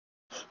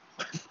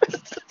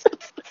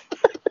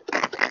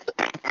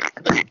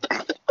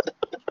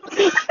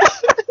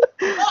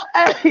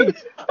Hey,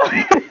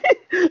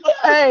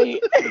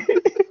 hey,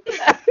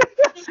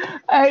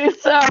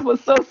 it's time for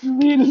social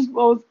media's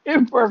most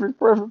imperfect,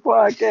 perfect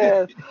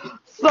podcast.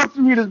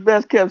 Social media's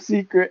best kept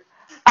secret.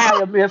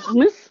 I am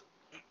infamous.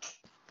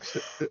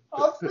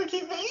 Oh,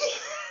 freaky me.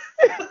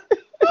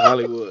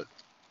 Hollywood.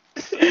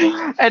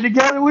 And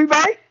together we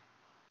make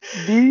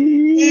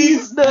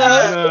these He's These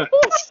nuts.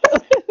 nuts.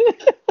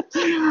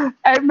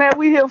 Hey man,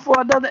 we here for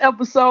another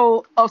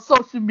episode of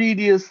social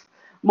media's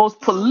most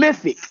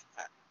prolific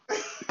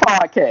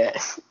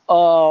podcast.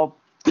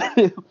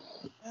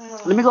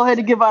 Let me go ahead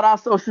and give out our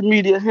social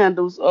media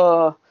handles.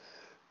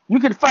 You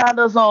can find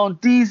us on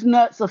These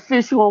Nuts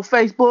Official on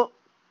Facebook.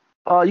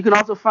 You can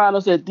also find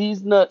us at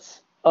These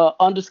Nuts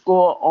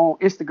underscore on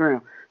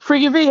Instagram.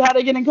 Freaky V, how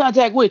they get in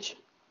contact with you?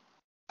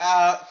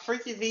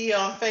 Freaky V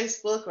on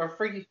Facebook or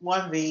Freaky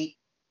One V.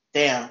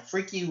 Damn,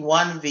 Freaky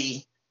One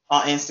V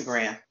on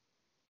Instagram.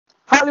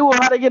 Hollywood,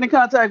 how they get in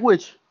contact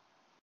with you?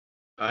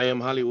 I am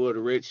Hollywood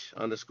Rich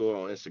underscore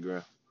on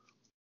Instagram.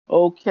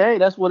 Okay,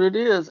 that's what it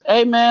is.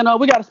 Hey man,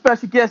 we got a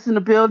special guest in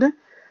the building.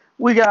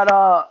 We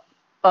got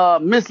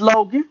Miss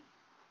Logan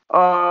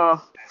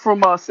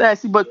from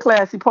Sassy but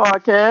Classy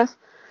podcast.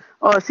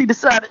 She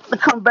decided to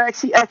come back.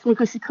 She asked me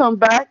could she come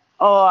back.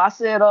 I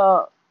said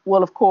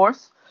well of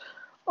course.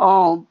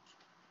 Um,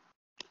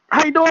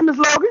 how you doing, Miss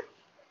Logan?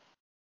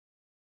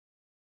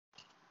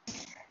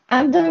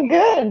 I'm doing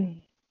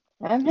good.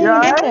 I'm You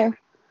hanging in alright? there.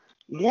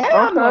 Yeah,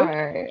 I'm Okay.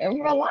 alright. I'm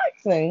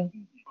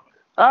relaxing.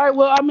 All right.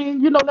 Well, I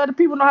mean, let the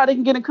people know how they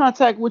can get in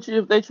contact with you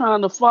if they're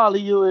trying to follow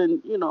you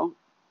and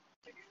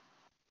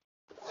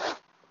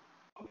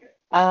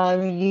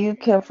You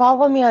can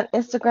follow me on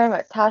Instagram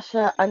at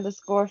Tasha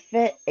underscore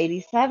fit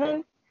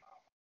 87.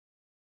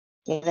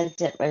 Yeah,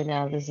 that's it right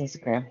now. This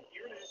Instagram.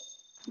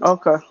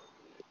 Okay.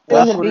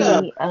 Soon That's to what it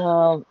is.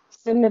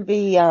 Tasha.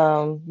 be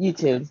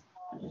YouTube.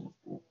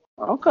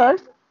 Okay.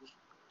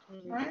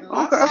 Right?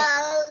 Okay.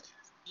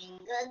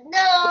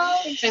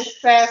 Awesome.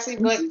 It's sassy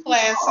but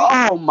classy.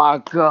 Oh my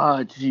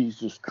God,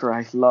 Jesus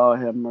Christ,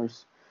 Lord have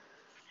mercy.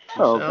 She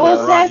Oh sound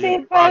Well, like God.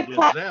 Roger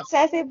Zappa.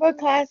 Sassy but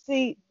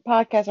Classy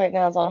podcast right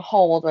now is on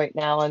hold right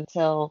now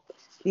until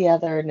the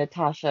other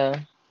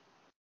Natasha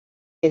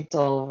gets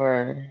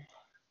over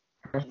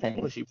her Was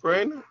thing. she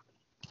pregnant?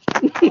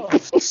 Oh,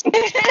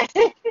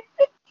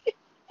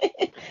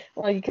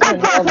 Well, you kind That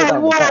of price nailed it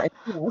on the Hollywood button.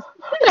 Yes.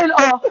 and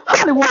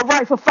Hollywood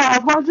right for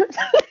 500.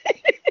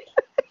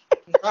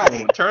 She on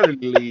right.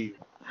 maternity leave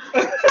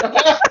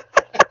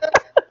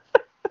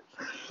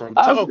from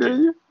I feel talking.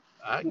 you.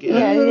 I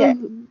Yeah, guess. yeah,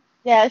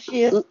 yeah.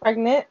 She is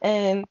pregnant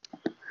and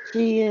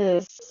she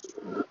is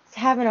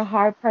having a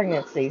hard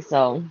pregnancy,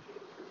 so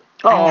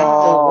I have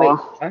to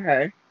wait Oh. for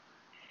her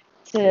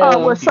Well,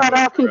 Lord, to. keep shout her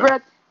out,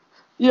 around.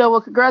 yeah,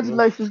 well, You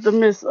know? congratulations to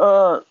Miss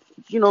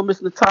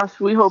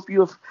Natasha. We hope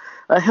you have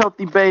a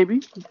healthy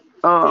baby.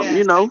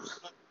 Yes.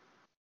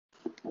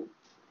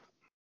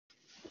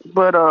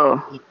 But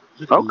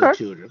Look at the little okay.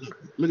 children.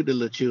 Look at the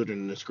little children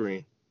in the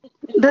screen.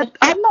 That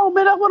I know,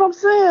 man. That's what I'm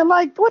saying.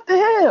 Like, what the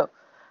hell?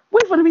 We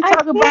gonna be I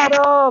talking about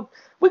can't.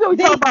 we gonna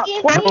be talking They about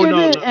can't No, twerking hear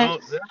no, me. no, and no.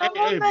 Hey, I'm hey,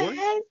 on my boy.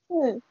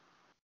 headset.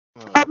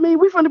 I Oh, mean,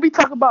 we gonna be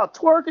talking about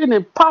twerking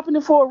and popping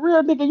it for a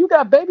real nigga. You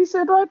got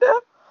babysit right there,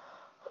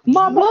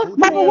 mama. who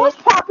Mama, did? Listen, what's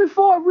popping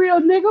for a real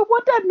nigga?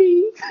 What that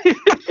mean?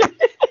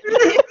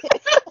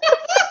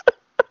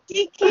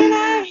 she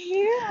cannot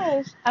hear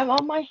us. I'm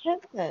on my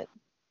headset.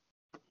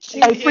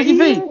 She Hey, can hear Freaky She you.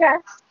 V. even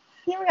got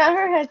she even got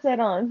her headset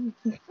on.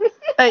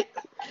 Hey,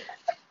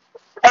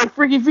 hey,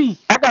 Freaky V.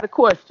 I got a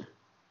question.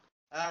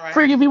 All right.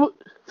 Freaky V,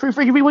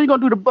 Freaky V, when you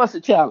gonna do the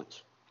busted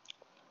challenge?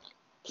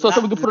 So we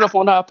Not, can put it up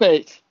on our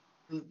page.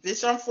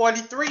 bitch, I'm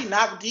 43,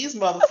 not with these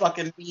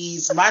motherfucking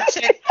knees. My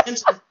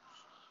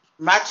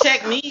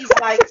check knees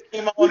light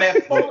came on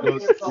at Well, 40 well,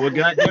 years well, old.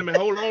 goddamn it,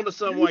 hold on to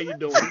something while you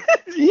doing it.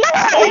 Yeah,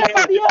 Fuck that.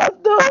 everybody else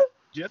do it.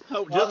 Just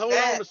Fuck hold on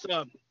that. to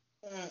something.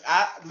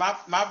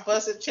 My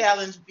busted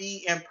challenge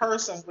be in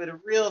person with a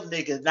real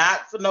nigga,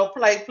 not for no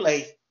play.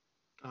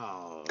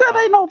 Oh, That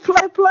ain't no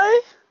play.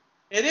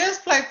 It is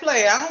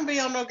play. I don't be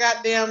on no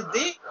goddamn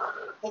dick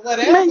or Man,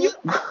 whatever. you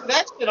You do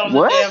that shit on the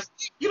what? damn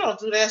dick. You don't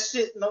do that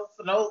shit no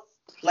for no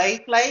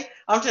play.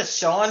 I'm just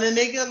showing the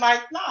nigga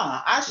like,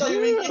 nah, I show you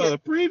in here. yeah,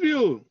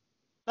 preview.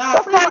 Nah,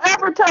 That's called preview.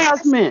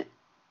 advertisement.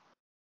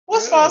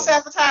 What's false Yeah,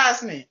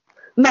 advertisement?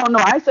 No,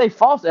 I say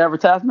false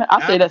advertisement. I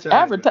say that's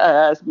advertisement.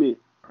 advertisement.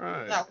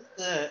 Right. No, we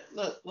good.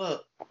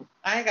 Look.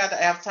 I ain't got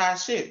to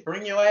advertise shit.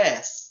 Bring your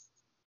ass.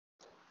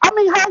 I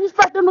mean, how you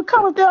expect them to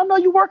come if they don't know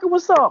you working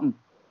with something?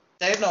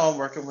 They know I'm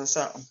working with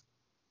something.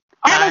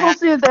 All Now they I gonna have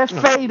see is that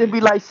Oh, fade and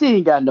be like, she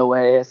ain't got no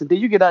ass, and then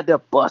you get out there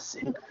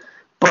bussing.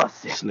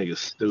 this nigga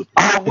stupid.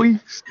 Are we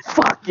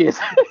fucking?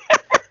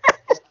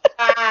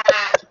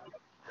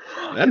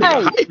 That nigga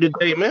Hey, hype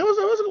today, man. What's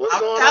I'm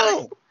going telling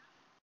on?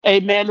 hey,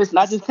 man, listen.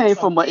 I you, just came some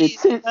from an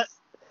bees. intense.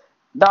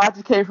 No, I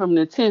just came from an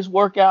intense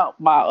workout.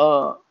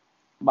 My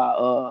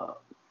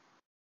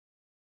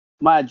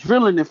my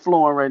adrenaline is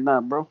flowing right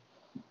now, bro.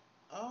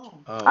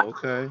 Oh, I, Oh,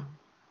 okay.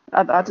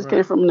 I All just came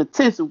right. from an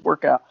intensive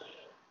workout.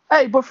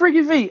 Hey, but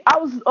Freaky V, I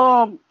was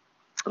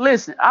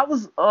listen, I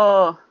was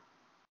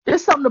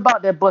there's something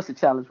about that busted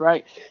challenge,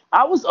 right?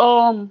 I was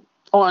on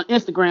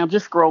Instagram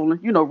just scrolling,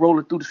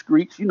 rolling through the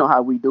streets, you know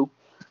how we do.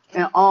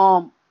 And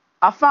Mm-hmm.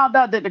 I found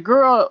out that the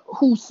girl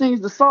who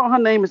sings the song, her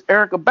name is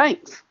Erica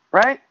Banks,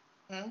 right?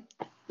 Mm-hmm.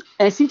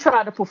 And she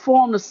tried to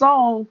perform the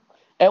song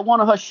at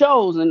one of her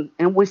shows, and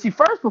when she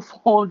first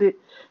performed it,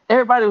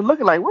 everybody was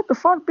looking like, "What the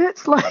fuck,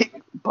 bitch?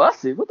 Like,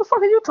 busted? What the fuck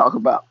are you talking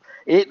about?"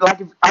 I'm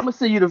gonna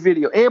send you the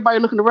video. Everybody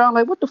looking around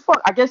like, "What the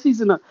fuck?" I guess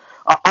she's a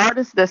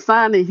artist that's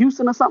signed in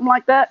Houston or something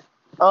like that.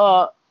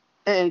 Uh,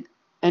 and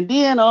and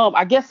then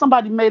I guess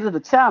somebody made it a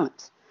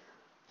challenge,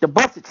 the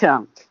busted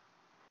challenge.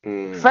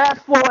 Mm.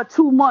 Fast forward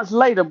 2 months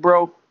later,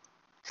 bro.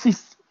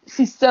 She's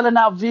selling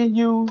out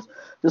venues.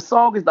 The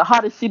song is the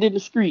hottest shit in the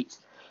streets.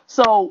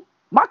 So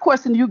my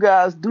question to you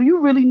guys: do you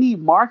really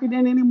need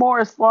marketing anymore?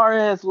 As far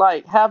as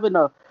like having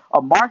a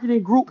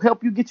marketing group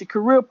help you get your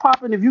career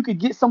popping, if you could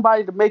get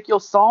somebody to make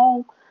your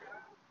song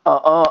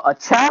a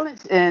challenge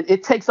and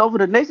it takes over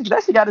the nation, 'cause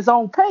that shit got its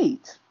own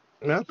page.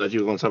 Man, I thought you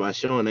were gonna talk about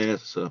showing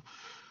ass. So,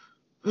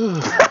 No,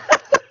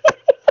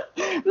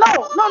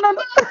 no, no,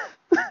 no.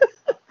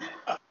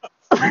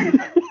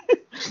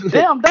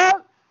 Damn,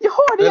 dog, you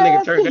horny that nigga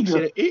ass turned that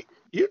nigga. shit.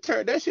 You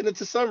turned that shit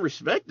into something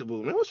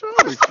respectable, man. What's wrong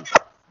with you?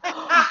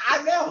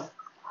 I know.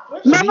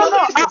 What No, you no, look no.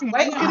 at I, just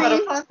waiting for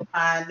the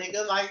punchline,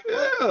 nigga. Like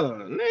what? Yeah,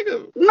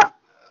 nigga. no,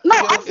 no.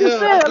 You I'm over just here Yeah,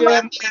 saying, like,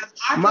 yeah.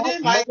 goddamn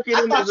marketing? Like I Marketing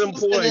is thought you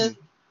was finna. important.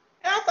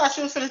 I thought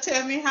you was finna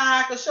tell me how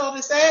I could show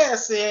this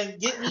ass and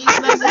get these I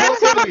just numbers.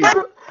 asked you to do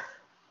Exactly. the,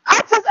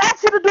 I just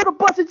asked you to do the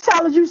budget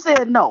challenge. You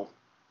said no.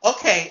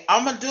 Okay,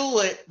 I'm gonna do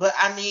it, but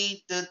I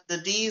need the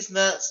D's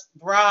nuts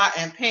bra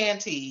and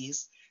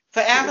panties for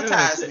Yeah,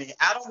 advertisement.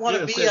 I don't want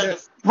to be set under that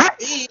freaky Right?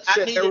 D. I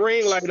set need that it to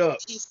ring be light up.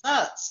 D's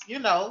nuts. You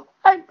know.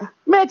 Hey,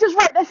 man, just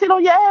write that shit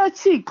on your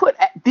ass cheek. Put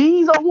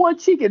D's on one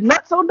cheek and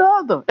nuts on the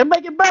other, and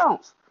make it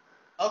bounce.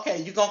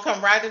 Okay, you gonna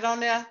come write it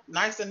on there,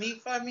 nice and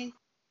neat for me?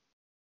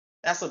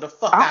 That's what the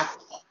fuck I, I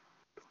thought.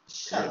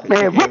 Shut Man, up. you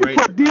man, can't really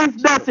write. put D's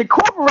nuts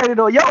incorporated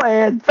on your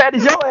ass, fat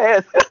as your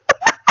ass,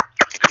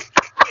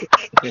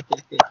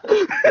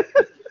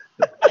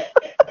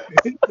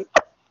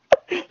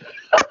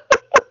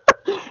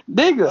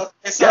 nigga.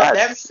 Okay, so God,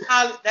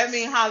 that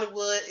mean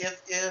Hollywood.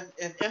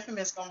 If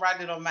Infamous gonna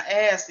write it on my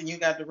ass, then you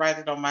got to write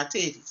it on my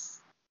titties.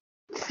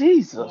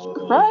 Jesus Oh,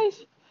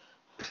 Christ,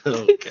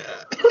 oh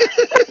God.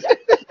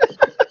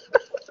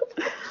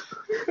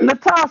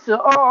 Natasha.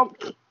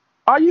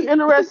 Are you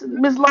interested,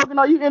 Miss Logan?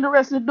 Are you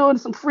interested in doing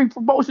some free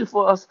promotion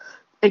for us,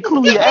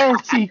 including your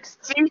ass cheeks?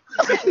 See,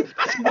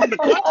 you want the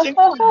content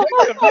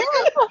creator, nigga.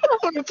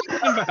 What you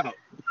talking about?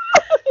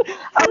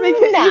 I mean,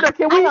 Nah,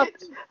 can I we, don't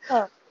think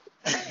so.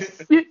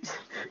 you,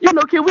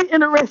 can we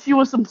interest you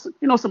in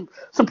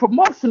some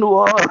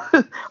promotional Oh,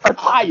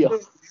 attire?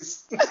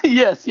 please.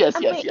 Yes, yes, I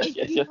yes, mean, yes,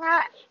 yes, yes.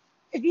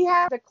 if you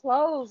have the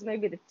clothes,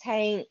 maybe the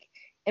tank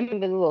and maybe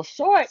the little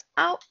shorts,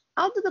 I'll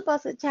do the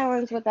busted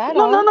challenge with that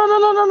No, no, on. no, no,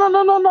 no, no,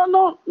 no, no, no,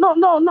 no, no,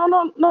 no, no,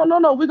 no, no, no,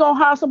 no. We're gonna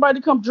hire somebody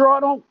to come draw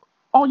it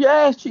on your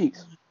ass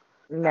cheeks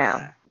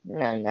No,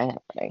 no, not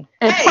happening.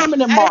 and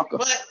permanent Hey, marker.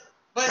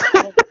 but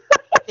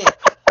shit.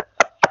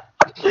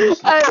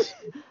 Hey,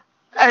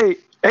 hey,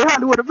 hey,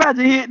 Hollywood,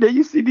 imagine here that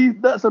you see these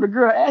nuts on the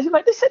girl ass. You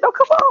like this shit don't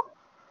come on.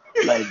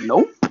 Like,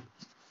 nope.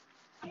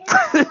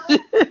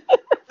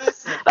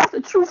 Listen, That's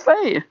a true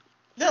fan.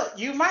 look,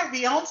 you might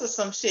be onto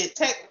some shit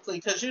technically,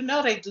 because you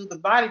know they do the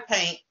body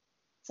paint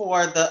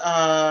for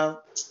the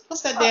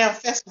what's that damn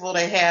festival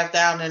they have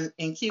down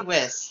in Key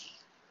West?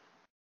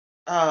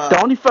 The Uh,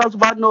 only festival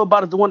I know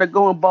about is the one that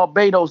go in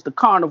Barbados, the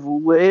carnival,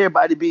 where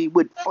everybody be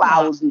with come on,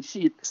 flowers and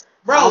shit.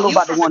 I don't bro, know you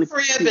about the from the one in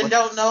crib Key and West.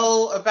 don't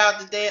know about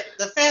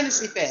the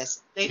Fantasy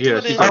Fest? They do Yeah,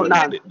 it she in Oh, talking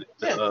about no.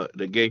 yeah,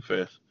 the gay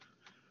fest.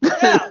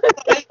 yeah. So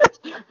they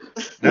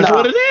That's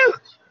what Nah. it is.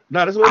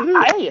 No, that's what it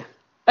is.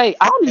 Hey,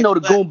 I only okay, know the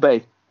but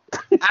Goombay.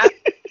 I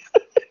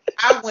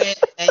I went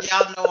and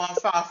y'all know I'm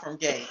far from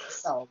gay,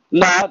 so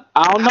Nah,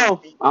 I don't I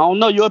know. went. I don't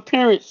know your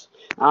appearance.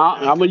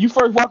 I Okay. mean, you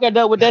first walk out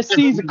there with that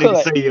Caesar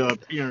Nigga cut. say your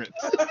appearance.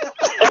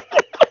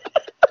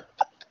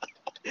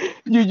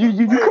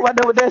 You come out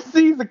there with that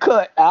Caesar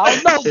cut. I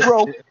don't know,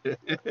 bro.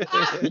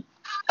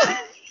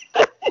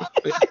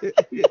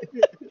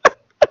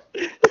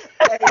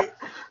 Hey,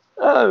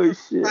 Oh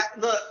shit.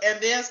 look,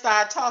 and then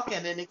start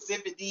talking and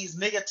exhibit these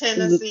nigga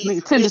tendencies. Nigga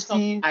A bitch gonna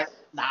tendencies. be like,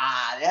 nah,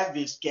 that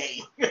bitch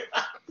gay.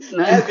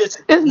 Nah, That bitch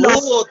a It's no.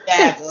 bull It's,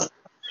 dagger.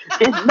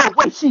 it's no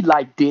way she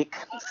like dick.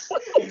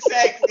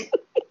 Exactly.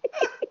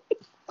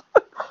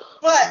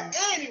 But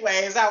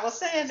anyways, I was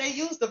saying they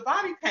use the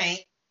body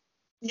paint,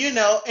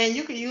 and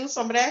you can use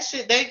some of that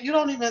shit. You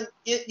don't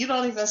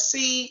even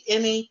see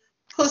any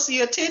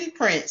pussy or titty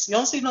prints. You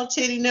don't see no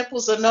titty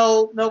nipples or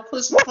no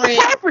pussy What's the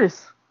print.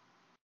 purpose?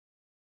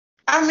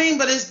 I mean,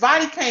 but it's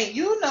body paint.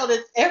 You know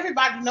that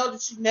everybody know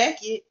that you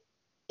naked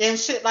and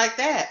shit like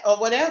that or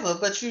whatever.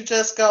 But you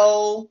just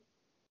go,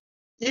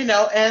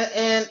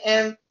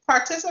 and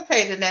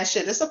participate in that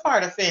shit. It's a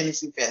part of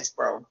Fantasy Fest,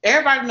 bro.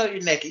 Everybody know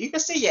you're naked. You can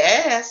see your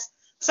ass.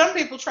 Some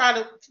people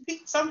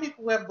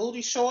wear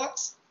booty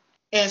shorts.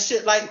 and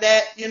shit like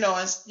that, and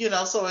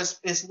so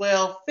it's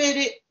well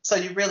fitted, so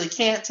you really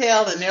can't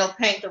tell, and they'll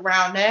paint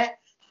around that.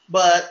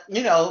 But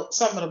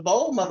some of the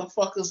bold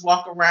motherfuckers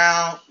walk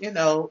around,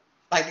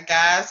 like the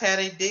guys had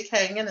a dick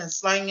hanging and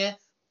slinging,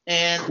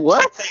 and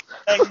What? thing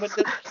with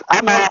the.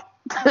 I'm out.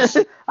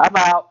 I'm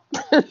out.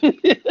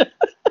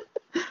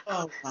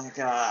 Oh my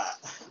god!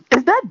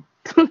 Is that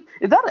an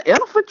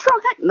elephant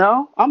trunk? Heck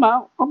no. I'm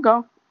out. I'm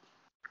gone.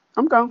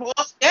 Well,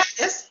 yeah,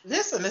 it's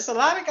a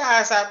lot of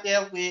guys out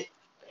there with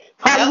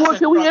Hollywood, elephant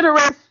can we trunk.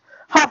 interest?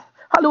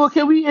 Hollywood,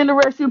 can we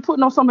interest you in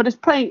putting on some of this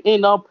paint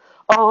and With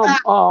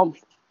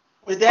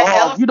that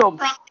elephant you know,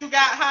 trunk you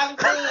got,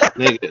 Hollywood.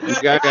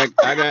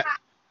 Nigga,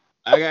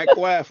 I got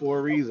quiet for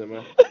a reason,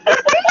 man.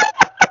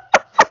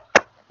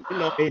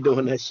 I ain't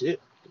doing that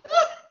shit.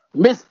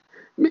 Miss,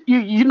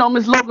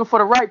 Miss Logan, for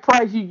the right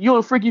price, you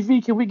and Freaky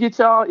V, can we get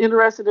y'all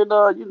interested in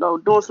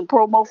doing some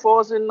promo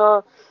for us in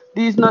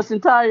these nuts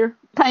and tire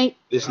paint?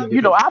 This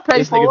nigga, I pay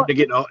this for nigga it. finna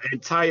get the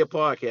entire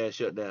podcast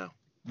shut down.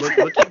 But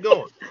keep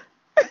going.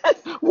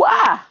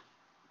 Why?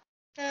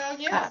 Hell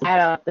yeah. I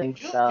don't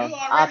think You so. already.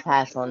 I'll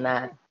pass on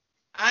that.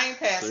 I ain't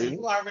passing. See?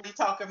 You already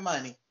talking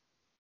money.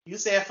 You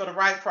said for the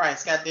right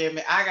price. Goddamn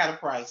it, I got a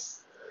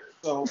price.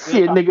 So we'll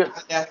Shit, talk nigga.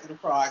 about that after the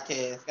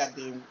podcast.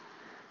 Goddamn.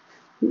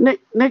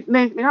 Nick,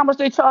 how much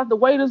they charge the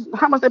waiters?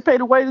 How much they pay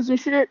the waiters and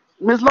shit?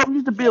 Miss Logan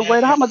used to be a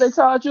waiter. How much they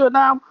charge you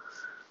now?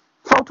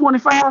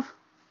 $4.25.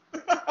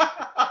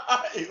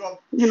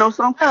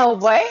 Something. Oh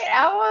wait,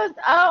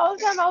 I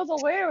was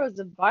aware it was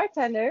a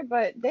bartender,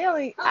 but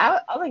I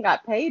only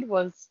got paid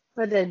was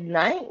for the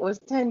night was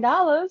 $10.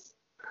 I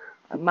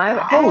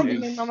had to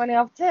make my money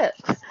off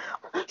tips.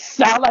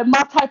 Sound like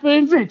my type of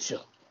invention.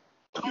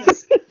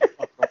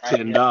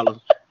 $10.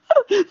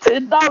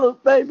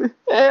 $10, baby.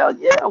 Hell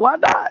yeah, why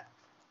not?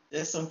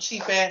 There's some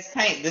cheap ass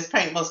paint. This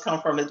paint must come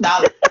from the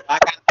dollar. I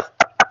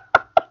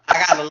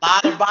got a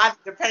lot of body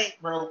to paint,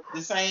 bro.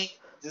 This ain't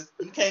just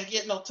you can't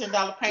get no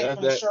 $10 paint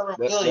from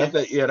Sherwin-Williams.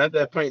 That's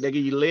that paint that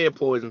give you lead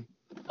poison.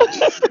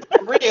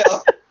 For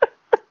real.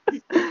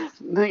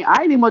 Nigga,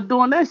 I ain't even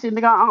doing that shit,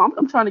 nigga.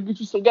 I'm trying to get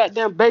you some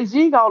goddamn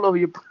Beijing all over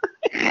your.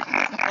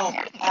 Oh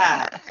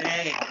God,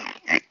 dang.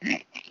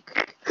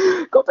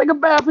 Go take a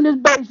bath in this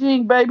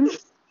Beijing, baby.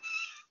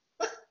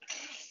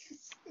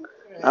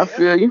 I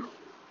feel you.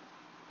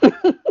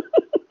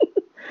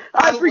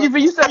 I forget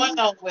you said. What's going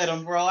on with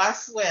him, bro? I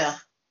swear.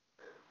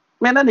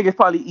 Man, that nigga's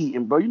probably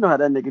eating, bro. You know how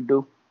that nigga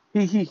do.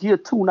 He'll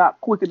tune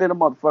out quicker than a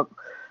motherfucker.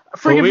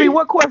 Freaking V,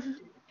 what question?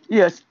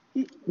 Yes.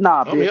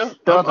 Nah, I'm bitch. here.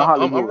 The other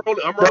Hollywood.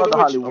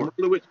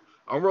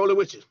 I'm rolling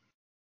with you.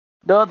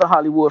 The other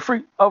Hollywood.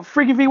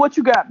 Freaky V, what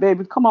you got,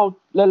 baby? Come on.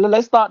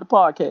 Let's start the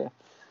podcast.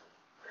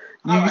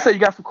 You said you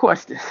got some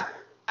questions.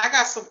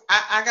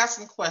 I got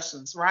some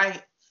questions,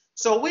 right?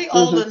 So we're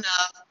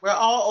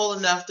all old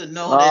enough to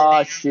know that.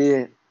 Oh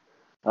shit.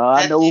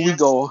 I know where we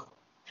going.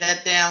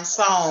 That damn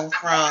song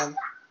from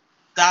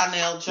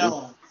Donnell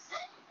Jones.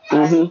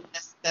 Mm-hmm. Right?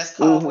 That's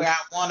called Where I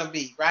Wanna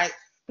Be, right?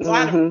 So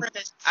I done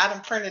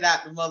printed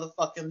out the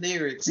motherfucking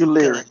lyrics. Your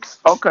lyrics.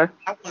 Okay.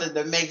 I wanted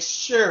to make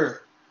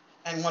sure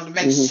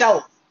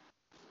sure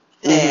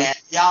that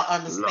y'all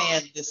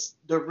understand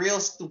the real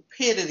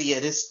stupidity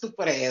of this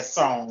stupid ass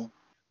song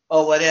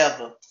or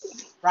whatever.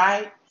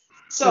 Right?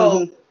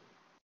 So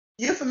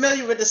you're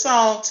familiar with the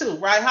song too,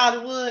 right,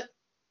 Hollywood?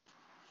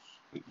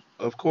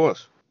 Of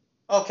course.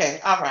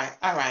 Okay, all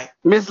right.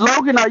 Miss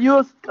Logan, are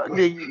you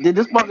did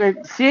this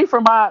fucking she ain't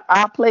from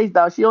our place,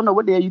 dog. She don't know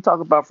what the hell you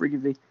talking about, Freaky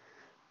V.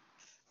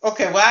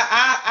 Okay, well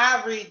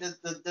I read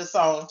the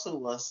song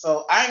to us,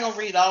 so I ain't gonna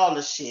read all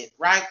the shit,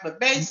 right? But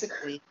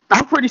basically,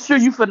 I'm pretty sure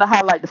you finna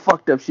highlight the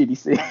fucked up shit he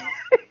said.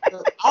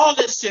 all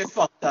this shit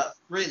fucked up,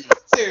 really,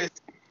 seriously.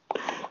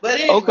 But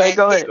anyway, okay,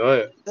 go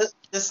ahead.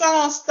 The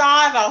song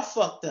started off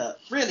fucked up,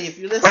 really. If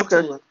you listen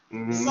to it,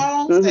 the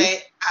song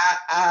said,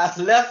 "I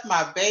left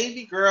my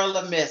baby girl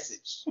a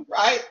message,"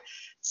 right?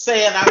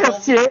 Saying I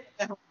won't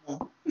come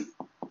home.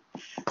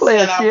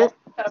 Saying I won't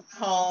come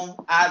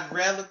home. I'd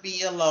rather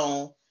be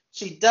alone.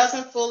 She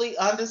doesn't fully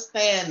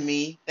understand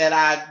me, that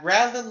I'd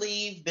rather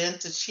leave than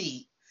to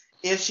cheat.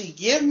 If she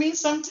give me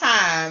some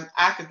time,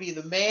 I could be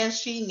the man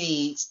she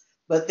needs,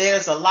 but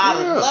there's a lot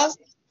of lust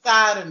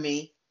inside of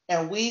me,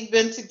 and we've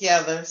been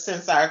together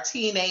since our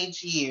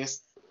teenage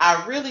years.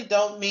 I really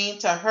don't mean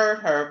to hurt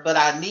her, but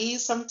I need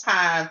some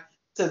time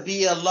to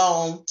be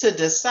alone to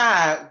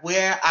decide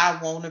where I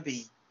want to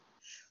be.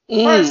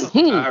 First of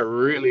all, I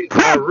really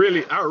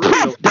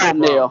don't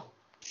Donnell.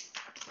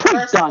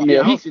 I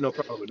don't see no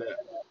problem with that.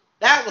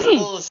 That was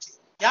bullshit.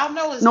 Y'all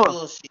know it's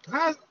bullshit.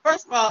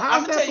 First of all,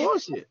 I'm gonna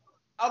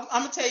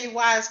tell you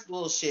why it's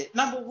bullshit.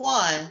 Number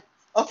one,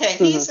 okay,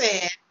 he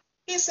said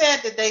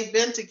that they've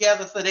been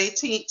together for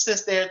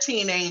since their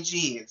teenage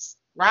years,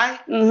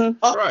 right?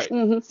 Right.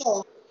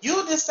 So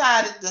you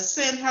decided to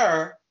send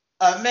her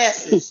a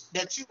message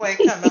that you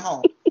ain't coming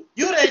home.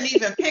 You didn't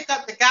even pick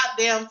up the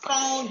goddamn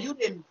phone. You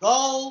didn't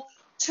go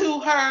to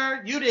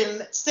her. You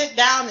didn't sit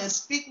down and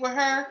speak with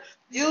her.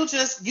 You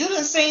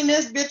done seen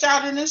this bitch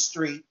out in the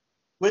street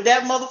with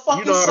that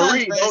motherfucking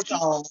sundress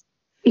on.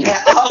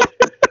 And all,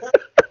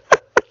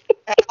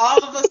 and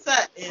all of a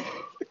sudden,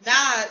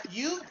 now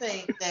you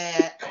think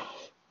that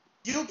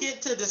you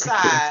get to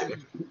decide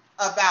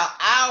about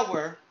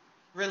our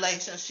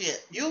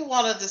relationship. You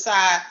want to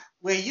decide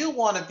where you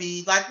want to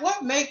be. Like,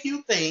 what make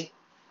you think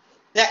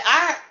that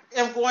I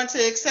am going to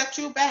accept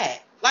you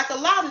back? Like, a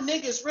lot of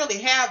niggas really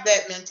have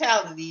that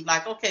mentality.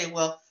 Like, okay,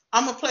 well,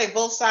 I'm gonna play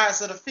both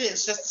sides of the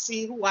fence just to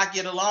see who I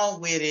get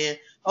along with. And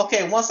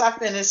okay, once I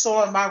finish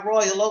sowing my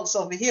royal oats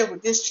over here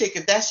with this chick,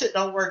 if that shit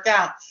don't work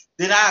out,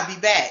 then I'll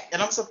be back.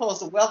 And I'm supposed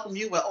to welcome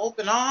you with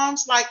open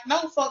arms? Like,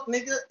 no, fuck,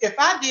 nigga. If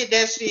I did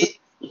that shit,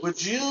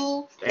 would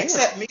you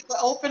accept me with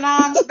open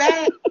arms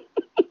back?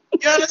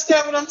 You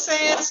understand what I'm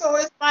saying? So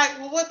it's like,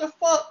 well, what the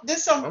fuck?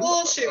 This some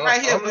bullshit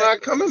right here. I'm not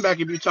coming back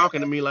if you're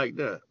talking to me like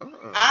that.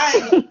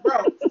 I ain't,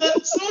 bro.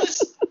 As soon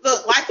as,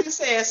 look, like you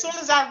said, as soon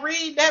as I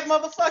read that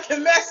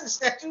motherfucking message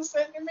that you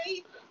sent to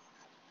me,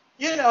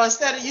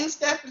 instead of you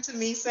stepping to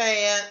me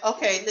saying,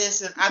 okay,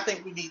 listen, I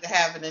think we need to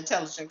have an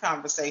intelligent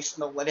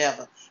conversation or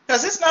whatever.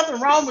 Because there's nothing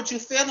wrong with you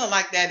feeling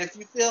like that. If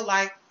you feel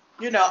like,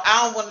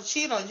 I don't want to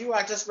cheat on you,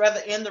 I just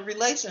rather end the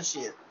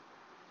relationship.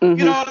 Mm-hmm.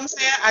 You know what I'm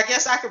saying? I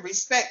guess I could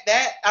respect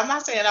that. I'm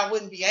not saying I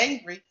wouldn't be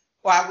angry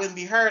or I wouldn't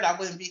be hurt. I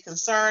wouldn't be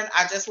concerned.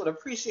 I just would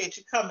appreciate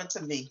you coming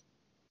to me,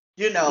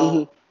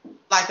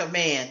 like a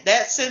man.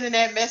 That sending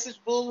that message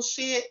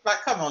bullshit,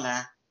 like, come on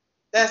now.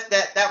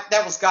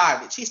 That was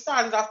garbage. He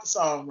started off the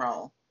song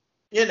wrong.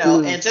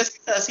 And just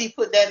because he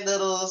put that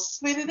little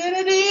sweetie,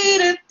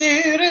 okay,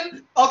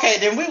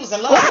 then we was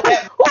in love with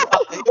that.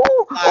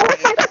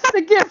 Okay, that's it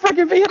again,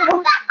 freaking V.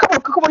 Come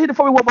on, hit it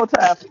for me one more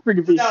time,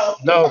 freaking V.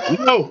 No.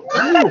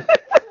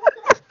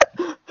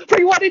 Tell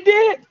you what he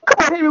did?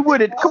 Come on, hit me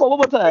with it. Come on, one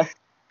more time.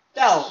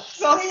 No,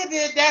 so he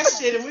did that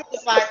shit, and we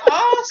was like,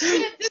 oh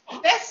shit, this is the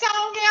best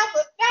song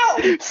ever.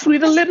 No,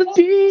 sweet little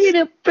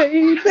Tina,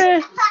 baby.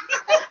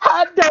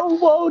 I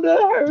don't wanna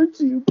hurt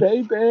you,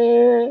 baby.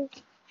 No,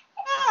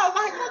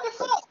 like what the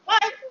fuck?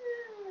 Like,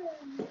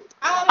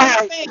 I don't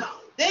understand.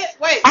 This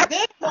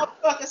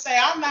motherfucker say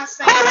I'm not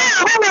saying.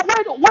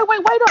 Hold on,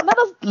 wait up.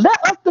 Let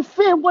us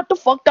defend what the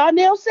fuck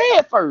Donnell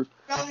said first.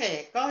 Go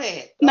ahead.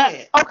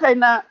 Okay,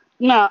 now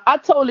I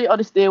totally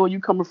understand where you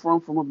coming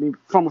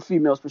from a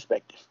female's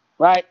perspective,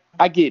 right?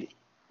 I get it.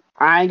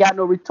 I ain't got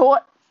no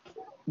retort,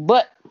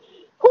 but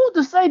who's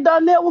to say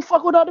Donnell will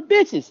fuck with other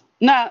bitches?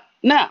 Now,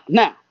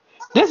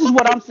 this is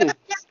what I'm saying.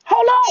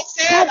 Hold on. He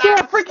said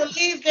I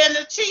believed in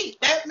the cheat.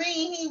 That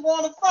means he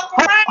want to fuck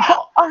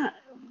around.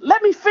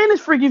 Let me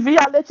finish, Freaky V.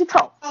 I'll let you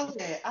talk.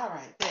 Okay, all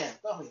right, yeah,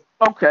 go ahead.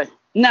 Okay.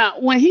 Now,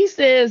 when he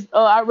says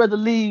I'd rather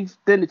leave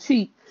than to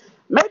cheat,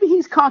 maybe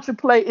he's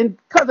contemplating,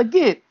 because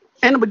again,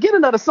 in the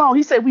beginning of the song,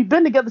 he said we've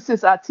been together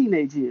since our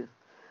teenage years.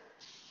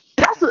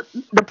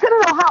 Depending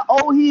on how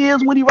old he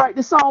is when he write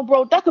the song,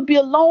 bro, that could be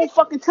a long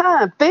fucking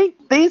time.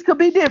 Things could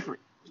be different.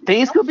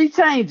 Things could be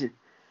changing.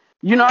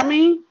 You know what I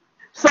mean?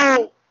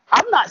 So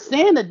I'm not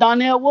saying that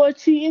Donnell was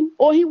cheating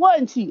or he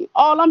wasn't cheating.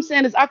 All I'm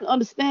saying is I can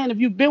understand if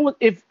we've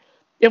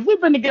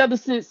been together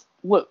since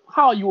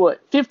how old you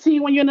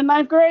 15 when you're in the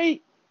 9th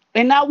grade,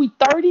 and now we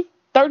 30,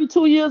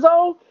 32 years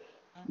old,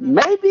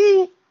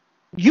 maybe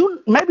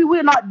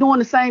we're not doing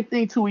the same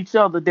thing to each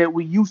other that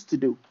we used to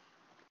do.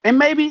 And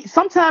maybe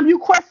sometimes you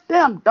question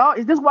them, dog,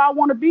 is this where I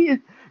want to be?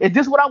 Is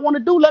this what I want to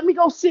do? Let me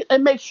go sit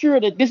and make sure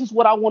that this is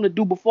what I want to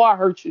do before I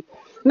hurt you.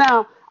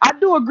 Now, I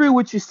do agree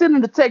with you.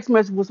 Sending the text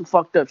message with some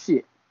fucked up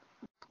shit.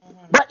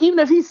 But even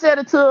if he said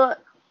it to her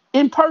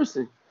in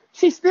person,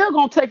 she's still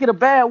going to take it a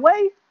bad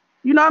way.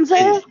 You know what I'm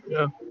saying?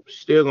 Yeah,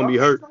 still going to be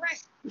hurt.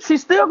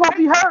 She's still going to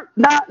be hurt.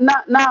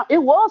 Now, it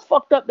was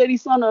fucked up that he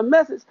sent her a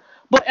message.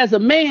 But as a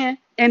man,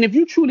 and if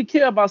you truly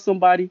care about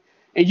somebody,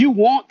 and you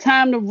want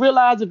time to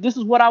realize if this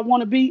is what I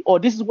want to be or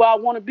this is where I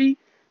want to be,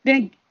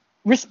 then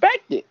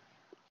respect it.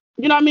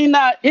 You know what I mean?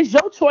 Now, it's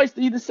your choice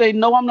to either say,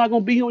 no, I'm not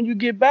going to be here when you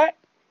get back,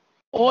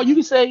 or you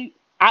can say,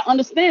 I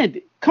understand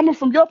it. Coming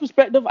from your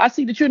perspective, I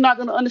see that you're not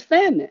going to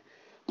understand that.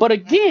 But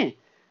again,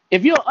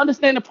 if you're an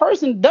understanding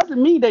person,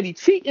 doesn't mean that he's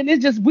cheating.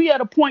 It's just we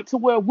at a point to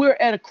where we're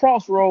at a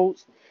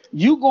crossroads.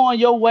 You going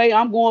your way,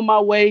 I'm going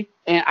my way,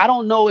 and I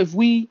don't know if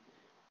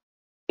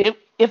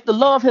the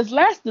love has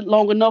lasted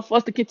long enough for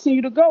us to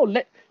continue to go.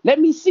 Let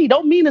me see.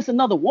 Don't mean it's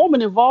another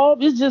woman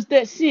involved. It's just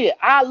that shit.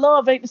 Our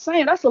love ain't the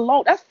same. That's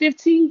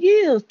 15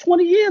 years,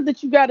 20 years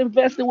that you got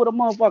invested with a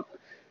motherfucker.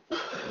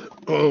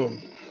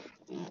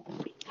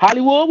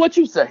 Hollywood, what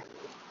you say?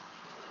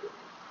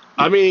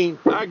 I mean,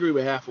 I agree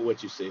with half of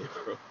what you said,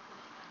 bro.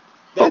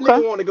 That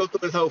nigga wanted to go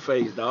through his whole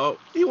phase, dog.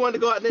 He wanted to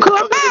go out there and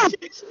fuck with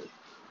chicks.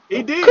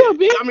 He did.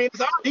 I mean,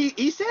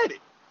 he said it.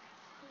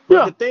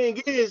 But the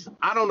thing is,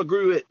 I don't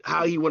agree with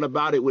how he went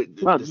about it with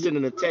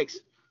sending a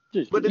text.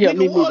 But the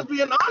nigga was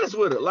being honest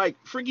with her. Like,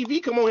 Freaky V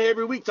come on here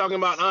every week talking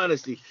about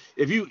honesty.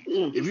 If you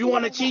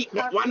want to cheat,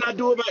 why not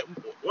do it?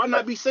 Why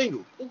not be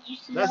single?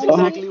 That's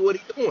exactly what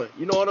he's doing.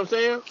 You know what I'm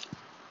saying?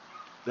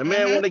 The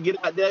man want to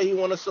get out there. He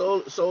want to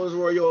sow his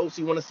royal oats.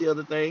 He want to see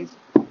other things.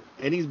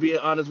 And he's being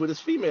honest with his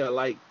female.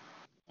 Like,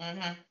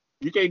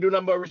 you can't do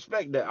nothing but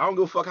respect that. I don't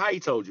give a fuck how he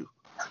told you.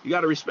 You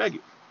got to respect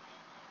it.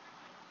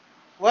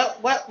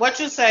 What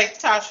you say,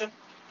 Tasha?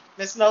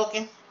 Miss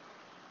Logan?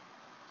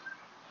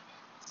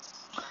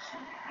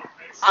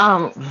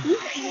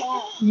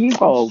 You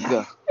Oh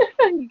God.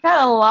 you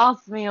kind of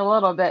lost me a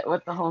little bit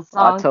with the whole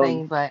I song told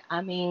you. thing, but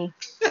I mean,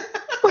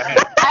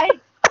 Damn.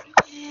 I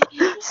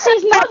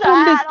She's not no,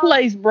 from this I don't.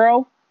 place,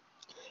 bro.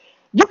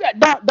 You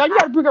you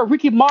got to bring up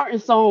Ricky Martin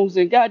songs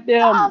and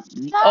Oh, goddamn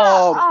shut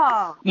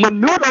up!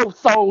 Menudo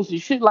songs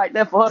and shit like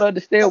that for her to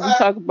understand what we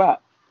talk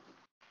about.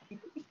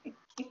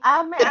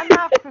 I mean, I'm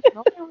not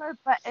familiar with,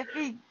 but if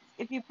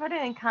you put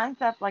it in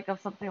concept like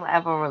of something like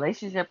of a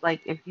relationship,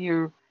 like if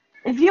you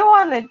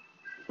want to,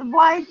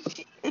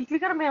 if you're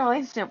gonna be in a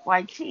relationship,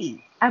 why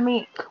cheat? I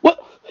mean, What?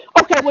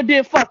 Okay, well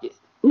then fuck it,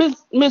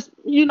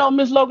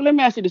 Miss Logan. Let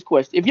me ask you this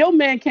question: if your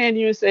man came to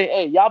you and say,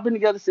 "Hey, y'all been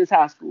together since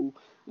high school,"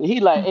 and he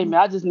like, "Hey mhm.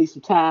 man, I just need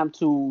some time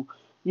to,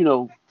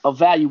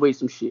 evaluate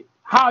some shit,"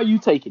 how are you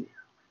taking it?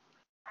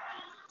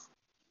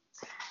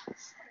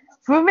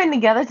 We've been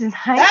together since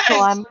high That school.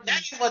 ain't I mean,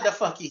 that ain't what the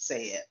fuck he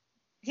said.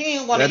 He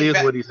didn't want to That is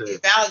what he said.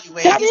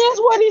 evaluate. That He said is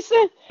what he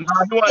said.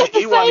 No, It's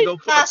the he wanted to same. go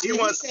fuck. Tasha,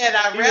 he said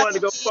He wanted to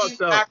go fuck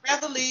some. I'd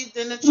rather leave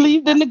than to cheat.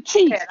 Leave than That's the what he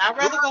cheat. said. I'd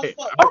rather go Right.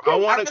 fuck. Okay.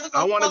 I'd rather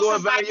I go want to fuck go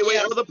somebody evaluate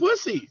else. other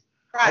pussies.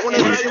 I Right. want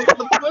to And evaluate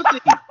other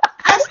pussies.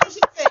 that's what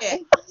she said.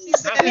 She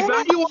said That's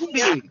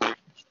evaluating.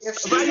 if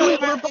she Evaluate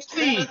sucked my other dick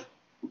pussies. better,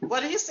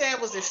 what he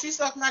said was if she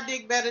sucked my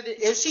dick better than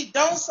if she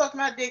don't suck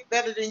my dick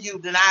better than you,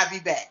 then I'll be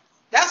back.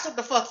 That's what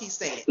the fuck he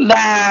said.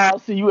 Nah,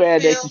 see you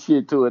add Feel extra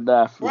shit to it,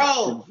 nah,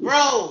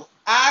 bro,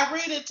 I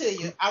read it to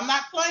you. I'm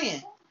not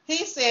playing. He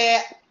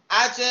said,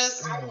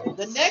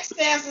 the next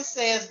stanza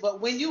says,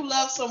 but when you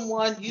love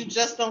someone, you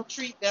just don't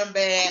treat them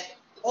bad.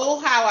 Oh,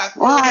 how I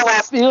Wow, feel so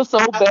I sad. feel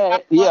so I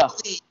bad. want Yeah.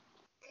 to leave.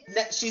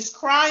 She's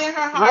crying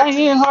her heart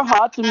to Crying me. her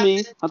heart to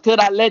me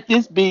until I let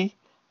this be.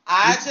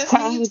 I just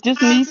need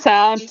Just time need to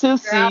time see to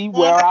where I see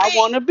want where to I be.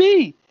 want to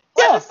be.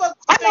 What the Yeah, fuck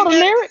you I know think the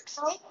that means, lyrics.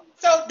 bro?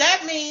 So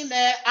that means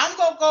that I'm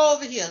going to go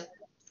over here.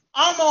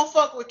 I'm gonna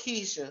fuck with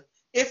Keisha.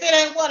 If it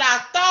ain't what I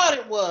thought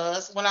it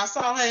was when I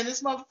saw her in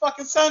this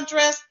motherfucking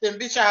sundress, then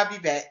bitch, I'll be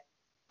back.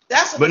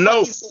 That's what the But fuck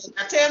no, he said.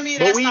 Now tell me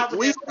but that's not what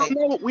we that all say.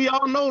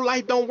 know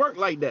life don't work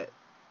like that.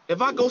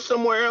 If I go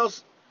somewhere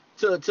else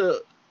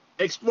to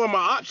explore my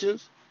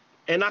options,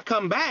 and I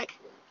come back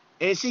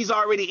and she's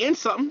already in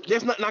something,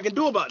 there's nothing I can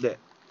do about that.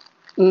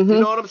 You Mhm.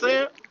 know what I'm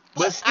saying?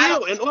 But But I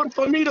don't.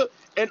 still,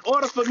 in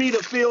order for me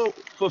to feel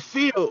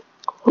fulfilled,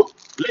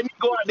 let me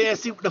go out there and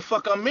see what the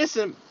fuck I'm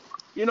missing.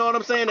 You know what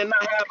I'm saying? And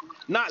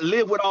not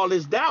live with all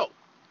this doubt,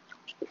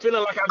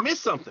 feeling like I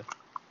missed something.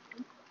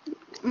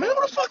 Man,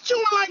 what the fuck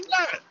chewing like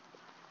that?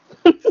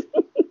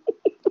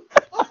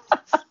 What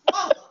the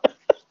fuck?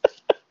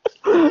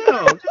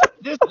 Damn,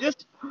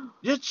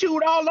 just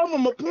chewed all over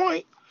my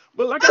point.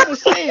 But like I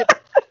was saying,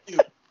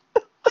 You.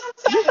 I'm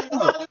yeah, telling you,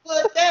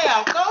 Hollywood.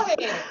 Damn, go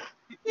ahead.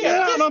 Here,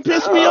 yeah, kiss don't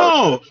piss me Oh,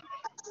 off.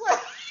 me.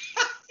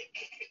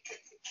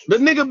 The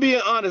nigga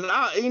being honest,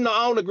 I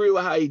don't agree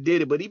with how he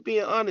did it, but he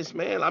being honest,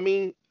 man. I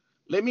mean,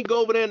 let me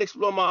go over there and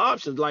explore my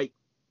options. Like,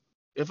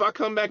 if I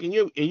come back and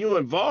you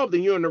involved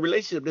and you're in a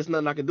relationship, there's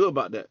nothing I can do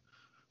about that.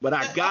 But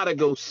I gotta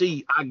go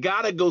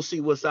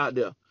see what's out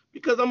there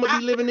because I'm gonna I,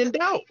 be living in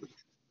doubt.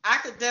 I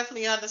could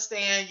definitely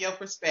understand your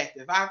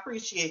perspective. I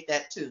appreciate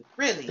that too.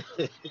 Really.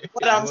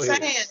 Go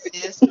ahead.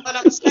 What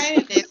I'm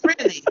saying is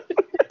really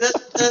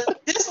this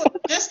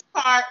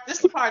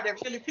the part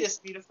that really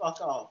pissed me the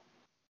fuck off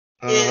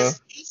Uh huh.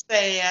 is he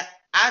saying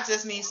I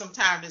just need some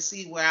time to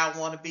see where I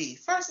want to be.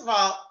 First of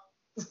all,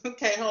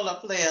 okay, hold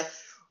up, player.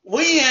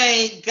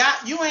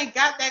 You ain't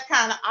got that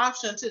kind of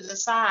option to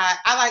decide.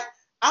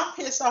 I'm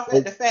pissed off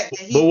at But, the fact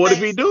that but he what if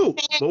he thinks do?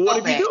 he can't But what go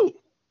if he back. do?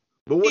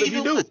 But what He if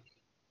you do what? do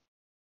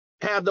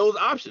have those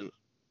options?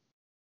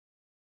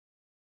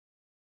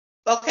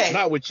 Okay,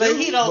 Not with but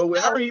he you, don't but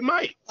with know. her, he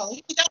might. No,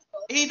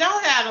 he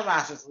don't have no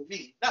options with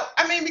me. No,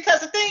 I mean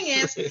because the thing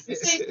is,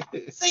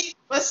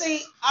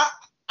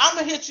 I'm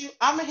gonna hit you.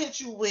 I'm gonna hit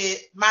you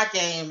with my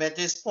game at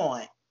this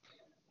point,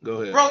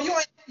 Go ahead. bro.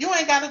 You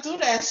ain't got to do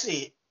that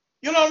shit.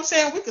 You know what I'm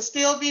saying? We could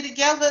still be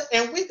together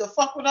and we could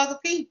fuck with other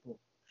people.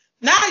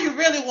 Now you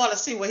really want to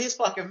see where his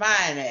fucking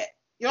mind at.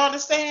 You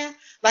understand?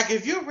 Like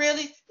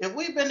if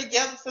we've been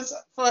together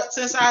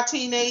since our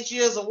teenage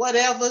years or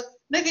whatever,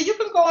 nigga, you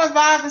can go and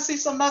vibe and see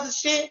some other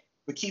shit,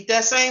 but keep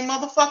that same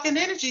motherfucking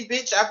energy,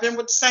 bitch. I've been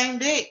with the same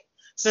dick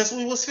since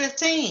we was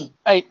 15.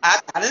 hey, I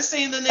didn't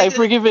see the hey, nigga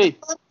Freaky V.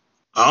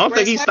 I don't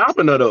think express he's that.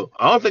 stopping her though.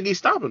 I don't think he's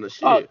stopping the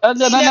Oh, shit. no,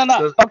 He no, never, no, no.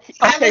 'Cause- Okay,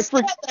 he never okay, said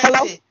Freak. that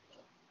Hello. shit.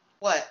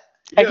 What?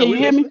 Hey, yeah, can you we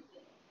hear me? listen.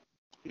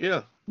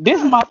 Yeah.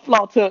 This Yeah. my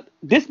flaw.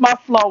 This my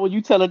flaw when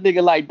you tell a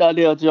nigga like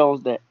Donnell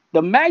Jones that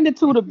the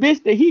magnitude of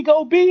bitch that he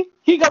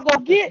gonna go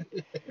get.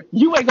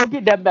 You ain't gonna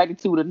get that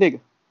magnitude of nigga.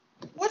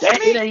 What you That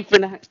mean?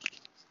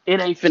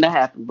 it ain't finna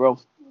happen, bro.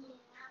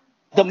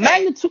 The Okay.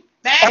 magnitude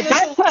at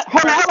that Magnitude time. is the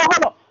Hold on, word. hold on,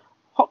 hold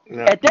on.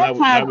 Now, At that now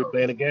time, we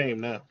playing a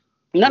game now.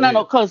 no, Go no,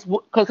 no, ahead.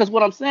 cause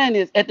what I'm saying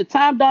is, at the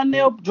time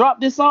Donnell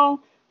dropped this song,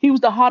 he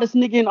was the hottest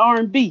nigga in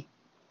R&B.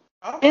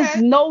 It's Okay.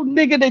 no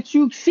nigga that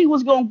she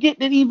was gonna get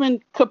that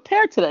even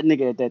compared to that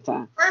nigga at that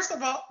time. First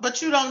of all,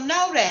 but you don't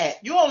know that.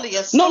 You only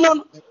No, assume. no,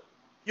 no.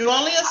 You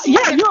only assume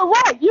Yeah, that. you're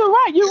right. You're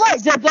right. You're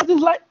right. Just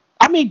like,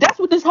 I mean, that's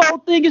what this whole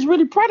thing is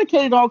really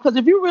predicated on. Because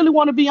if you really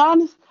want to be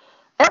honest,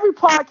 every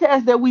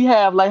podcast that we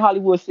have, like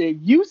Hollywood said,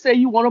 you say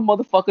you want a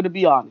motherfucker to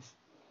be honest.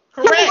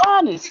 He was Correct.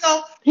 honest.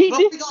 He But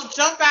did. we gonna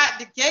jump out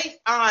the gate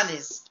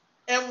honest.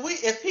 And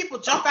if people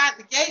jump out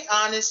the gate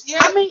honest,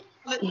 yeah, I mean,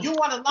 you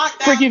want to lock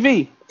down, Freaky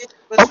V.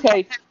 but you want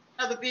Okay, to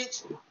have another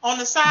bitch on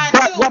the side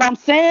but too. what I'm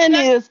saying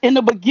is, in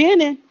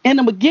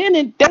the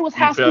beginning, they was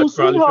You high school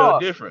probably felt sweethearts.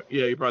 different.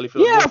 Yeah, you probably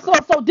felt Yeah, so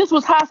different. this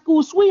was high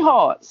school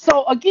sweethearts.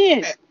 So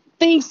again, Okay,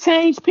 things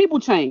change, people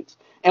change,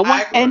 and I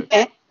when agree and with Right.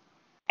 that. and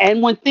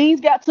and when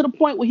things got to the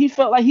point where he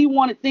felt like he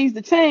wanted things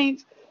to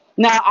change,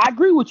 now I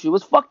agree with you.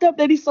 It's fucked up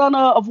that he sent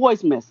her a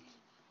voice message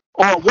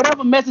or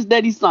whatever message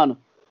that he sent her.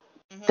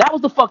 Hmm. That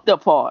was the fucked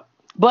up part.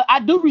 But I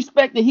do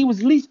respect that he was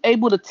at least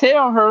able to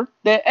tell her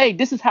that, hey,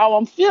 this is how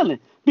I'm feeling.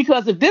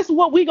 Because if this is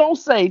what we gonna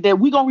say, that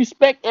we gonna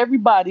respect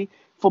everybody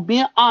for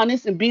being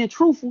honest and being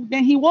truthful,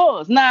 then he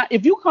was. Now,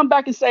 if you come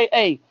back and say,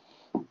 hey,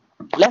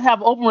 let's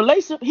have an open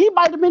relationship, he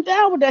might have been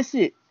down with that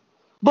shit.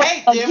 But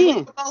Hey, then we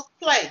again, could both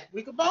play.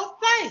 We could both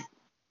play,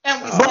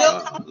 and we still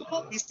Uh,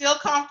 comfortable. We still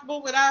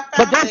comfortable with our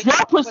but that's foundation.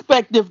 your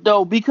perspective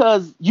though,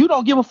 because you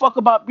don't give a fuck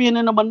about being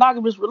in a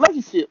monogamous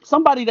relationship.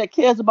 Somebody that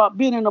cares about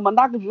being in a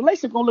monogamous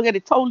relationship gonna look at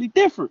it totally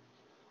different.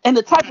 And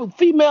the type of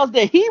females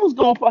that he was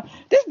going for,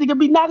 this nigga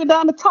be knocking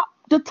down the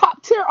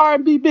top tier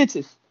R&B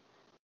bitches.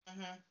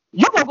 Hmm.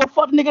 You gonna go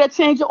fuck the nigga that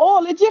changed your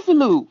oil at Jiffy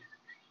Lube.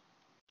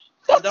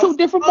 But That's two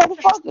different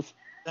motherfuckers.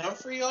 don't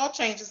free all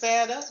changes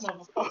add up,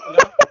 motherfucker.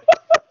 Don't.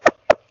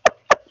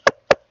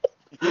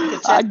 You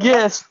could I check them out.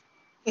 guess.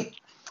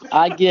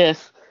 I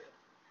guess.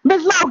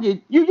 Miss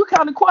Logan, you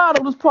kind of quiet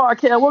on this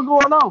podcast. What's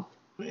going on?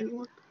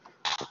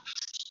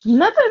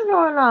 Nothing's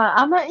going on.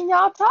 I'm letting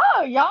y'all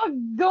talk. Y'all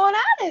going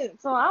at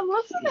it. So I'm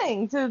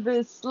listening to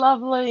this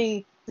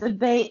lovely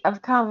debate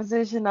of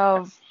conversation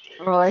of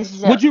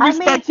relationship. Would you I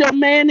mean, respect your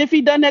man if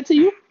he done that to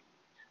you?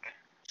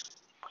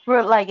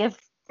 we're like if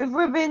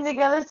we've been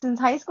together since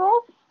high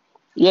school,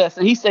 Yes.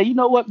 And he said, you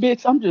know what,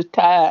 bitch? I'm just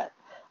tired.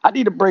 I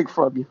need a break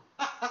from you.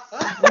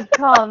 you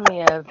call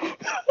me a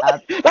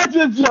I'm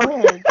just joking.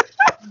 twin.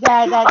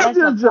 I'm That's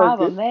the just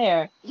joking. problem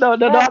there. No,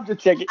 But I'm just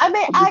checking. I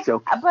mean, I'm just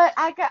joking.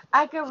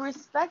 I could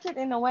respect it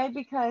in a way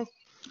because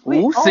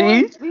Ooh,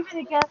 see?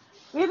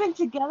 we've been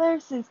together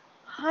since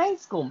high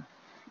school.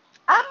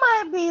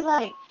 I might be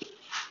like,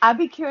 I'd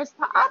be curious.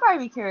 I might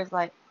be curious,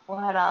 like,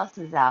 what else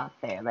is out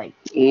there? Like,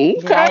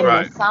 did I Okay.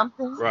 right. miss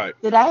something? Right.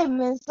 Did I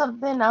miss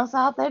something else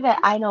out there that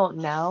I don't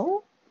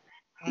know?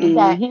 Mhm.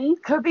 That Mm-hmm.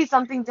 could be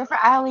something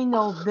different. I only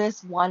know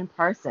this one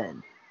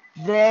person,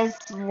 this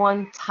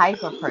one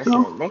type of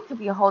person. There could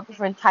be a whole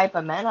different type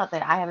of man out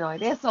there. I have no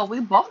idea. So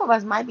we both of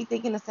us might be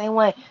thinking the same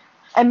way,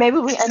 and maybe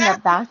we end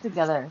up Exactly. back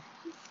together.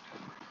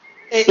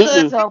 It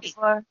could Mm-mm. So be.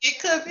 for It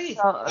could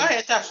be. Go so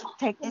ahead, Tasha.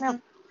 taking Hmm.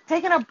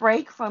 a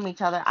break from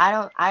each other, I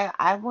don't.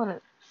 I want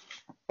to.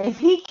 If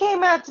he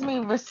came out to me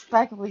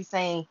respectfully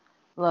saying,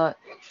 "Look,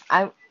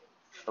 I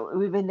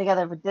we've been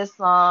together for this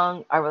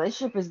long. Our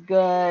relationship is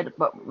good,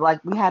 but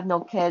like we have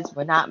no kids.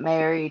 We're not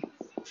married.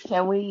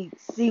 Can we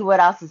see what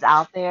else is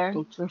out there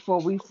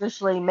before we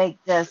officially make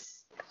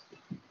this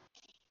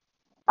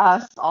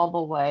us all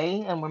the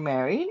way and we're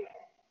married?"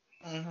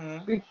 Hmm.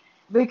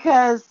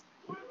 Because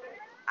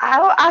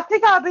I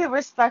think I'll be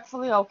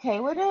respectfully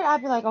okay with it.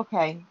 I'd be like,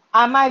 okay,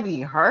 I might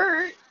be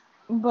hurt,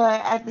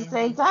 but at the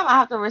same Hmm. time, I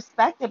have to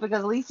respect it because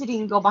at least he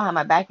didn't go behind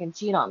my back and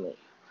cheat on me.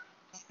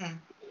 Hmm.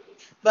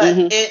 But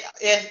Mm-hmm. it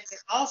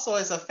also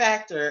is a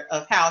factor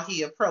of how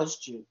he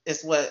approached you,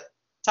 is what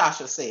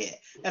Tasha said.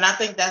 And I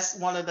think that's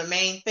one of the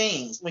main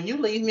things. When you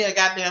leave me a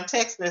goddamn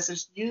text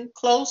message, you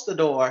close the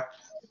door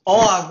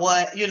on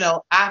what,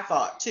 I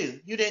thought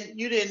too.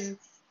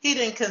 He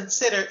didn't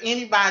consider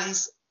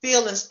anybody's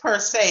feelings per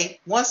se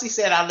once he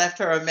said I left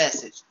her a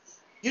message.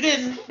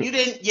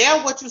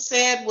 Yeah, what you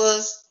said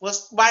was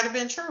might have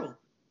been true.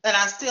 And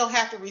I still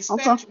have to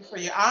Okay. respect you for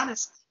your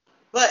honesty.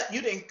 But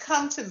you didn't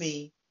come to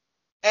me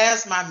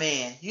as my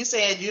man. You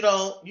said you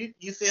don't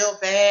you feel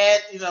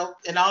bad,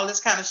 and all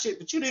this kind of shit,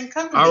 but you didn't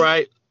come to All me.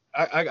 right.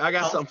 I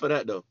got Oh, something for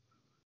that though.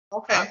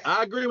 okay.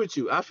 I agree with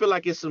you. I feel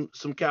like it's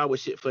some coward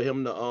shit for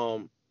him to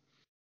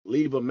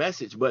leave a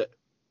message. But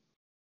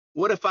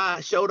what if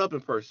I showed up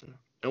in person?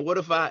 And what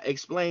if I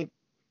explained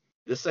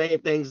the same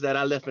things that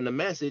I left in the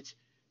message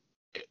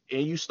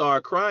and you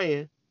start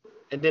crying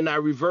and then I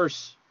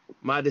reverse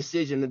my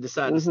decision and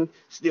decide to Mm-hmm.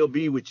 still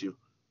be with you?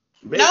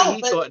 Maybe No,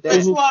 he but thought but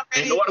that you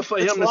Mm-hmm. in already order for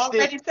but him you to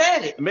stick, already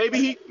said it.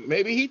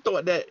 maybe he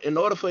thought that in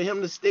order for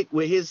him to stick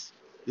with his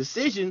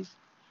decisions,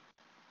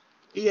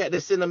 he had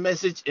to send a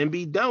message and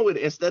be done with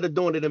it instead of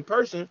doing it in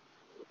person.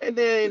 And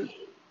then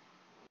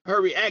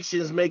her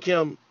reactions make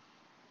him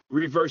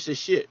reverse his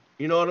shit.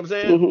 You know what I'm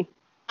saying? Mm-hmm.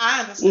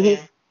 I Mm-hmm.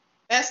 understand.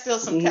 That's still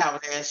some Mm-hmm.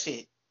 coward ass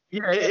shit.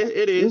 Yeah, Yeah.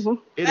 it is. Mm-hmm.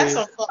 It That's is.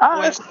 some All fuckboy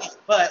right. shit.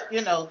 But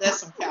that's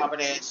some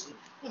coward ass shit.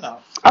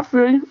 I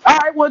feel you. All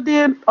right, well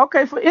then,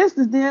 okay. For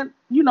instance, then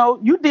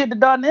you did the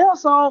Donnell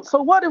song.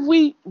 So what if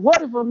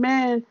a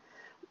man?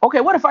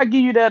 Okay, what if I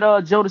give you that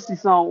Jodeci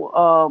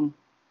song,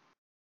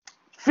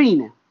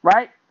 "Fiendin',"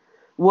 right?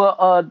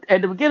 Well,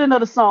 at the beginning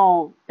of the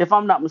song, if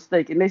I'm not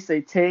mistaken, they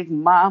say, "Take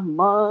my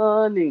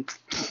money,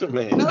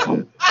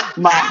 Man.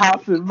 my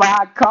house and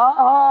my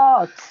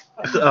car."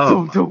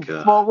 Oh my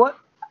God. For what?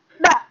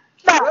 Nah,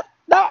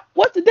 nah.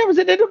 What's the difference?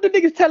 And then the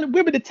niggas telling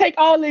women to take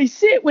all their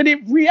shit when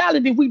in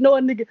reality we know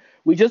a nigga.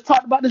 We just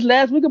talked about this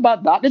last week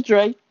about Dr.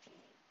 Dre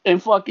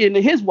and fucking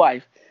his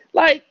wife.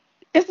 Like,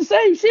 it's the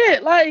same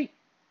shit. Like,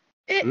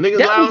 Niggas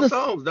that lie was on a,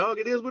 songs, dog.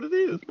 It is what it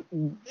is.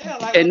 Yeah,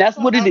 like and what the that's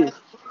fuck? what it is.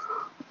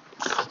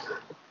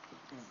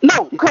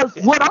 No, because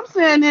what I'm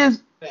saying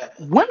is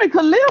women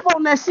could live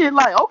on that shit.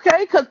 Like, okay,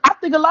 because I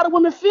think a lot of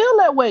women feel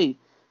that way.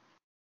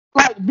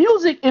 Like,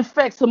 music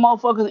affects the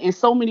motherfuckers in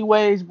so many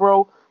ways,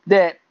 bro,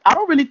 that I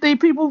don't really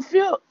think people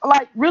feel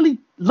like really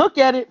look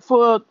at it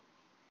for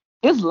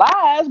its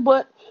lies,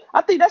 but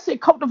I think that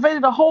shit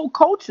cultivated a whole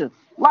culture.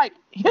 Like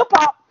hip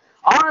hop,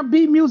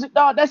 R&B music,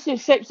 dog, that shit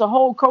shapes a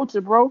whole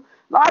culture, bro.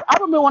 Like, I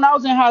remember when I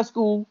was in high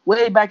school,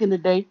 way back in the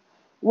day,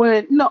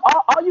 when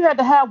all you had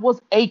to have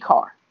was a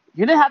car.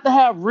 You didn't have to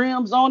have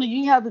rims on it. You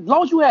didn't have to, as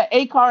long as you had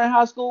a car in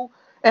high school.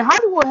 And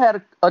Hollywood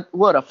had a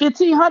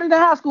 1500 in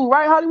high school,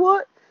 right?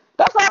 Hollywood.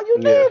 That's all you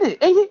Yeah. needed.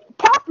 And he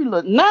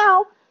popular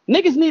now.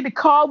 Niggas need a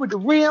car with the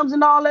rims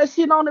and all that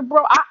shit on it,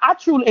 bro. I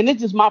truly, and it's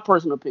just my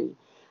personal opinion.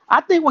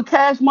 I think when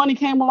Cash Money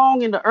came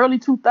along in the early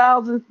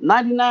 2000s,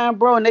 99,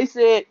 bro, and they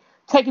said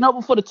taking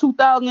over for the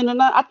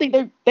 2009, I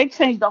think they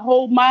changed the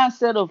whole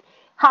mindset of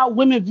how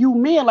women view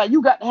men. Like,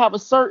 you got to have a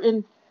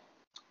certain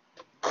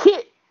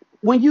kit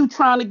when you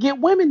trying to get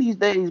women these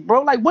days,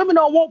 bro. Like, women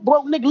don't want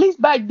broke nigga. At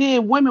least back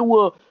then, women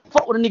will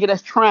fuck with a nigga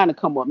that's trying to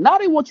come up. Now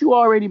they want you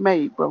already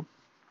made, bro.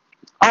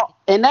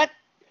 And that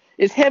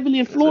is heavily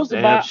That's a influenced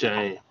damn by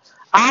shame.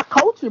 our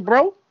culture,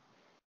 bro.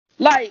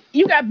 Like,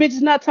 you got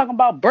bitches not talking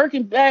about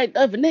Birkin bag.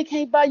 If a nigga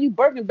can't buy you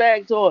Birkin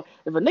bags, or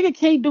if a nigga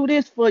can't do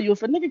this for you,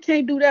 if a nigga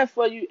can't do that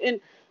for you.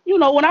 And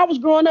when I was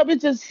growing up,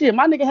 it's just shit.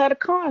 My nigga had a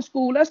car in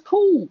school. That's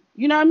cool.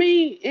 You know what I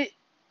mean? It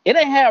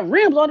ain't have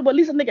rims on it, but at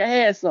least a nigga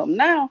had something.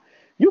 Now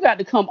you got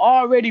to come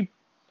already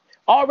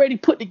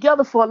put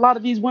together for a lot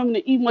of these women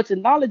to even much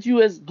acknowledge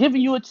you as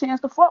giving you a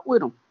chance to fuck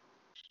with them.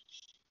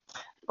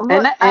 And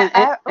Look, that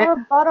I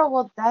rebuttal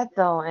with that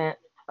though, and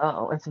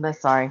it's a bit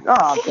sorry.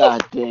 oh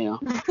god damn.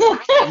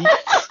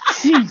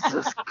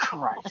 Jesus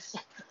Christ.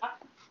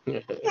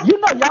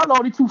 Y'all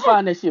only two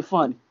find that shit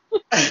funny.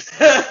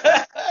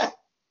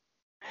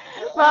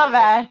 My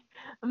bad.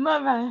 My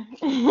bad.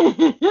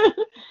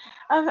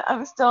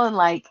 I'm still in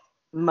like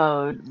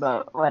mode,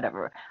 but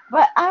whatever.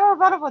 But I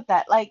rebuttal with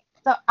that. Like,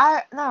 so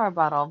I not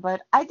rebuttal,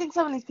 but I think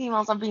some of these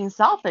females are being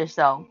selfish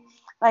though.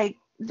 Like,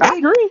 I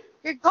agree.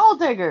 they're gold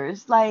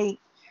diggers. Like,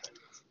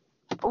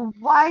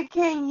 why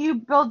can't you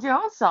build your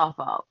own self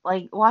up?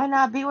 Like, why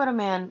not be with a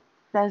man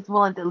that's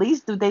willing to at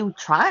least do they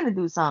trying to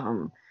do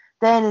something?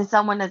 Then is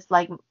someone that's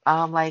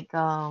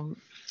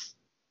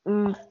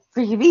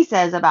Freaky V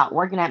says about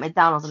working at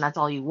McDonald's and that's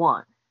all you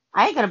want.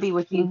 I ain't gonna be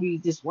with you if you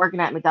just working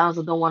at McDonald's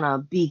and don't want to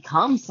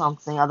become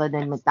something other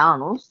than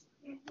McDonald's.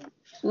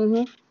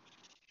 Mm-hmm.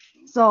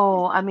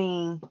 So I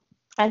mean,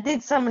 I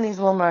think some of these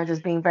women are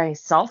just being very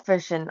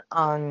selfish and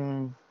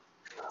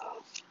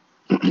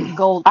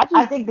gold.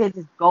 I think they're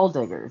just gold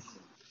diggers.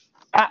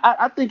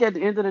 I think at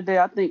the end of the day,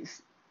 I think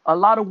a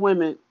lot of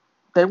women,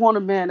 they want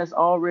a man that's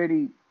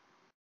already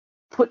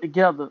put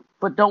together,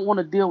 but don't want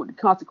to deal with the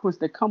consequences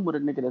that come with a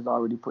nigga that's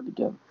already put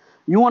together.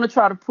 You want to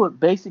try to put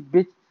basic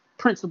bitch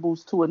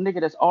principles to a nigga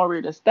that's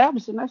already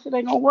established, and that shit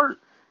ain't gonna work.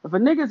 If a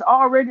nigga's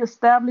already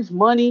established,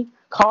 money,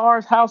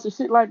 cars, houses,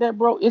 shit like that,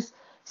 bro,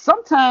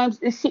 sometimes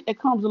it's shit that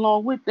comes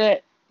along with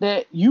that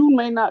you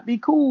may not be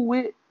cool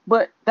with,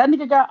 but that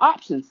nigga got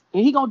options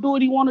and he gonna do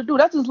what he want to do.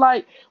 That's just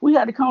like we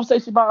had the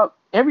conversation about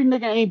every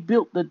nigga ain't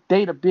built to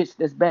date a bitch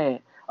that's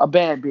bad, a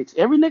bad bitch.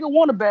 Every nigga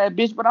want a bad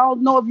bitch, but I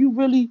don't know if you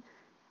really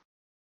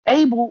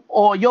able,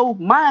 or your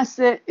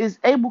mindset is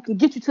able, can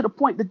get you to the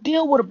point to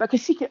deal with her, because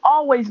she can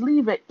always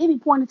leave at any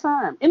point in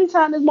time.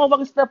 Anytime this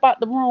motherfucker step out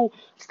the room,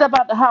 step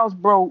out the house,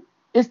 bro,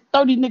 it's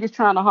 30 niggas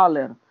trying to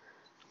holler at her.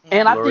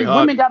 And I Lori think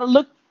women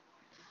Harvey.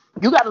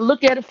 you gotta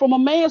look at it from a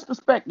man's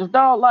perspective,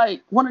 dog.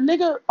 Like, when a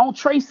nigga on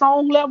Trey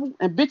Songz level,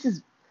 and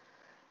bitches,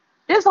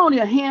 there's only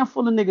a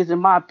handful of niggas, in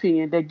my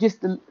opinion, that gets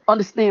to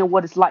understand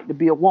what it's like to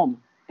be a woman.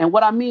 And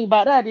what I mean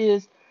by that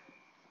is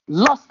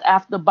lust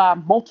after by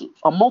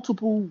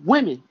multiple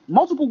women.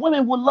 Multiple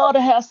women would love to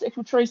have sex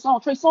with Trey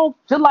Songz. Trey Songz,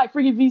 just like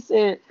Freaky V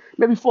said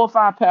maybe 4 or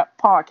 5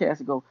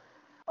 podcasts ago.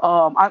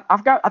 I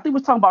think we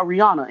was talking about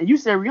Rihanna, and you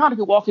said Rihanna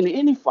could walk into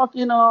any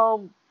fucking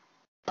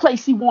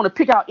place she want to,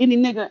 pick out any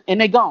nigga, and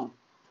they gone.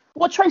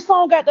 Well, Trey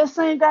Songz got that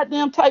same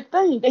goddamn type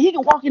thing, that he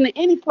can walk into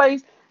any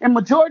place, and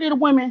majority of the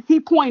women he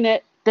point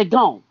at, they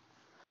gone.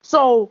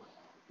 So,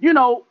 you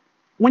know,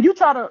 when you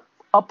try to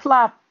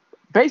apply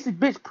basic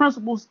bitch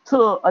principles to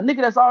a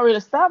nigga that's already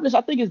established,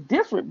 I think it's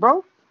different,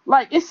 bro.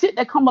 Like, it's shit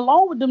that come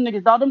along with them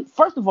niggas, dog.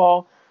 First of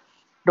all,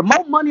 the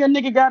more money a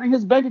nigga got in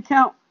his bank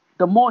account,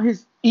 the more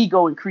his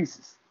ego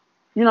increases.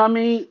 You know what I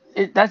mean?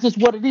 That's just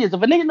what it is.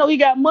 If a nigga know he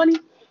got money,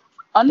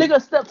 a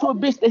nigga step to a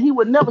bitch that he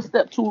would never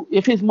step to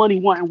if his money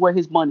wasn't where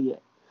his money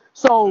at.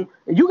 So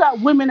if you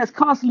got women that's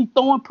constantly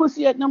throwing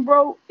pussy at them,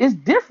 bro, it's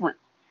different.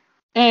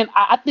 And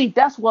I think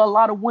that's where a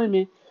lot of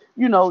women,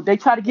 they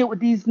try to get with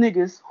these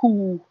niggas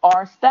who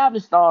are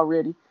established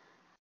already,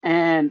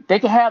 and they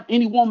can have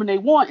any woman they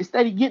want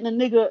instead of getting a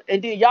nigga,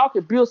 and then y'all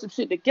can build some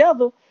shit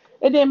together,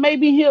 and then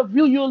maybe he'll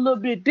view you a little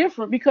bit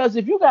different. Because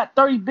if you got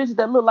 30 bitches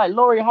that look like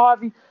Lori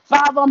Harvey,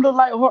 5 of them look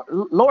like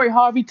Lori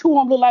Harvey, 2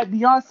 of them look like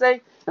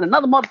Beyonce, and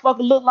another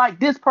motherfucker look like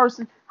this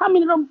person, how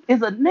many of them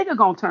is a nigga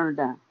gonna turn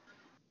down?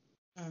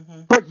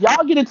 But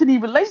y'all get into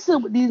these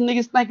relationships with these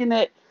niggas thinking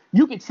that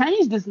you can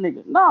change this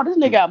nigga. No, this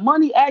nigga got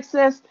money,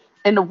 access,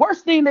 and the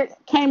worst thing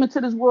that came into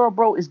this world,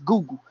 bro, is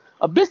Google.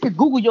 A bitch can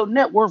Google your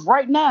net worth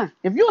right now.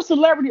 If you're a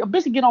celebrity, a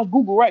bitch can get on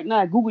Google right now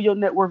and Google your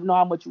net worth and know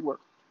how much you worth.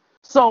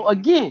 So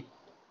again,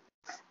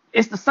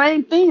 it's the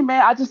same thing,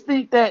 man. I just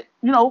think that,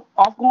 going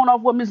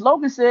off what Miss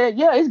Logan said,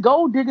 yeah, it's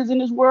gold diggers in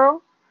this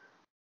world.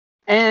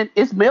 And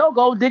it's male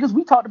gold diggers.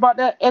 We talked about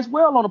that as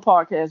well on the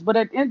podcast. But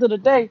at the end of the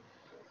day,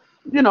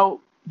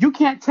 you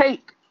can't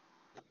take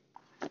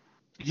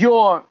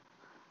your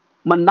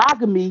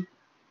monogamy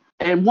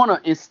and want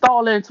to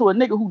install it into a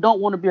nigga who don't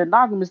want to be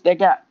monogamous that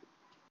got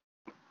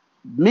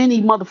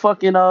many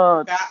motherfucking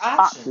got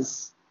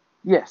options.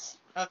 Yes.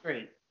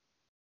 Agree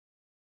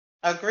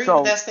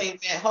with that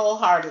statement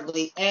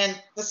wholeheartedly. And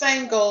the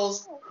same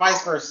goes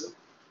vice versa.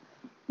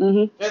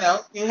 You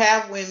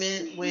have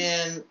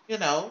women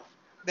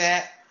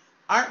that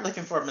aren't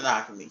looking for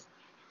monogamy.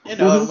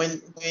 And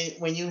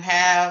when you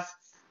have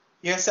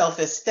yourself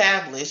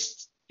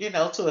established,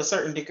 to a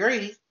certain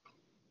degree,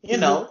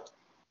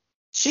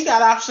 she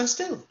got options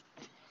too.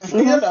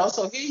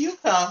 So here you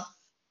come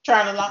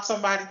trying to lock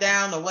somebody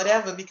down or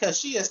whatever because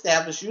she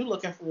established you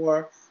looking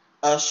for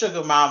a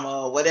sugar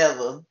mama or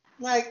whatever.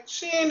 Like,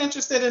 she ain't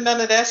interested in none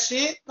of that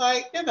shit.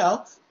 Like,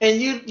 and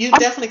you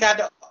definitely got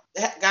to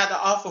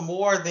offer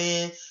more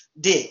than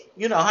dick.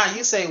 You know how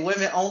you say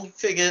women only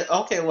figure,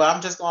 okay, well,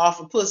 I'm just gonna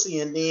offer pussy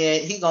and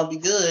then he gonna be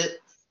good.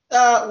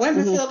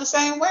 Women feel the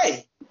same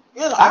way.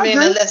 I mean,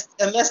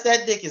 unless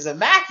that dick is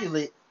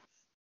immaculate,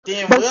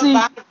 then we'll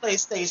buy the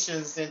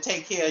PlayStations and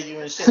take care of you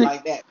and shit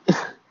like that.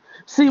 But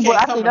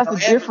I think that's the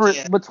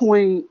difference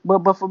between,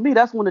 but for me,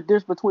 that's when the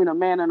difference between a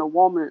man and a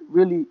woman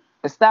really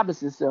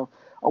establishes itself.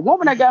 A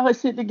woman that got her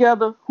shit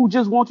together who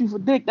just wants you for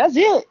dick, that's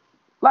it.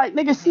 Like,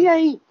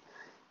 nigga,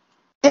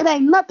 it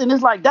ain't nothing.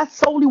 It's like, that's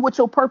solely what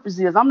your purpose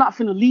is. I'm not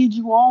finna lead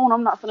you on.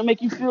 I'm not finna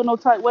make you feel no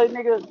type way,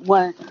 nigga.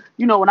 When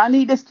I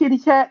need this kitty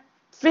cat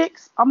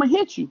fix, I'm gonna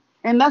hit you.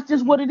 And that's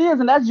just what it is.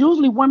 And that's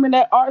usually women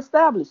that are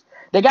established.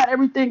 They got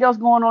everything else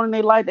going on in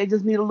their life. They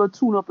just need a little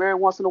tune up every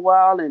once in a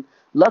while. And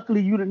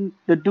luckily, you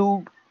the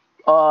dude,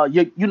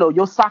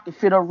 your socket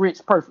fit her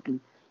wrench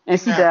perfectly,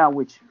 and she down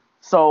with you.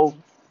 So,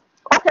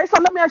 okay. So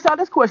let me ask y'all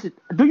this question: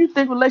 do you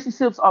think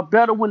relationships are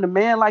better when the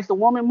man likes the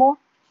woman more?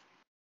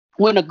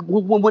 When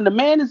the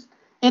man is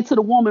into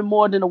the woman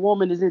more than the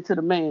woman is into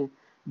the man,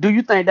 do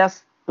you think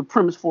that's the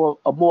premise for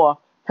a more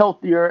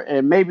healthier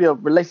and maybe a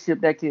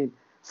relationship that can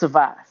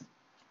survive?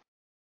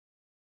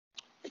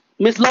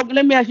 Miss Logan,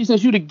 let me ask you,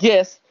 since you're the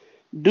guest,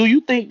 do you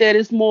think that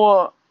it's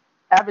more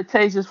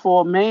advantageous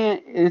for a man,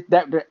 is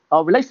that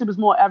a relationship is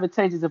more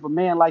advantageous if a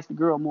man likes the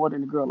girl more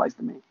than the girl likes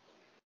the man?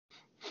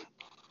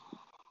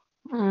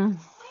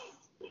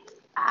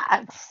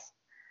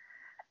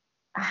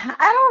 I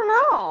don't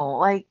know.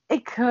 Like,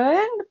 it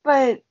could,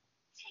 but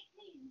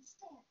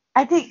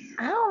I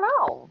don't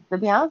know, to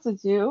be honest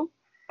with you.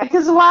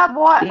 Because why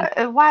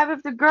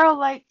if the girl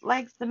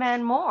likes the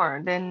man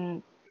more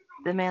than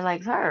the man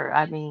likes her?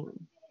 I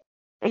mean,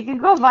 it can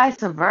go vice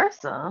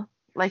versa.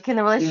 Like, can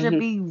the relationship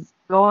be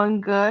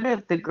going good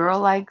if the girl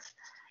likes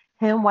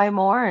him way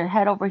more and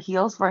head over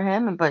heels for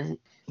him, but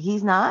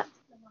he's not?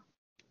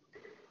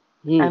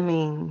 I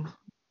mean,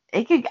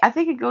 I think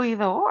it could go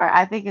either or.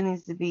 I think it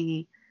needs to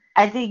be.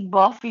 I think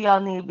both of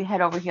y'all need to be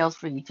head over heels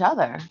for each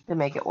other to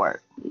make it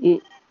work.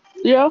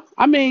 Yeah,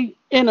 I mean,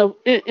 in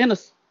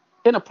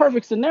a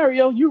perfect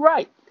scenario, you're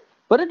right,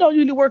 but it don't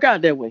usually work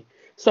out that way.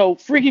 So,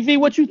 Freaky V,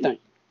 what you think?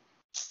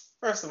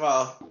 First of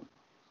all,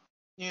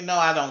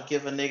 I don't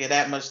give a nigga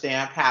that much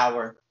damn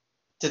power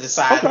to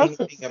decide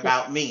anything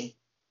about me.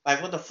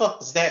 Like, what the fuck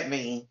does that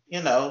mean?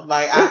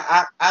 Like,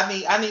 I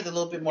need a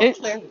little bit more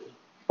clarity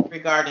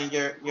regarding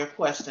your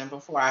question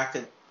before I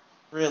could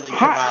really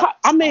provide.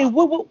 I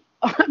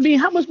mean,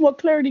 how much more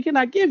clarity can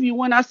I give you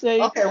when I say,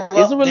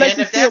 is a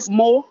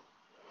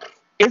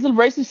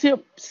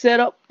relationship set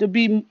up to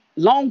be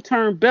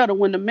long-term better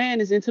when the man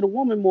is into the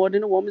woman more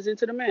than the woman's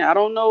into the man? I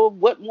don't know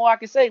what more I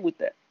can say with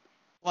that.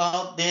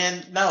 Well,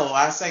 then, no,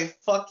 I say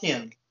fuck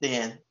him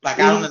then. Like,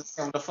 I don't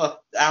understand what the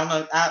fuck. I don't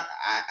know.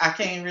 I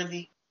can't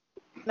really.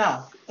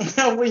 No.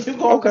 When you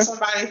go with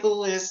somebody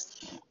who is,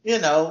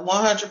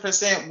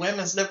 100%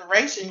 women's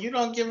liberation, you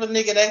don't give a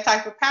nigga that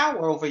type of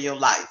power over your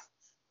life.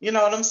 You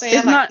know what I'm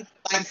saying?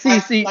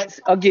 It's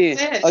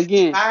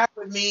again.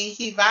 with me,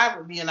 he vibe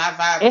with me, and I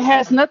vibe It with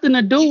has him. nothing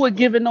to do with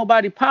giving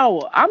nobody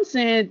power. I'm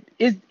saying,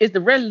 is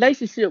the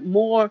relationship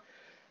more?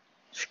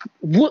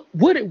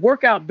 Would it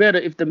work out better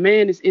if the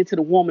man is into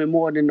the woman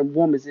more than the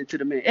woman's into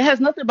the man? It has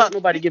nothing about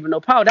nobody giving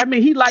no power. That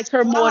means he likes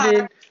her more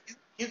than.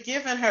 You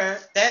giving her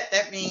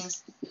that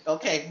means,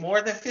 okay,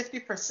 more than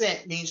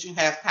 50% means you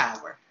have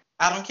power.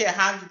 I don't care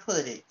how you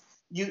put it.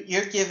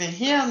 You're giving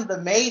him the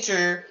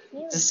major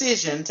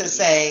decision to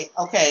say,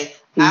 okay,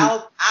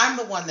 I'm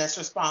the one that's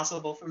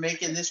responsible for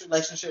making this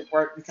relationship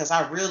work because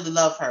I really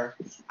love her.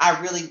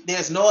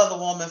 There's no other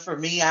woman for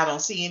me. I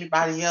don't see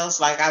anybody else.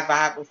 Like, I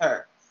vibe with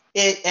her.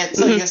 And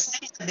so you're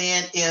saying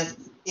then if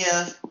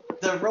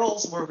the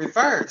roles were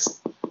reversed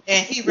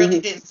and he really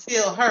didn't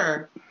feel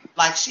her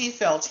like she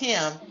felt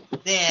him,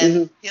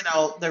 then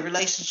the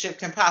relationship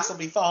can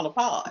possibly fall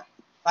apart.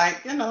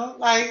 Like, nah,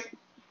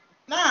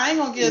 I ain't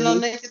gonna get no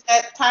nigga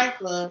that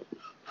type of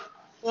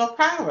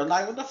power.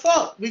 Like, what the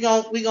fuck? We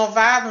gonna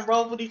vibe and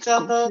roll with each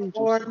other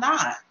or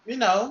not?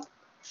 I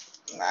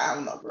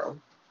don't know, bro.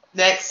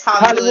 Next,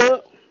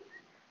 Hollywood.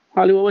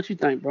 Hollywood, what you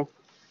think, bro?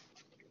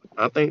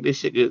 I think this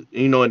shit could,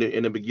 in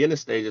the beginning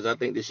stages, I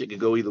think this shit could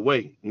go either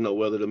way.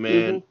 Whether the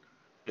man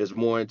is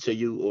more into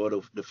you or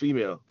the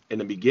female in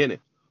the beginning.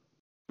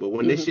 But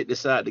when this shit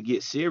decide to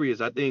get serious,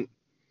 I think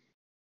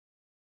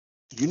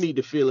you need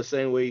to feel the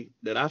same way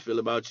that I feel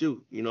about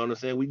you. You know what I'm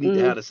saying? We need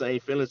to have the same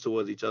feelings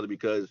towards each other,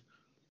 because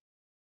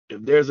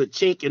if there's a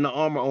chink in the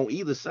armor on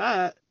either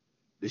side,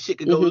 the shit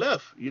could go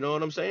left. You know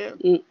what I'm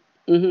saying?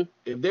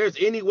 If there's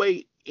any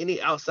way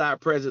any outside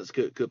presence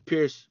could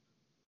pierce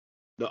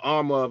the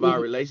armor of our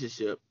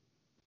relationship,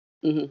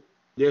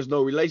 there's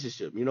no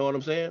relationship. You know what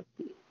I'm saying?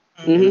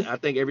 And I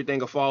think everything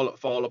will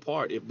fall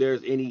apart if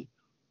there's any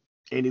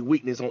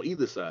weakness on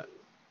either side.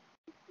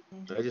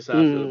 That's just how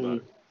I feel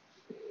about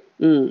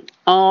it.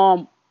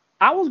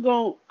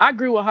 I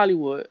agree with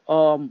Hollywood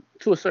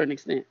to a certain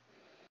extent.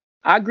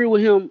 I agree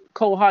with him,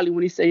 Cole Holly,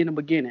 when he say in the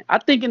beginning. I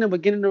think in the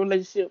beginning of the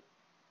relationship,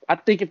 I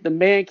think if the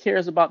man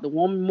cares about the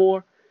woman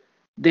more,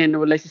 then the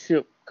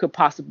relationship could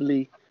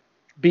possibly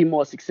be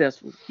more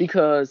successful.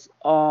 Because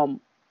a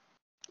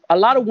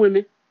lot of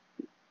women,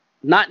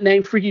 not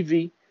named Freaky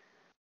V,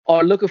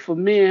 are looking for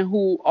men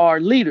who are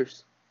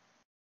leaders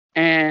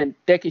and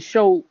that can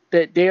show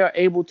that they are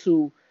able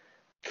to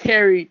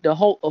carry the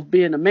hope of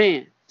being a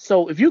man.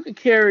 So if you can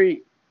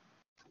carry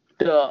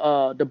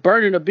the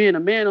burden of being a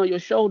man on your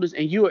shoulders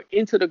and you are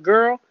into the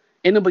girl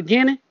in the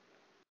beginning,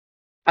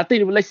 I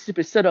think the relationship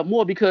is set up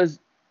more, because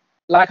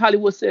like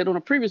Hollywood said on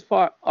the previous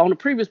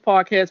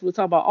podcast, we were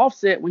talking about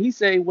Offset, when he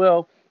said,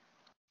 well,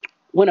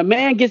 when a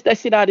man gets that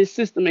shit out of his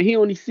system and he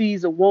only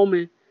sees a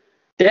woman,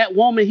 that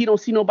woman, he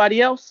don't see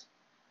nobody else.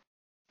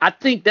 I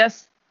think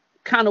that's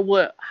kind of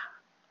what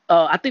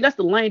I think that's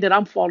the lane that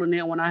I'm falling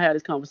in when I had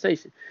this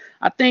conversation.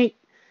 I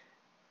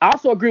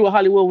also agree with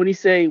Hollywood when he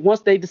say once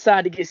they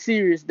decide to get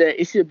serious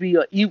that it should be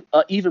a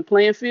even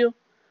playing field.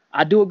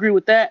 I do agree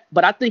with that.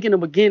 But I think in the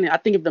beginning, I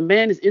think if the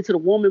man is into the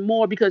woman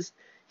more, because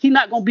he's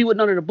not going to be with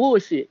none of the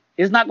bullshit.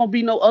 It's not going to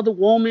be no other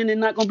woman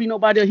and not going to be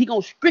nobody else. He's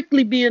going to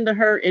strictly be into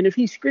her. And if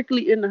he's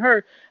strictly into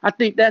her, I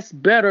think that's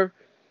better.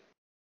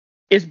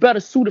 It's better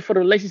suited for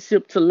the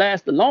relationship to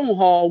last the long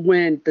haul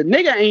when the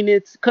nigga ain't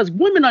it. Because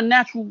women are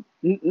natural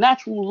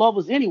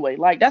lovers anyway.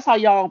 Like, that's how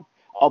y'all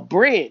are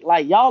bred.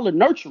 Like, y'all are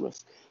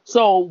nurturers.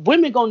 So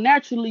women gonna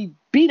naturally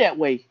be that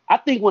way. I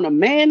think when a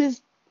man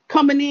is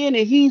coming in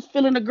and he's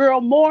feeling the girl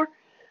more,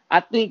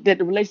 I think that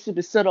the relationship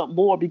is set up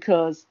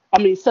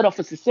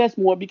for success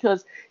more,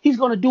 because he's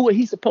gonna do what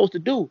he's supposed to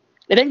do.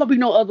 It ain't gonna be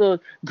no other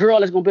girl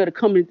that's gonna be able to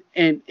come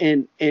in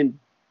and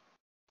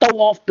throw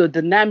off the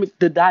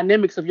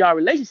dynamics of y'all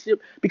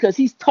relationship, because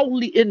he's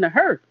totally into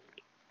her.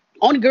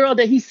 Only girl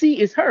that he see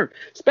is her,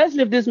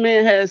 especially if this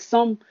man has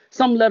some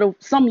level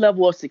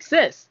of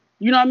success.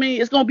 You know what I mean?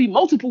 It's gonna be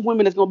multiple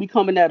women that's gonna be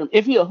coming at him.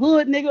 If he a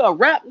hood nigga, a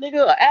rap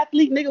nigga, an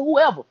athlete nigga,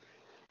 whoever.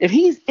 If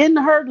he's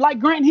into her, like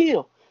Grant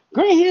Hill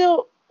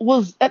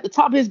was at the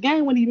top of his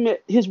game when he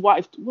met his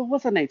wife.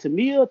 What's her name?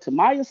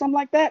 Tamaya, something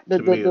like that.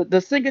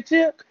 The singer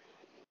chick.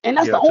 And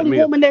that's the only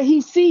woman that he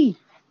see.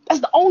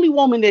 That's the only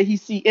woman that he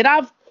see.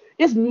 And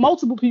it's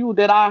multiple people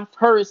that I've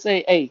heard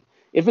say, hey,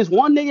 if it's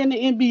one nigga in the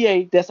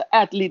NBA that's an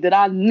athlete that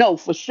I know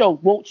for sure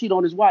won't cheat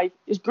on his wife,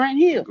 it's Grant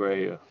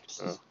Hill.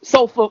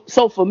 So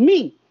for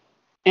me,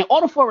 in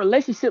order for a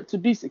relationship to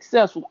be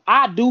successful,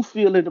 I do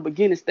feel in the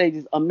beginning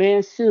stages a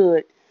man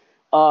should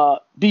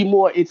be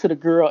more into the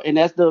girl, and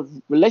as the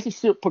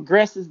relationship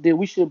progresses, then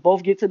we should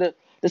both get to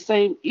the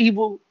same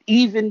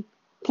even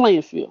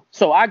playing field.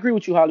 So I agree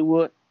with you,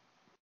 Hollywood.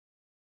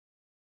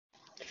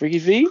 Freaky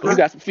V, you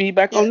got some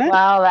feedback on that?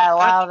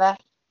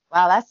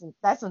 Wow,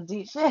 that's some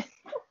deep shit.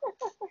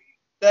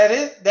 That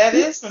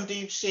is some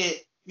deep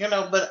shit,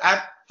 but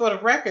for the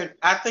record,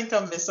 I think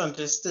I'm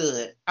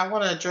misunderstood. I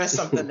want to address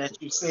something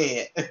that you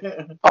said.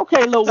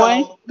 Okay, Lil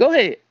Wayne, go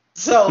ahead.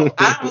 So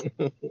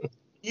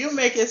you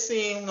make it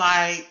seem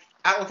like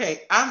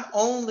I'm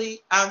only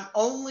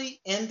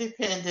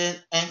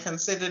independent and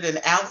considered an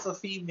alpha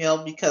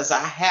female because I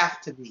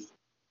have to be.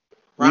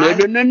 No, right?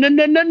 no, no, no,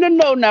 no, no, no,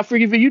 no. Now,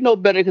 Freaky V, you know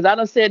better because I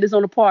done said this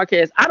on the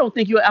podcast. I don't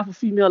think you're alpha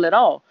female at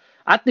all.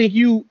 I think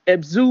you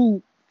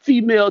exude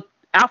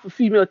alpha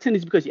female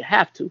tendencies because you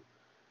have to.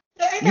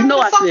 Ain't You that what know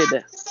the I fuck said I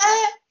that. just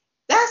said?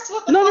 That's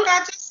what the No, fuck no. I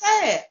just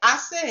said. I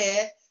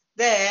said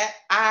that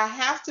I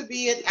have to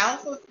be an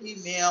alpha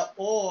female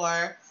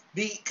or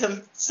be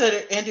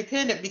considered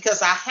independent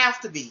because I have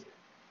to be.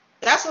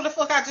 That's what the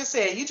fuck I just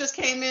said. You just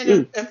came in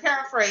Mm. and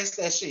paraphrased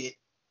that shit,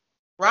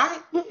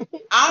 right?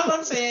 All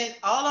I'm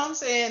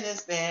saying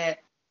is that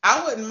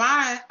I wouldn't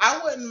mind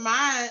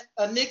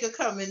a nigga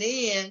coming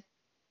in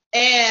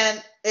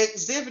and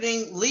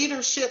exhibiting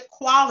leadership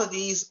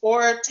qualities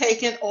or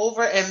taking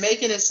over and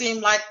making it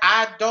seem like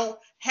I don't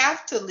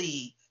have to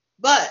lead.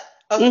 But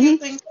a few Mm-hmm.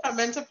 things come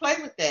into play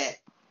with that.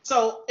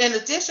 So, in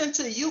addition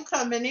to you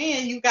coming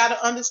in, you got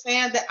to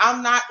understand that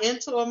I'm not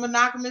into a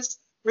monogamous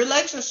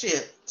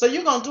relationship. So,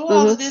 you're going to do all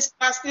Mm-hmm. of this.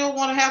 I still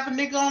want to have a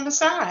nigga on the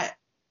side.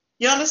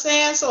 You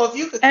understand? So, if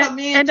you could And come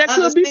in and and that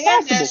could be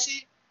understand that possible.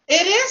 shit,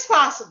 it is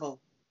possible.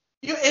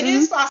 It Mm-hmm.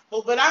 is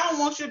possible, but I don't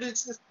want you to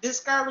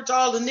discourage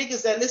all the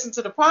niggas that listen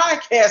to the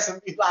podcast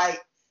and be like,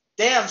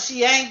 damn,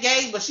 she ain't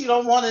gay, but she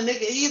don't want a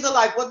nigga either.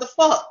 Like, what the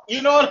fuck?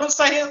 You know what I'm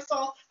saying?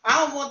 So I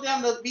don't want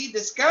them to be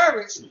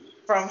discouraged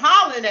from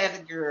hollering at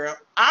a girl.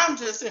 I'm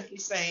just simply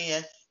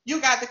saying, you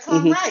got to come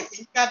Mm-hmm. right.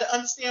 You got to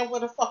understand where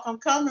the fuck I'm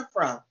coming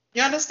from.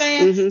 You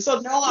understand? Mm-hmm. So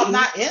no, I'm Mm-hmm.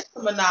 not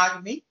into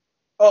monogamy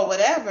or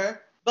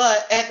whatever,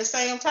 but at the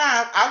same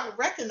time, I would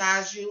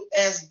recognize you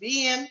as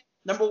being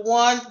number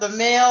one, the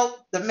male,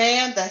 the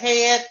man, the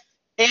head,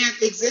 and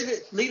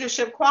exhibit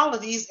leadership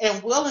qualities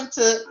and willing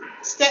to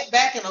step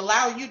back and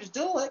allow you to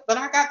do it. But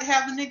I got to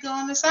have a nigga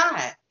on the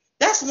side.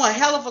 That's one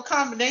hell of a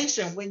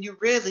combination when you're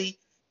really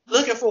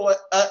looking for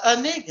a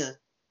nigga.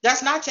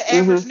 That's not your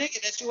average Mm-hmm.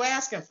 nigga that you're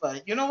asking for.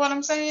 You know what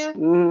I'm saying?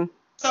 Mm-hmm.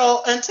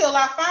 So until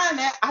I find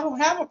that, I don't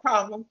have a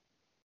problem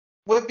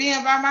with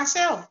being by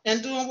myself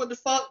and doing what the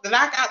fuck that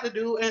I got to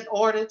do in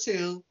order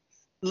to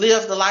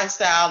live the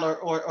lifestyle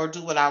or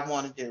do what I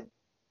want to do.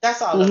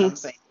 That's all that Mm-hmm. I'm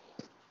saying.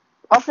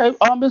 Okay,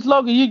 Miss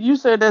Logan, you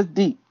said that's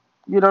deep.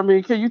 You know what I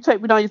mean? Can you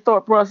take me down your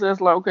thought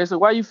process? Like, okay, so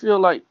why you feel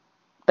like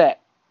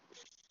that?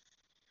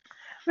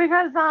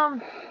 Because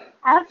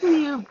after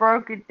you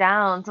broke it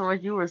down to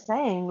what you were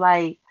saying,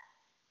 like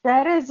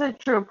that is a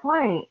true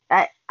point.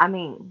 I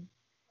mean,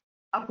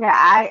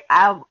 okay,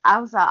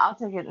 I'll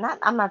take it. Not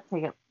I'm not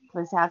taking.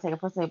 Let's say I'll take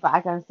it personally, but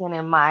I can stand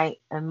in my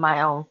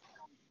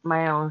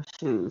own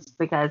shoes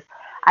because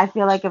I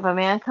feel like if a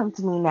man comes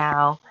to me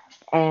now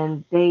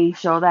and they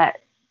show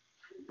that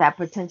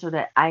potential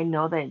that I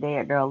know that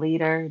they're a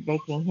leader, they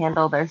can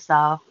handle their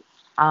stuff,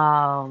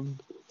 um,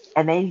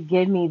 and they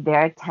give me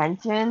their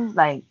attention,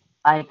 like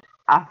a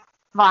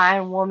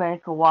fine woman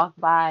could walk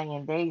by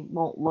and they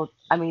won't look.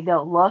 I mean,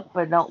 they'll look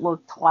but don't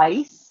look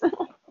twice,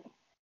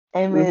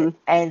 Mm-hmm.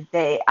 and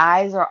their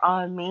eyes are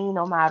on me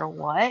no matter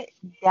what.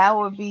 That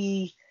would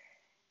be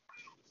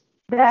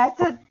that's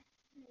a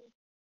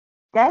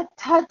that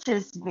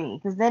touches me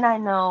because then I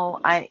know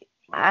I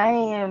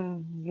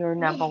am your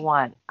number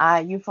one.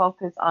 You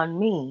focus on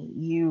me.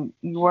 You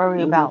worry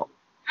Mm-hmm. about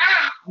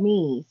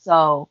me.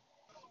 So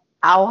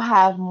I'll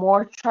have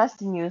more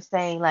trust in you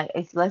saying like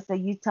if let's say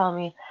you tell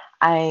me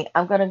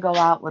I'm gonna go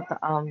out with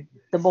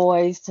the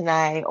boys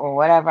tonight or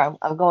whatever.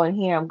 I'm going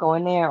here, I'm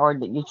going there, or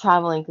that you're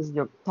traveling because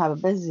you're type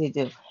of business you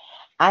do.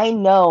 I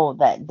know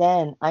that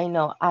then I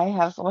know I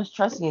have so much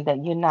trust in you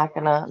that you're not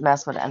gonna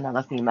mess with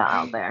another female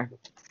out there.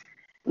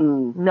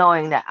 Mm.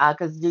 Knowing that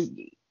because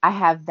I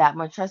have that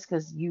much trust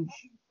because you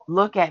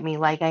look at me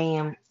like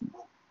I'm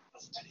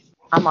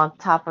on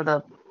top of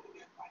a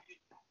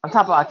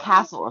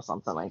castle or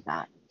something like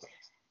that.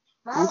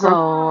 Okay.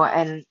 So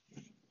and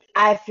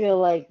I feel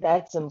like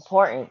that's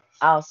important.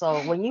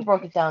 Also, when you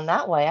broke it down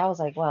that way, I was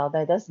like, well,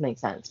 that does make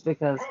sense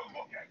because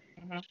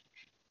Mhm.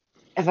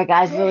 if a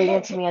guy's really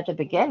into me at the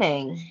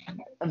beginning,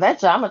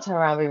 eventually I'm gonna turn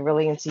around and be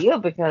really into you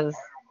because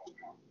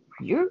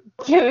you're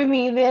giving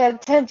me the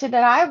attention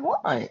that I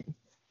want.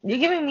 You're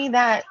giving me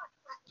that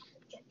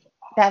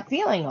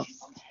feeling of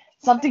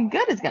something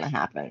good is gonna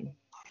happen.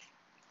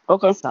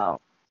 Okay. So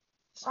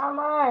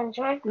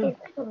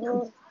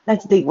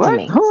that's deep to What?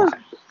 me. Who is?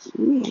 Sorry.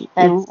 Mm,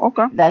 That's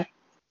okay. that's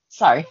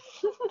sorry.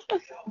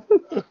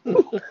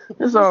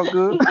 It's all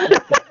good.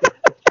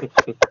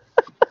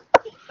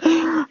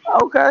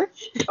 Okay.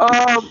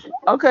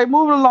 Okay.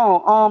 Moving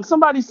along.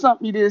 Somebody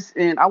sent me this,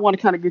 and I want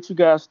to kind of get you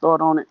guys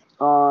started on it.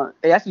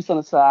 They actually sent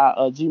us to our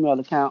Gmail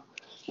account,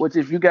 which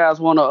if you guys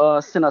want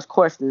to send us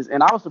questions,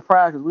 and I was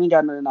surprised because we ain't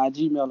got nothing in our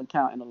Gmail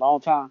account in a long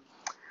time.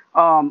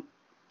 Um,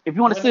 if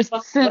you want to When's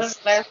the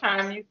last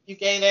time you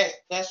gave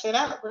that shit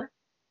out, bro?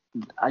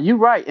 you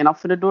right, and I'm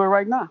finna do it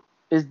right now.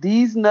 It's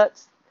these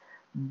nuts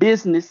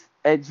business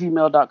at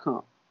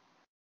gmail.com.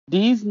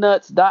 These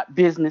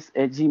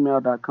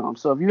nuts.business@gmail.com.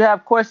 So if you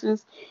have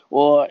questions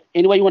or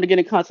any way you want to get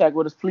in contact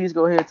with us, please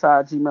go ahead to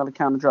our Gmail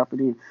account and drop it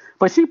in.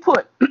 But she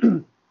put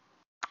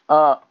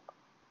uh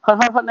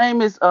her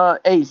name is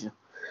Asia.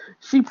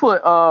 She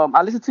put,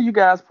 I listened to you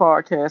guys'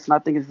 podcast and I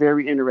think it's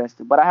very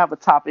interesting, but I have a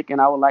topic and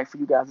I would like for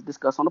you guys to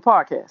discuss on the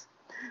podcast.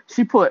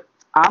 She put,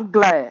 I'm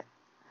glad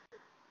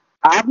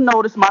I've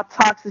noticed my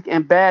toxic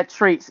and bad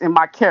traits in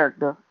my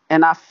character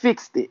and I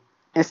fixed it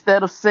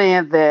instead of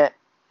saying that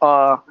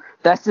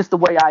that's just the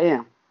way I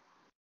am.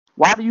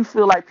 Why do you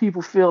feel like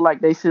people feel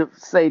like they should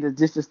say that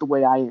this is just the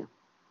way I am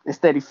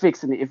instead of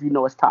fixing it if you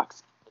know it's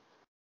toxic?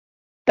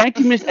 Thank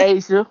you, Miss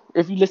Asia.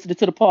 If you listened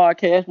to the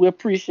podcast, we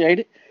appreciate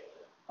it.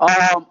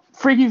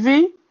 Freaky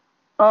V,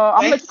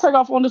 I'm gonna let you take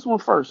off on this one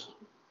first.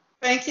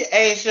 Thank you,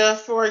 Asia,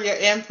 for your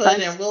input,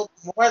 and we'll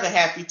be more than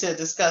happy to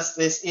discuss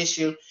this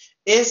issue.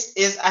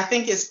 I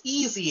think it's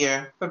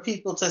easier for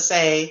people to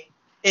say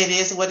it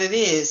is what it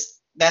is.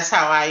 That's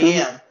how I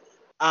am,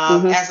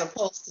 as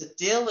opposed to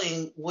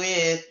dealing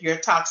with your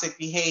toxic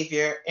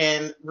behavior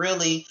and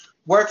really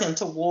working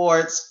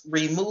towards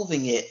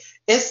removing it.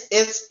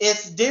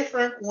 It's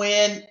different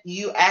when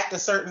you act a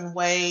certain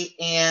way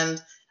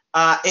and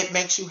it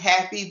makes you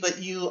happy, but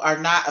you are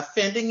not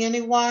offending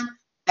anyone,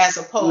 as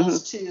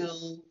opposed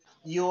to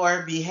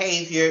your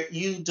behavior,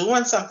 you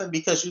doing something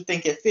because you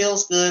think it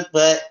feels good,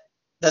 but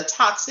the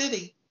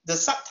toxicity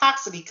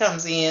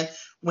comes in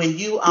when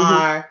you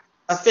are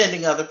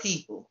offending other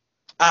people.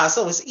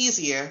 So it's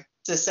easier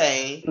to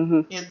say,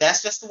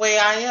 that's just the way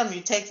I am. You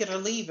take it or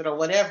leave it or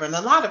whatever. And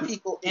a lot of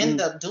people end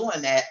up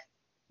doing that,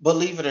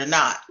 believe it or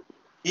not.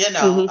 And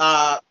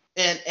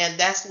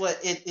that's what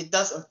it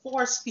doesn't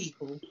force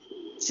people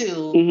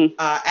to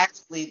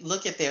actually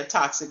look at their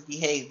toxic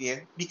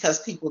behavior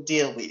because people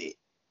deal with it.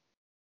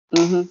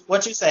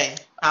 What you say,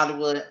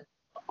 Hollywood?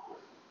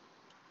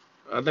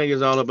 I think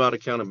it's all about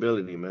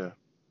accountability, man.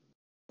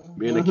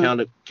 Being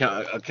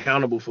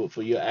accountable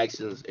for your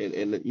actions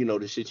and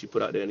the shit you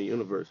put out there in the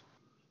universe.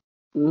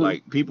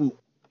 Like people,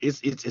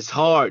 it's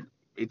hard.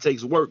 It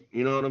takes work.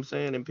 You know what I'm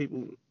saying? And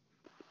people,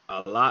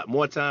 a lot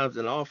more times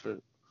than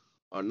often,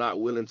 are not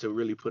willing to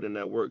really put in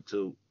that work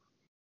to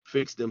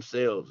fix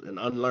themselves and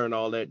unlearn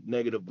all that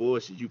negative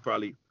bullshit you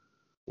probably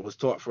was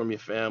taught from your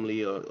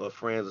family or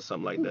friends or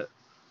something like that.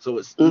 So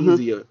it's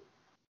easier,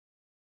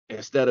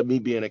 instead of me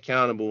being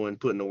accountable and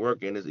putting the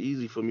work in, it's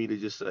easy for me to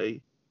just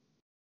say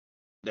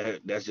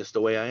that's just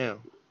the way I am.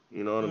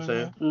 You know what I'm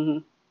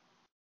saying?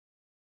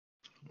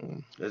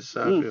 That's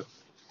how I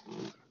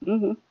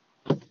feel.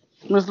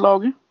 Miss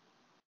Logan?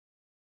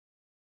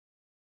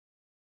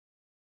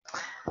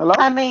 Hello?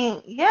 I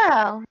mean,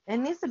 yeah, it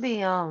needs to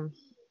be.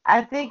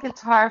 I think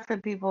it's hard for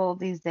people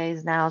these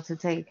days now to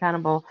take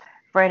accountable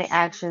for any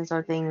actions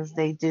or things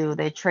they do,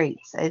 their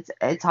traits.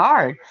 It's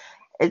hard.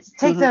 It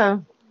takes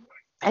a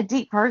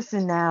deep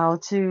person now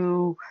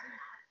to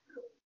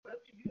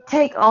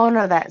take owner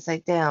of that. It's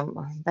like,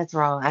 damn, that's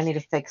wrong. I need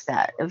to fix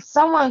that. If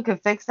someone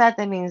could fix that,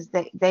 that means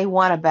they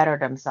want to better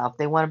themselves.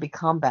 They want to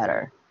become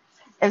better.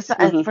 And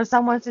for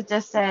someone to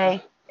just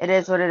say it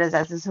is what it is,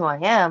 this is who I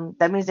am,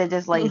 that means they're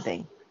just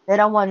lazy. They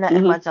don't want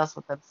nothing much else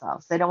with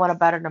themselves. They don't want to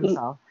better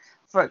themselves.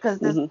 Because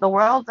the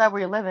world that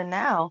we're living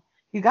now,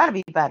 you got to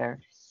be better.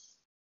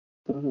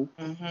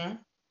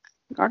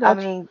 I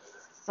mean,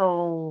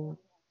 so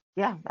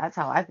yeah, that's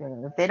how I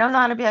feel. If they don't know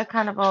how to be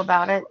accountable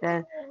about it,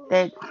 then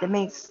that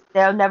means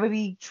they'll never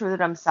be true to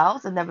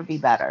themselves and never be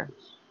better.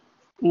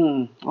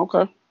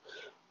 Okay.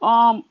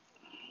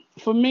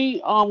 For me,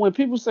 when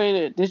people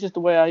say that this is the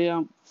way I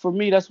am, for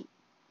me, that's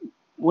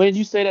when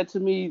you say that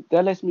to me,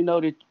 that lets me know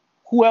that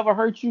whoever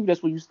hurt you,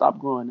 that's when you stop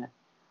growing at.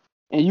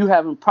 And you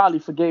haven't probably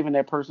forgiven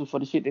that person for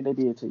the shit that they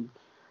did to you,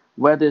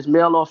 whether it's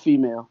male or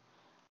female.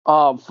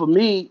 For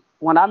me,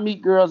 when I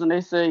meet girls and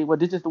they say, well,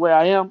 this is the way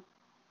I am,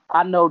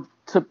 I know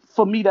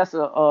for me, that's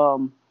a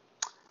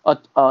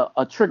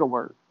trigger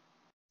word.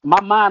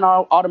 My mind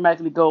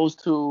automatically goes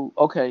to,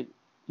 okay,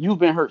 you've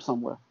been hurt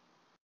somewhere.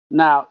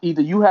 Now,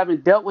 either you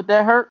haven't dealt with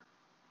that hurt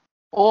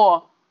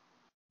or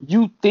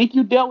you think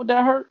you dealt with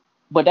that hurt,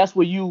 but that's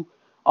where you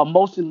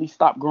emotionally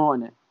stop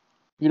growing at.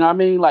 You know what I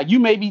mean? Like you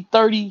may be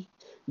 30,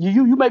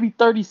 you may be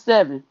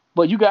 37,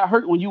 but you got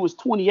hurt when you was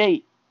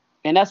 28,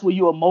 and that's where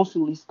you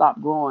emotionally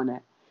stop growing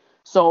at.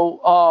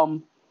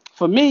 So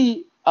for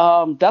me,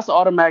 that's an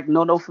automatic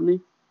no for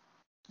me.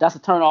 That's a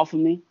turn off for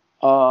me.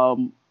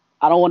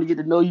 I don't want to get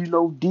to know you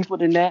no deeper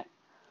than that,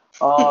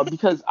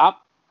 because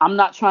I'm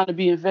not trying to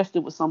be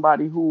invested with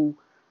somebody who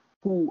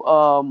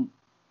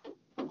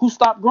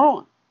stopped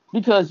growing,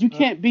 because you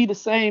can't be the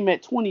same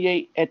at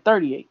 28 at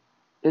 38.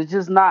 It's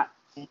just not.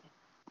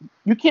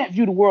 You can't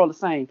view the world the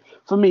same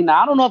for me.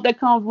 Now I don't know if that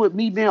comes with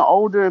me being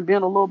older and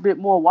being a little bit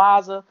more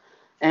wiser,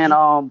 and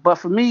but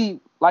for me,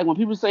 like when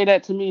people say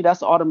that to me,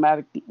 that's an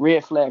automatic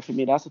red flag for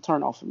me. That's a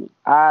turn off for me.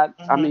 I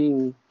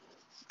mean,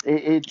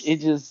 it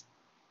just,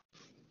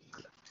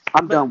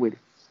 I'm done with it.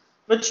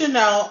 But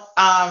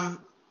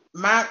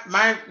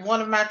my one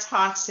of my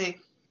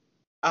toxic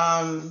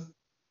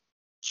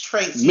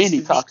traits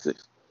many toxic.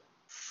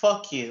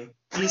 Fuck you.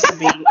 Used to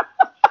be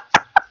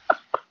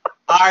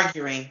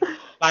arguing.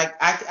 Like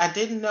I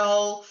didn't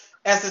know,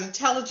 as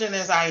intelligent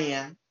as I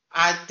am,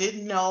 I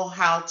didn't know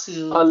how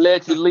to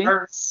allegedly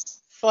converse.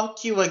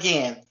 Fuck you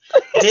again.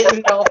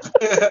 Didn't know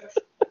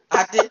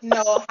I didn't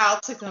know how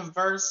to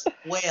converse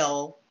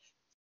well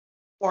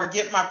or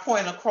get my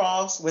point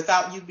across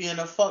without you being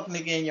a fuck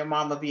nigga and your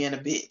mama being a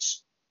bitch.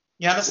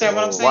 You understand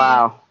what I'm Whoa. saying?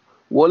 Wow.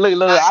 Well,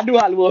 look, I knew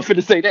Hollywood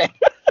finna say that.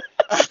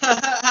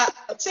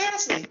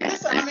 Seriously,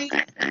 listen. I mean,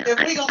 if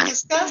we're gonna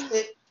discuss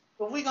it,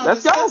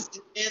 Let's go.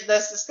 and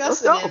let's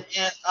discuss Let's it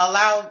go. and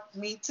allow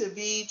me to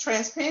be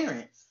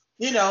transparent.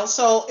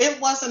 So it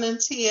wasn't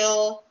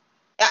until,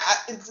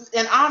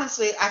 and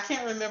honestly, I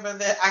can't remember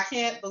that. I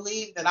can't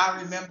believe that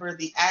I remember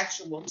the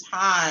actual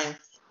time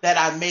that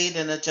I made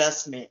an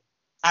adjustment.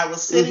 I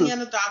was sitting Mhm.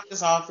 in a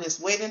doctor's office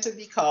waiting to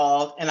be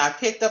called, and I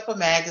picked up a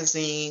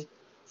magazine,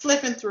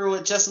 flipping through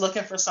it, just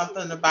looking for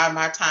something to buy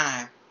my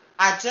time.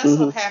 I just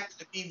so Mhm. happened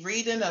to be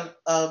reading a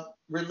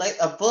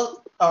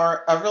book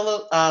or a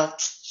real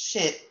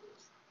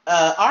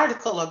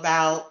article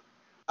about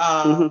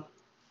uh, Mhm.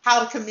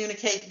 how to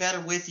communicate better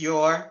with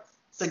your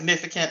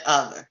significant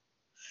other.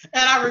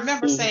 And I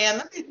remember Mhm.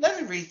 saying,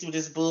 let me read through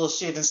this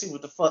bullshit and see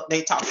what the fuck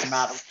they talking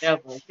about or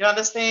whatever. You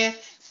understand?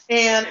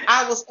 And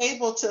I was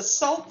able to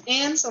soak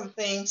in some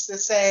things to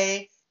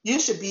say you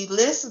should be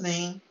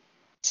listening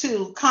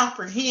to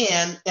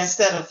comprehend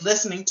instead of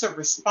listening to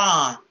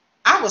respond.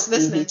 I was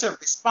listening Mhm. to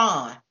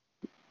respond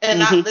and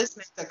not Mhm.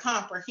 listening to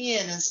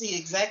comprehend and see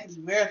exactly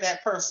where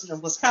that person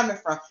was coming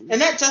from.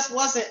 And that just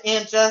wasn't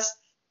in just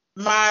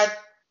my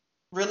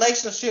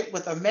relationship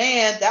with a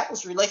man, that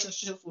was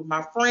relationships with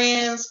my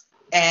friends,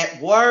 at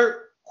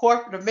work,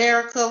 corporate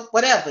America,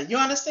 whatever. You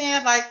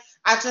understand? Like,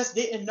 I just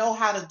didn't know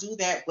how to do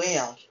that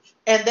well.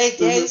 And they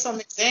gave Mhm. some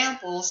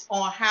examples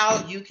on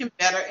how you can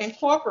better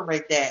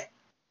incorporate that.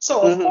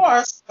 So, of Mhm.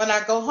 course, when I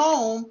go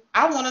home,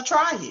 I want to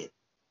try it.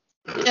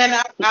 And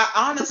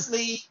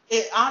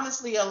it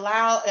honestly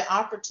allowed an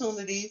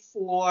opportunity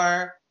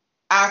for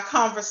our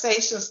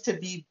conversations to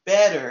be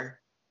better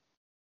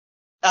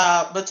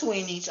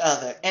between each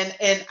other. And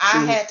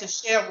I Mhm. had to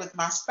share with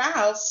my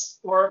spouse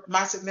or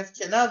my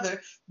significant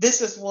other,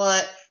 this is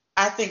what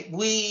I think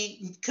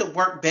we could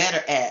work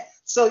better at.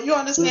 So you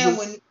understand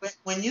Mhm.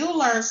 when you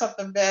learn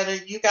something better,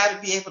 you got to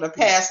be able to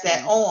pass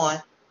that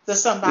on to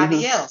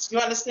somebody Mhm. else. You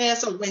understand?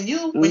 So when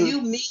Mhm.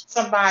 you meet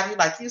somebody,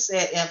 like you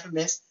said,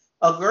 infamous,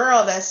 a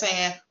girl that's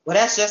saying, well,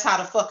 that's just how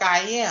the fuck I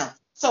am.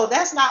 So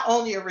that's not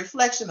only a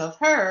reflection of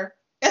her,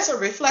 it's a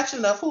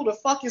reflection of who the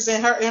fuck is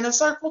in her inner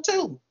circle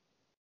too.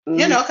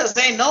 Mhm. Because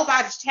ain't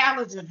nobody's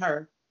challenging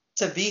her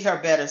to be her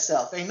better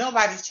self. Ain't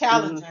nobody's Mhm.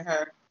 challenging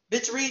her.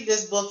 Bitch, read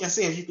this book and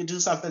see if you can do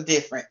something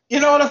different. You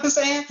know what I'm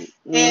saying?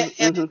 And Mhm.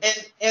 and Mhm.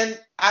 and and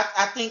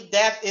I think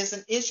that is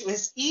an issue.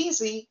 It's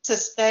easy to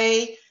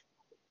stay,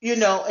 in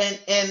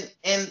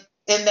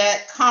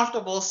that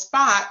comfortable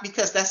spot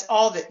because that's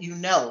all that you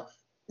know.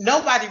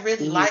 Nobody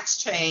really Mhm. likes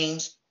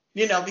change,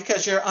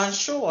 because you're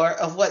unsure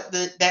of what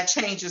that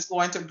change is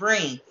going to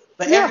bring.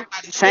 But Yeah.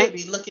 everybody should Change.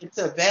 be looking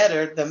to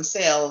better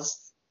themselves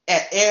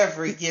at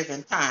every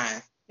given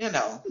time.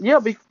 Yeah,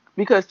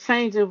 because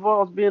change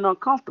involves being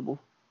uncomfortable,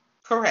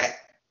 Correct.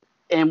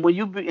 and when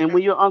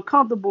you're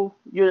uncomfortable,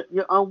 you're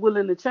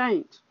unwilling to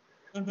change.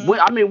 Hmm.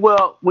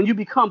 When you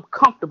become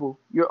comfortable,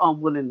 you're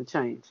unwilling to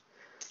change.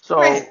 So,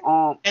 Correct.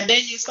 And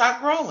then you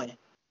start growing.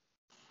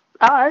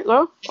 all right,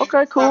 well, And if you okay,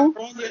 start cool.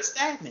 growing, you're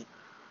stagnant.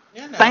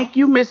 Thank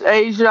you, Miss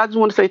Asia. I just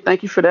want to say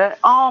thank you for that.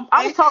 I was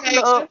Thank you, talking to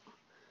Asia.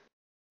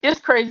 it's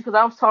crazy because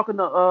I was talking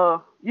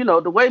to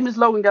the way Miss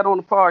Logan got on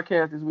the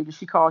podcast this week, and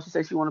she called. She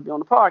said she want to be on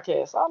the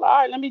podcast. So I was like, all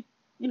right, let me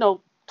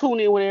tune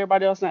in with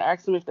everybody else and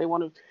ask them if they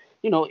want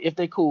to, if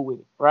they cool with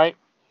it, right?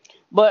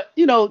 But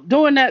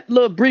during that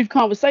little brief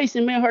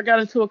conversation, me and her got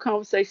into a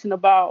conversation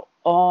about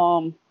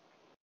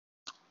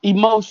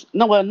emotion.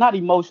 No, well, not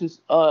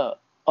emotions.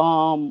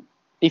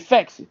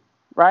 Affection,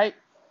 right?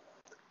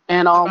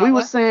 And we About were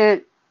what?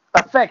 saying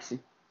affection.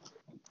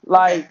 Okay.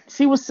 Like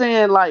she was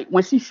saying, like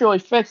when she show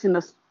affection.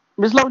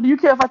 Miss Logan, do you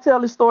care if I tell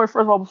this story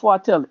first of all before I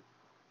tell it?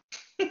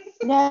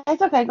 Yeah,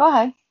 it's okay. Go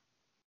ahead.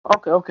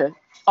 Okay, okay.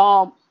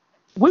 Um,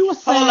 we were Hold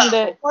saying on.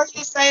 that. Before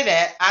you say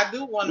that, I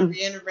do want to Mm,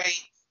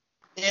 reiterate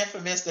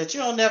infamous that you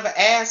don't never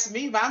ask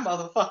me my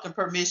motherfucking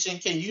permission.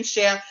 Can you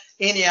share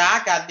any of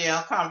our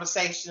goddamn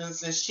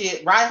conversations and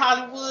shit? Right,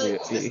 Hollywood? Yeah,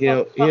 This he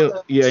don't,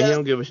 motherfucker yeah,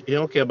 just he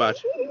don't care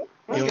about you.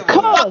 I He don't don't give care a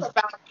about fuck Cause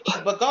about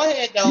me. But go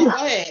ahead though. you Go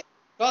ahead.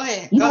 Go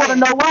ahead. you Go want to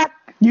ahead. know why?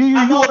 You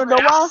I'm want to over it. know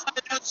I why? don't want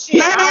to know No,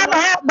 shit. I no,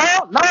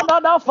 don't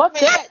want no. go Fuck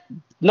ahead. that.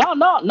 No,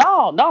 no,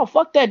 no, no.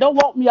 Fuck that. Don't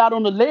walk me out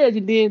on the ledge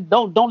and then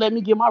don't let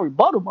me get my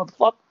rebuttal,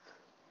 motherfucker.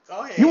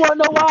 Go You ahead. want to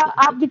know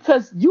why?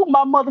 Because you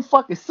my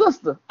motherfucking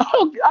sister.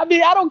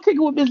 I don't kick it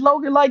with Miss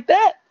Logan like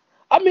that.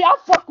 I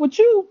fuck with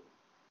you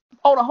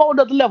on a whole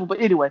nother level. But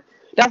anyway,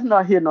 that's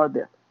not here nor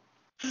there.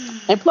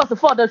 And plus the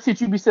fuck that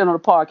shit you be saying on the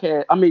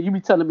podcast. You be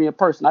telling me in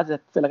person. I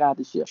just feel like I have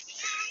to share.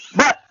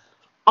 But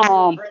You're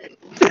um,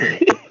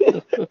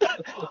 right.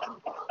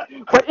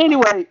 but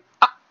anyway,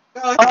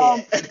 Go um,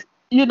 ahead.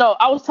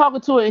 I was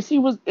talking to her and she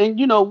was, and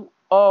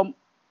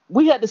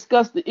we had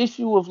discussed the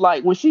issue of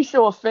like when she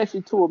show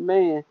affection to a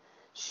man,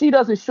 she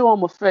doesn't show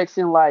him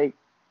affection like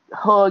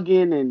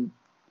hugging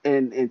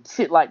and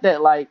shit like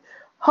that. Like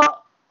her.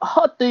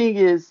 her thing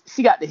is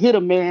she got to hit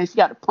a man, she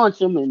got to punch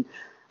him, and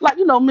like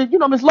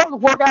Miss Logan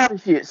work out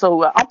and shit.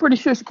 So I'm pretty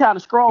sure she kind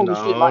of strong and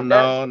shit No, like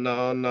that. no,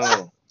 no,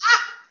 no.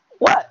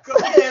 What? Go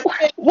ahead,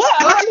 finish.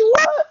 What? Go ahead.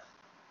 What?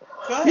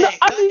 Go No, ahead.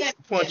 I Go mean, ahead.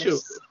 Punch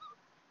you.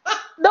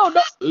 no.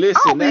 I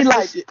Listen, don't mean that's the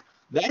like, shit.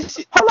 That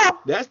shit. hello.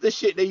 That's the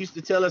shit they used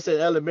to tell us in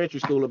elementary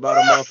school about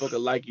a motherfucker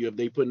like you if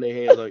they putting their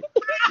hands on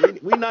you.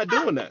 We not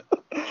doing that.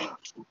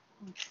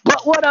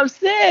 But what I'm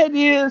saying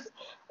is,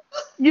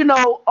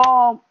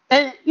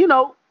 and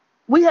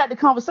we had the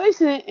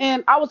conversation,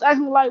 and I was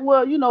asking like,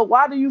 well,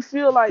 why do you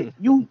feel like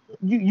you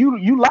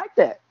like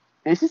that?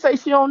 And she say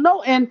she don't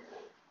know, and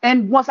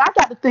once I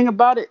got to think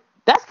about it,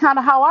 that's kind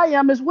of how I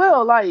am as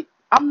well. Like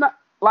I'm not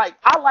like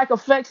I like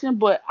affection,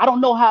 but I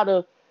don't know how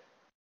to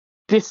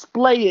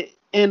display it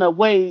in a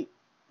way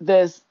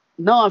that's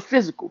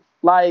non-physical.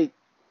 Like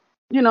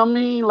what I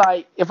mean?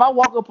 Like if I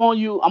walk up on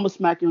you, I'm gonna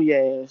smack you on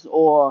your ass,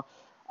 or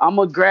I'm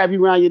gonna grab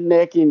you around your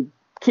neck and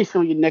kiss you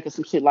on your neck or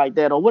some shit like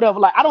that, or whatever.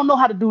 Like I don't know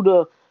how to do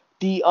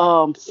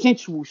the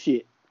sensual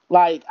shit.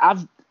 Like I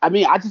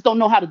just don't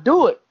know how to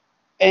do it.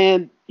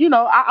 And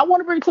I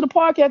want to bring it to the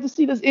podcast to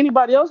see does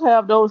anybody else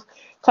have those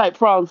type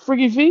problems.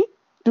 Freaky V,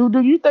 do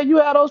you think you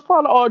have those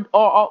problems,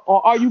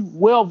 or are you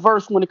well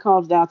versed when it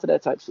comes down to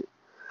that type shit?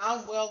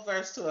 I'm well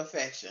versed to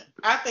affection.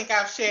 I think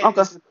I've shared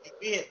Okay. this with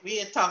you. We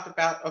had talked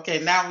about. Okay,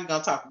 now we're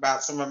gonna talk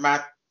about some of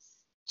my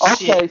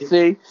Okay. shit.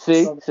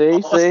 See. So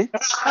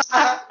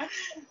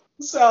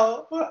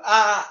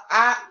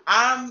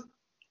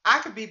I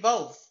could be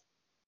both.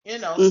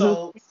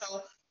 Mhm.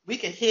 So we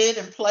could hit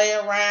and play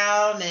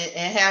around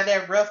and have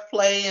that rough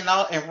play and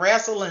all and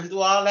wrestle and do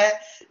all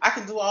that. I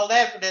can do all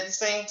that, but at the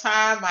same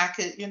time, I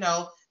could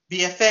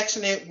be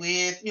affectionate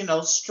with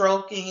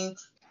stroking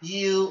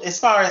you as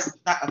far as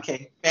not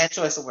okay, bad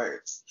choice of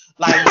words.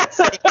 Like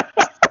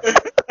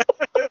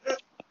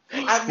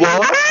I mean,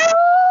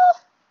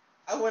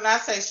 What? when I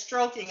say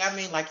stroking, I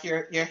mean like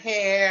your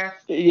hair,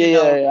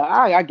 Yeah,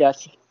 I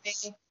got you.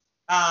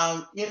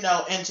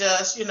 and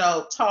just,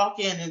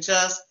 talking and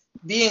just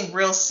being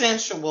real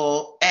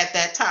sensual at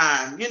that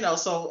time,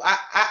 so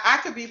I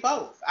could be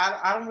both.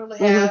 I don't really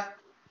Mhm. have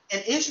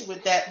an issue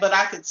with that, but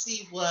I could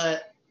see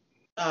what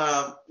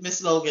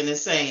Miss Logan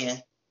is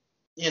saying,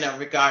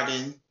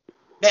 regarding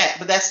that.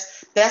 But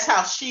that's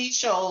how she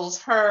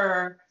shows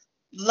her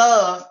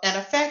love and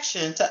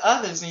affection to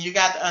others, and you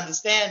got to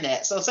understand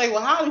that. So say,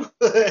 well,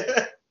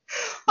 Hollywood,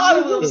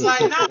 Hollywood was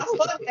like, nah,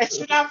 fuck that.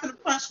 You're not gonna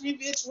punch me,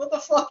 bitch. What the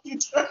fuck you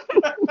doing?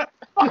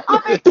 Well,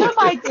 I mean, to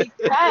my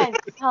defense,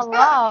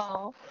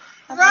 hello.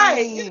 I Right,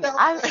 mean,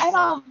 I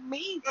don't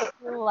mean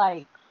to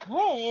like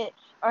hit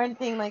or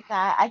anything like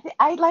that.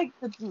 I like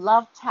the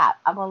love tap.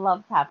 I'm a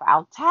love tapper.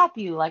 I'll tap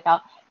you like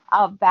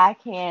I'll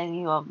backhand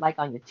you like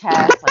on your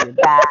chest, on your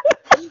back.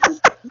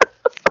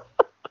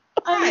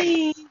 I right.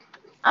 mean,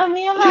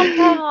 I'm not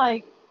trying to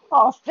like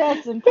fall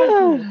fist and punch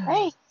you in the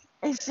face.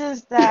 It's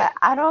just that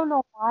I don't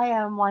know why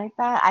I'm like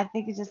that. I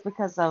think it's just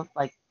because of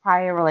like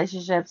prior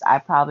relationships.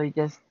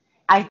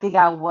 I think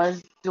I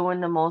was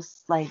doing the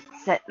most like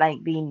set,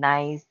 like being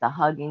nice, the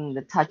hugging,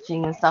 the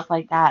touching and stuff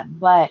like that.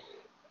 But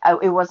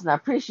it wasn't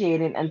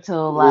appreciated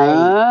until like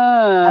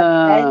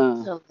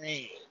Ah.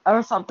 eventually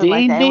or something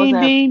like Ding, that. It ding,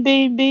 wasn't ding,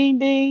 ding, ding,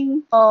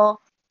 ding. so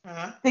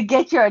Uh-huh. to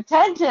get your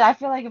attention. I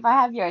feel like if I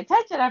have your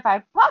attention, if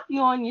I pop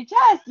you on your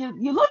chest,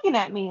 you're looking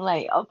at me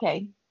like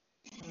okay.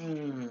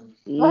 Mm.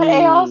 But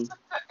Mm.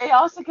 it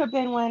also could have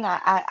been when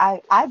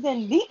I've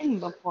been beaten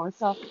before,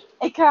 so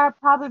it could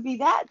probably be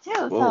that too.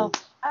 So Whoa.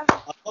 I mean,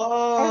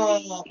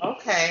 Oh,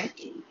 okay.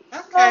 so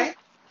Okay.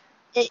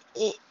 it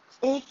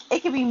it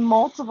it could be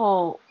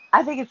multiple.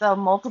 I think it's a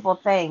multiple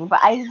thing, but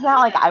it's not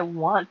like I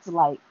want to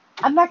like.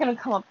 I'm not gonna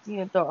come up to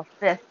you and throw a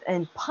fist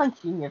and punch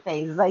you in your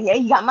face. It's like, yeah,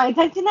 you got my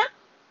attention now.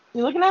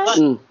 You looking at But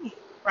Mm. me?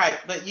 right,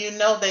 but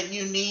that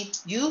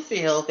you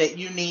feel that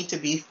you need to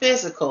be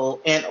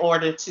physical in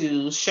order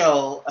to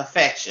show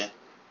affection.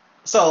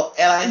 So,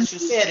 as you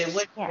said,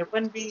 Yeah. it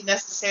wouldn't be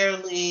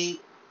necessarily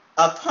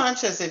a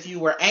punch as if you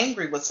were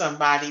angry with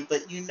somebody,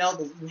 but you know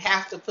that you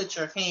have to put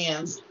your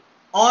hands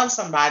on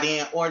somebody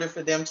in order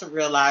for them to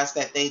realize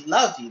that they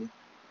love you,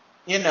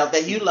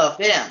 that you love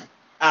them.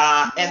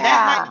 And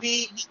that might Yeah.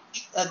 be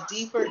a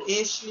deeper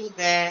issue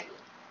that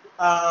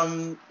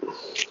um,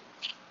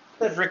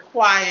 could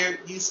require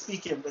you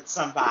speaking with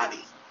somebody,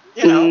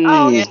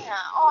 Oh Mm. and yeah.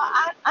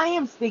 Oh, I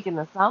am speaking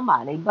to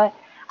somebody, but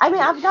I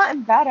mean I've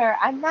gotten better.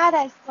 I'm not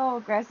as so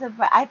aggressive,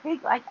 but I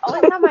think like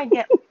only time I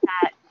get like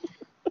that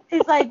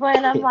is like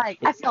when I'm like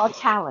I feel a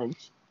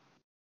challenge.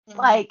 Mhm.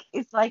 Like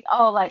it's like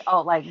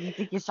you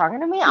think you're stronger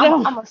than me?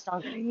 No, I'm a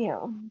stronger than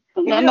you.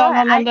 no, You no, know,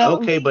 no, no, I no.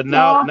 don't Okay, mean but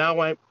now No.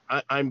 now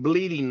I'm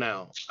bleeding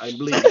now. I'm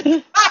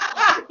bleeding.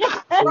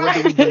 So what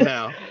do Right. we do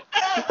now?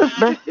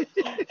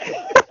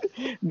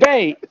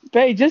 Ba-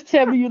 babe, just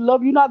tell me you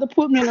love you not to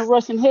put me in a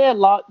Russian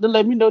headlock to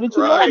let me know that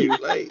you love Right, me.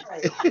 like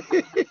Right.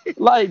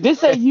 Like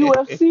this ain't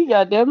UFC,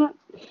 goddammit.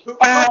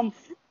 But Um,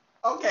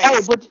 okay,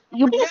 hey, so but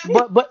you,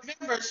 remember, but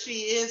remember, she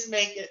is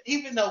making,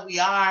 even though we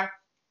are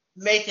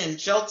making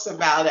jokes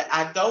about it.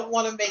 I don't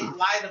want to make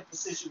light of the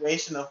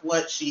situation of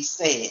what she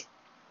said.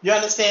 You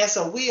understand?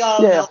 So we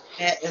all know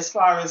that as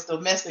far as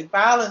domestic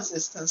violence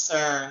is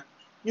concerned,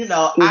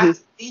 I can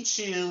beat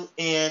you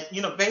and,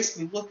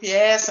 basically whoop your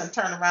ass and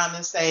turn around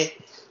and say,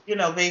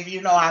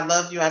 baby, I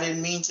love you. I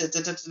didn't mean to.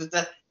 Da, da, da,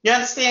 da. You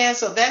understand?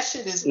 So that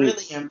shit is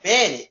really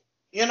embedded.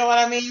 You know what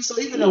I mean? So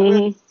even though we're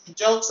making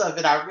jokes of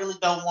it, I really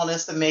don't want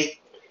us to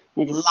make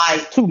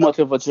light too much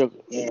of a joke.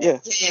 Yeah.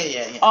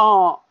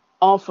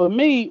 For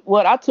me,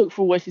 what I took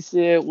from what she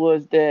said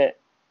was that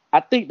I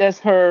think that's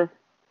her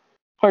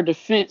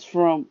defense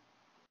from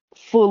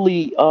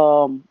fully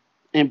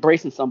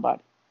embracing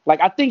somebody.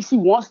 Like I think she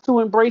wants to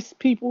embrace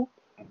people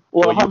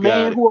or her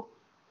man who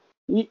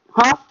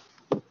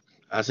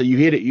I said you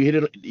hit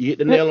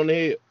the nail on the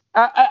head.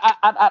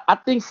 I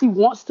think she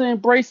wants to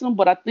embrace them,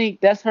 but I think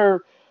that's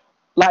her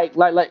like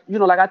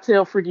I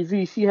tell Freaky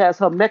V, she has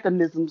her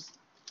mechanisms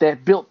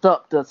that built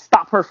up to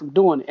stop her from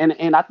doing it.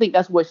 And I think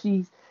that's what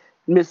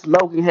Miss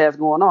Logan has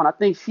going on. I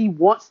think she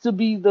wants to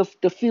be the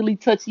feely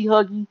touchy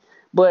huggy,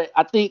 but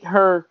I think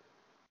her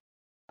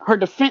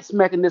defense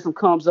mechanism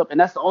comes up, and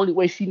that's the only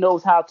way she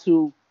knows how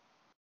to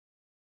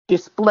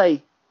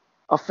display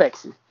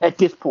affection at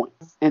this point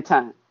in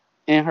time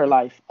in her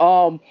life.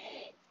 Also,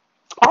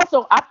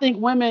 I think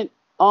women,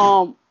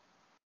 I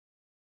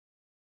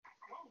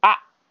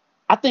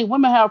think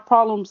women have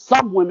problems.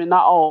 Some women,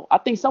 not all. I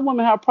think some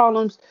women have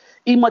problems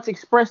much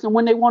expressing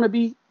when they want to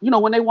be,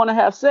 when they want to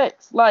have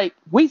sex. Like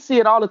we see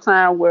it all the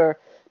time where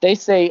they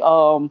say,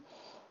 a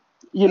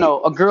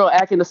girl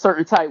acting a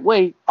certain type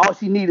way, all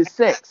she needs is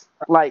sex.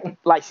 Like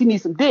she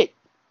needs some dick.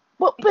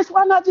 Well, bitch,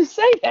 why not just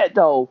say that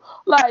though?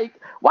 Like,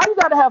 why you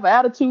gotta have an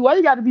attitude? Why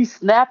you gotta be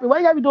snappy? Why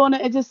you gotta be doing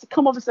that and just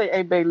come up and say,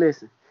 hey, babe,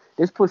 listen,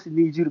 this pussy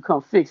needs you to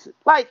come fix it.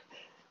 Like,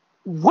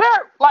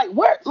 where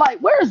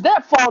is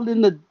that fall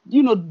in the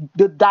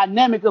the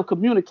dynamic of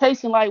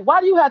communication? Like,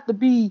 why do you have to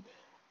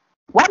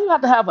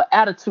have an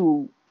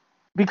attitude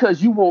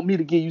because you want me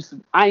to give you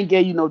some? I ain't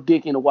gave you no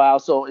dick in a while,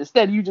 so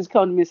instead of you just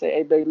come to me and say,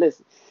 hey, babe,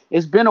 listen,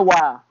 it's been a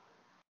while.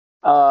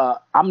 I'm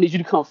gonna need you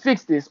to come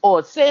fix this,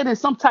 or say it in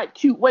some type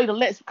cute way to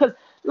because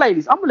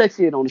ladies, I'm gonna let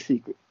you in on the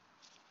secret.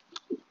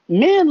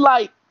 Men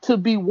like to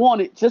be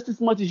wanted just as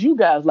much as you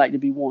guys like to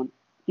be wanted.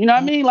 You know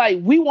what I mean? Like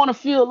we want to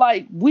feel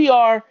like we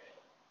are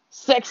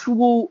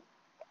sexual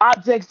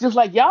objects just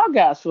like y'all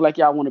guys feel like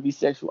y'all want to be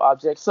sexual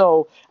objects.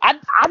 So I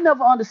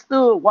never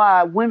understood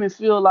why women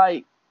feel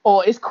like,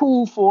 or it's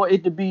cool for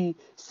it to be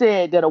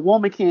said that a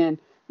woman can,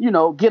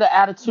 get an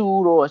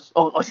attitude or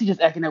she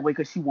just acting that way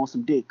because she wants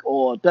some dick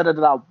or da da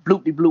da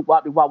bloop de bloop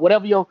wop de wop,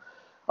 whatever your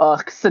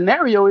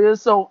scenario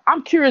is. So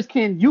I'm curious,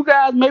 can you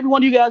guys, maybe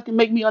one of you guys can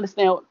make me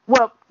understand,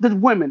 well, the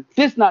women,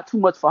 this not too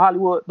much for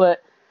Hollywood,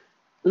 but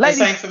ladies,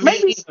 this ain't for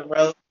me either,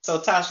 bro. So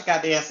Tasha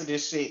got to answer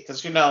this shit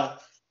because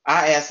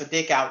I asked for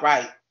dick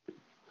outright.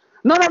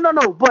 No.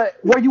 But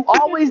were you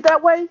always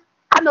that way?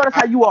 I know that's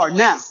how you are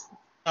now.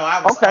 No,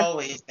 I was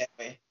always that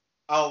way.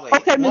 Always.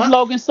 Okay, Ms.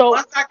 Logan. So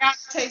once I got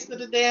a taste of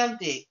the damn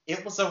dick,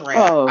 it was a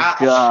wrap. Oh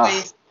God.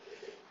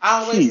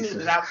 I always knew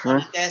that I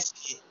wanted that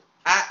shit.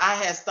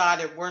 I had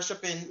started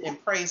worshiping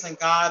and praising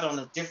God on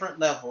a different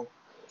level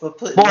for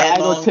putting that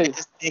long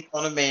dick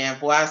on a man.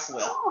 Boy, I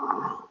swear.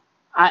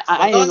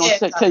 I ain't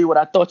gonna tell you what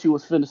I thought you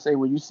was finna say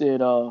when you said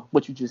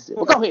what you just said.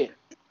 But go ahead.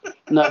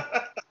 No.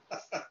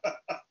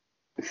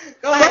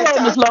 Go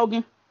ahead, Ms.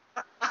 Logan.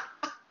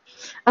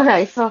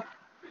 Okay, so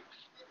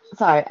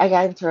sorry, I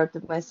got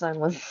interrupted. My son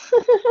was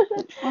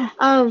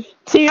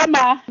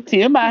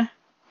TMI.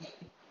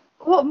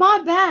 Well,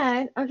 my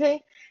bad.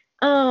 Okay.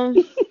 What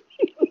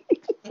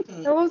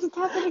was the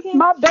topic again?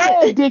 My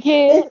bad,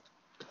 dickhead.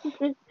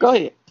 Go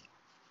ahead.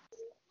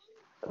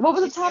 What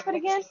was the topic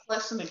again?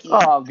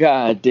 Oh,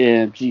 God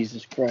damn,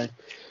 Jesus Christ.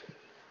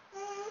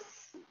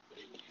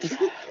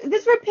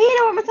 Just repeat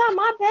it one more time.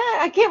 My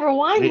bad. I can't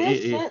rewind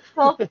this shit.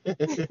 So.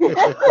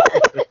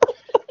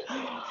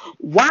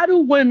 Why do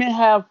women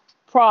have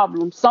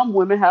problems? Some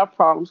women have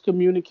problems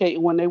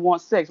communicating when they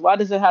want sex. Why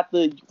does it have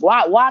to?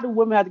 Why do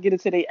women have to get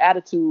into their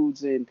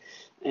attitudes and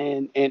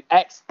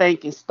act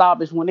stank and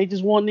stoppish when they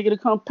just want a nigga to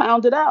come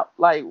pound it out?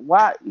 Like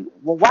why?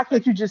 Well, why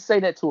can't you just say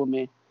that to a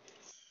man?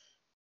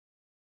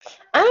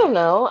 I don't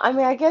know. I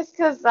mean, I guess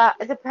because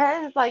it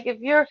depends. Like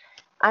if you're,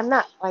 I'm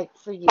not like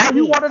for you. Are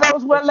you one of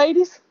those wet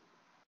ladies?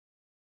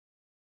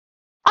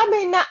 I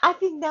mean, I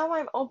think now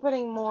I'm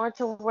opening more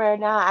to where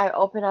now I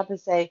open up and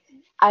say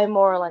I'm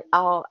more like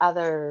I'll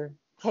either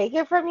take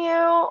it from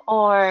you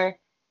or.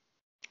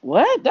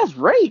 What? That's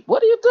rape.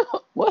 What are you doing?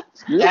 What?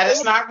 That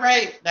is not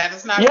rape. That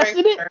is not rape. Yes,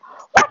 it is.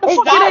 What the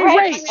fuck not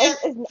rape?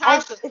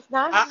 It's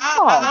not.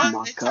 Oh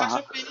my God.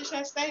 Let Tasha finish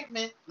her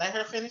statement. Let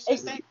her finish her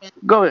statement.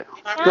 Go ahead.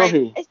 Go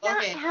ahead. It's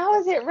not. How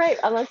is it rape?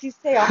 Unless you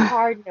say a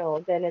hard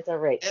no, then it's a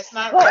rape. It's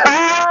not rape.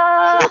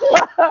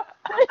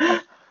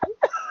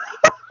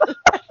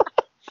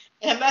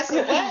 Unless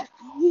it what?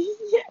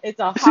 It's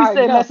a hard She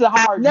said no. that's a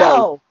hard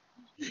no.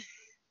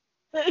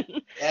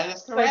 That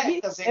is correct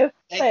because they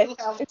do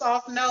have a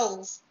soft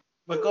nose.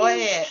 But go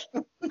ahead.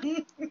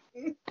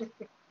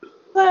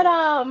 But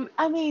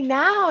I mean,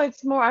 now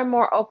it's more. I'm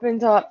more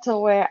opened up to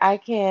where I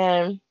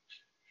can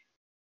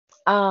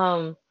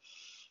um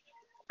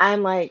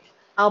I'm like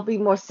I'll be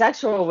more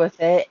sexual with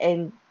it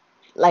and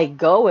like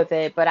go with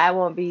it, but I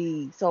won't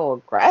be so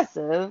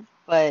aggressive.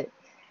 But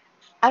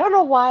I don't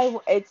know why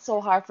it's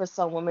so hard for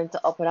some women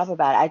to open up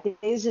about it. I think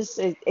it's just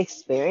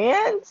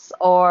experience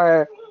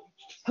or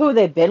who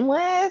they've been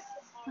with.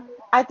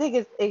 I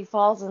think it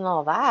falls in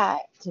all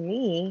that to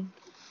me.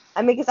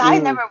 I mean, because I Mm.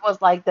 never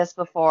was like this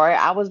before.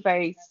 I was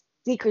very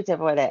secretive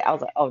with it. I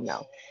was like, oh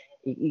no,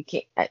 you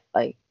can't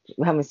like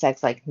we're having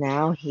sex like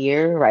now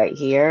here, right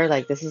here.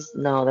 Like this is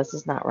no, this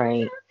is not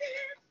right.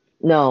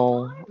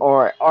 No,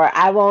 or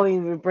I won't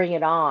even bring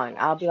it on.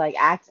 I'll be like,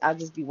 I'll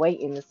just be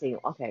waiting to see.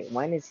 Okay,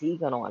 when is he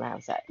gonna want to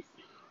have sex?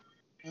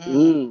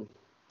 Mm.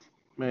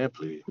 Man,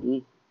 please.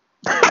 Mm.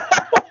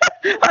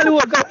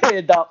 Hollywood, go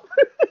ahead, dog.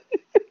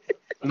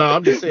 No,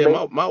 I'm just saying,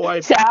 Man, my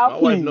wife, child, my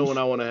wife know please. when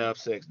I want to have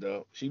sex,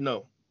 dog. She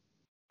know.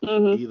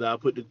 Mm-hmm. Either I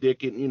put the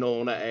dick in,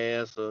 on the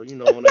ass or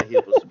on the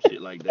hip or some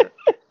shit like that.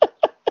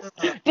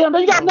 Damn,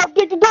 you You got know. enough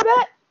dick to do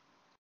that?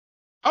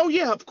 Oh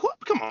yeah, of course.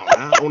 Come on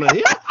now, on the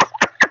hip.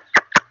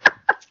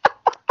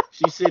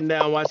 She's sitting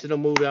down watching a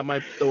movie. I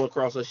might throw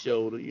across her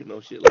shoulder,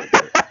 shit like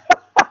that.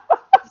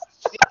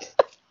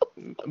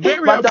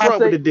 Very My dog upfront with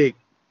say, the dick.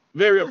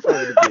 Very upfront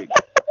with the dick.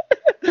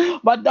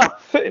 my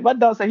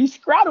dog say he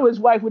straddled his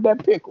wife with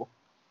that pickle.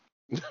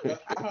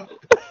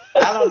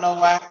 I don't know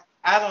why.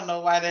 I don't know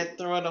why that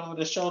throw it over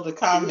the shoulder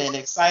comment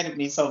excited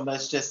me so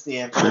much just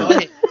then. But go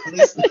ahead.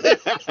 Listen.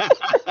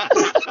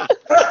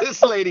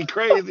 This lady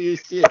crazy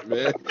as shit,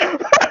 man.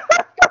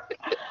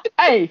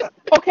 Hey,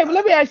 okay, but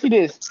let me ask you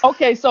this.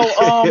 Okay, so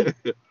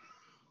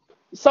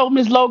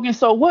Miss Logan,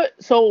 so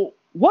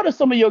what are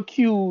some of your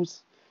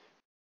cues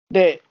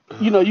that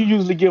you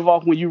usually give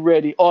off when you're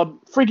ready? Or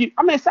Freaky,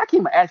 I mean, I can't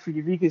even ask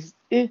Freaky V because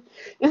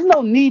there's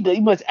no need to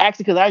much ask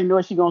it because I already know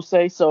what she's gonna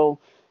say. So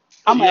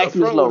I'm She gonna up ask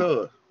Miss front with Logan.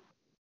 her.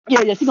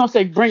 Yeah, she's gonna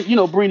say bring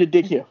the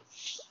dick here.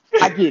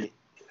 I get it.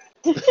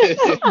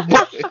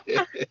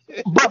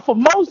 But for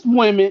most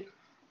women,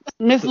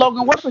 Miss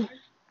Logan, what's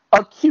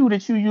a cue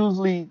that you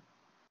usually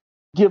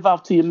give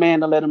off to your man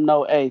to let him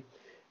know, hey,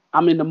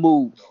 I'm in the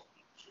mood?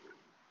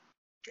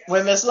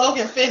 When Miss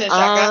Logan finished,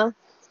 I got Uh,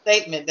 a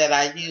statement that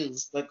I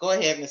used. But go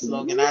ahead, Miss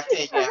Logan. I'll tell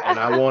you and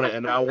how.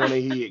 I want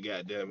to hear it,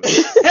 goddamn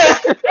it.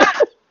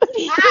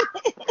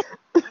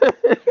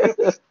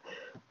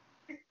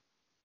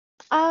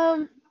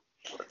 um,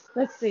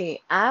 let's see.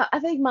 I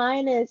think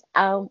mine is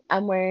I'm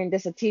wearing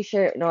just a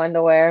t-shirt, no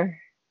underwear.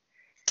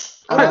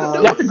 Oh, that'll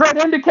do That's it. a great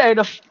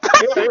indicator.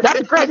 That's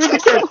a great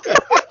indicator.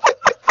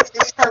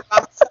 It hurt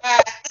my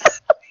side.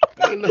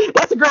 ain't no,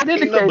 That's a great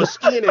ain't no but indicator.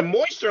 skin and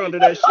moisture under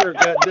that shirt,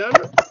 goddamn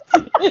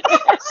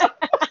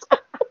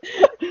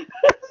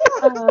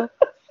uh,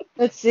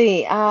 let's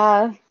see.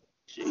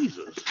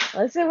 Jesus.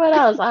 Let's see what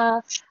else.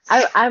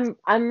 I'm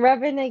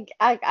rubbing.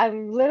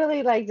 I'm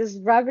literally like just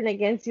rubbing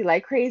against you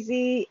like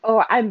crazy,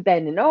 or I'm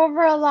bending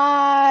over a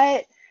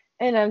lot,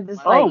 and I'm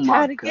just Oh like my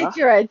trying to get god,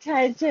 your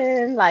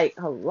attention. Like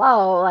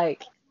hello,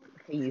 like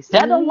can you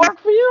that don't see? work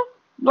for you?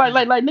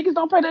 Like niggas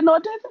don't pay that no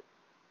attention.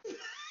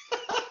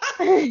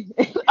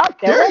 I'm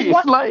There was curious.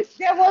 one. Like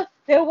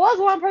There was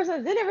one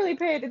person that didn't really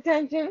pay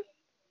attention.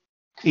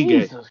 He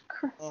gay. Jesus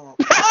Christ. Oh,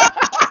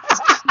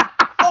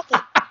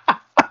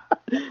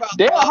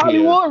 Damn Yeah.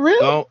 Hollywood,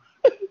 really?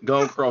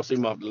 Go and cross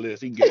him off the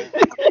list. He gay.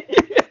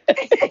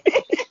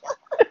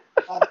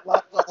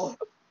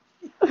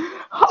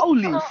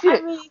 Holy So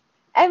shit.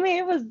 I mean,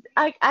 it was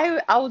like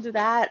I'll do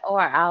that, or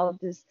I'll.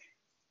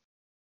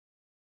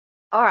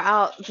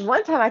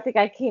 One time I think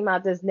I came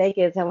out just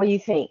naked. And what do you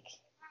think?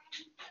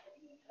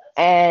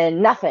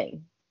 And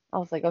nothing. I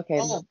was like, okay,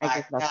 oh I my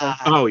guess nothing. God.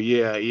 Oh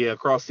yeah.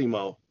 Cross him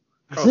off.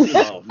 Cross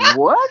him off.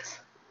 What?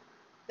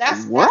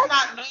 That's What?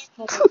 not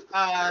normal,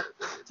 Man,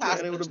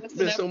 it Tasha. would have Just an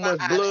been so much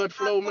FYI. blood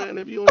flow, man,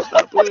 if you don't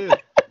stop playing.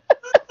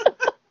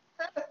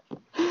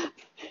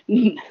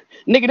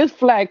 Nigga, this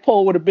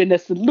flagpole would have been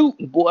that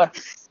saluting, boy.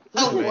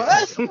 Oh, Man.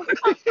 what?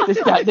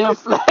 This goddamn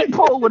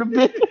flagpole would have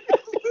been.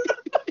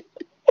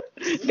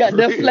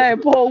 Goddamn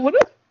Real.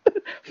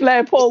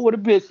 flagpole would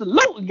have been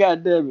saluting.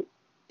 Goddamn it.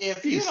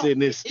 If you He's don't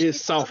sitting his any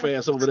soft other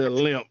ass over there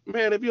limp.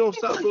 Man, if you don't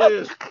stop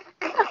playing.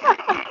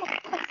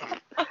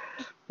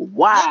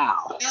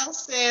 Wow.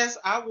 else says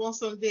I want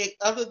some dick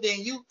other than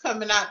you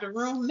coming out the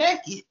room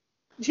naked.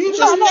 You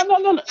No, just no, no,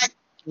 no, no. like,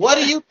 what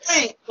do you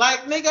think? Like,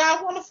 nigga,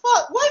 I want to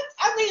fuck. What?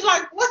 I mean,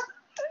 like, what?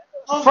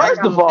 Oh my First That'll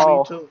God. do of it for me all,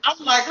 too.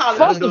 I'm like That'll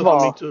Hollywood. first do of it for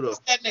me all, too though.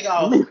 That nigga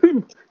off.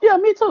 yeah,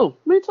 me too.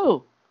 Me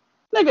too.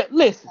 Nigga,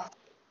 listen.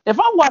 If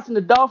I'm watching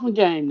the Dolphin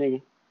game,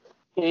 nigga,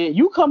 and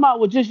you come out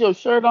with just your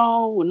shirt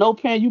on, with no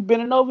pants, you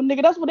bending over,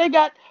 nigga, that's what they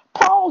got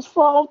pause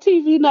for on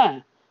TV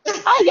now.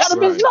 I ain't gotta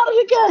miss Right. none of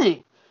the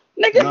game.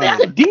 Nigga, I None.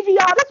 could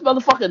DVR this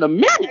motherfucker in a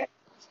minute.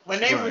 When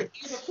they Right.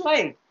 review the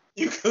play,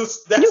 you can. You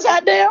That's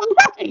what. goddamn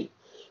right.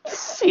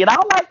 Shit, I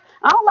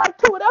don't like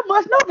Tua that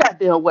much, no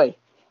goddamn way.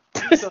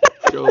 So,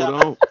 Sure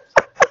don't.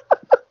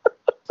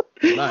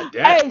 Not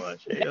that Hey,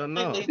 much. Hell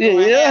no.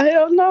 doing yeah, half.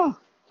 hell no.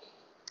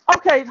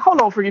 Okay, hold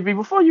on, Freaky V.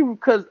 Before you,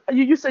 because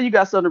you said you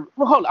got something.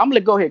 Well, hold on, I'm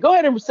gonna go ahead. Go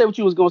ahead and say what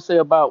you was gonna say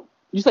about.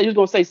 You said you was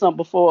gonna say something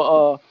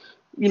before.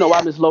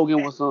 Why Miss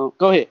Logan was. Go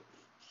ahead.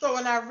 So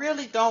when I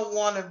really don't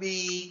want to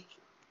be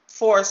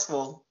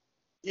forceful,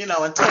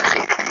 and touch.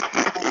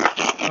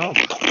 Oh.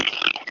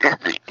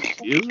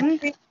 Excuse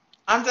me.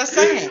 I'm just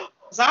saying.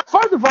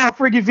 First of all,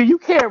 Freaky V, you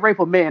can't rape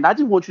a man. I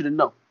just want you to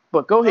know.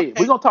 But go ahead.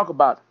 We're gonna talk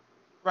about it.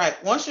 Right.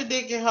 Once your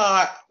dick get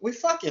hard, we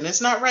fucking.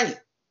 It's not rape.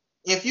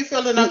 If you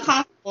feeling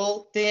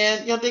uncomfortable,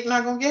 then your dick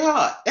not gonna get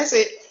hard. That's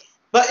it.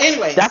 But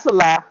anyway. That's a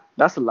lie.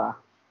 That's a lie.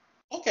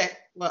 Okay.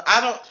 Well,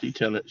 I don't. She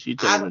telling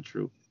the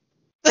truth.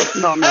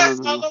 No. That's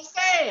all I'm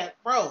saying,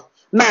 bro.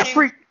 Nah,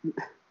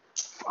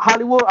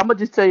 Hollywood, I'm gonna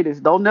just tell you this.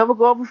 Don't never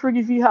go over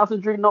Freaky V house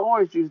and drink no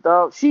orange juice,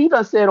 dog. She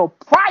done said on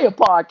prior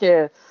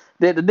podcast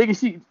that the nigga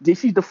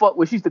she's the fuck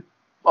with, she's the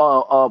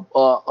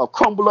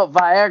crumble up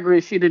Viagra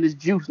and shit in his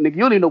juice, nigga.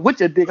 You don't even know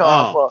what your dick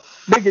hard for.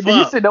 Nigga, then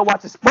you sit there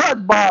watching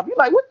SpongeBob. You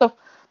like, what the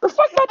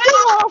fuck my dick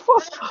hard for?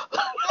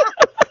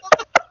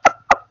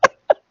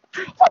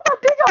 What my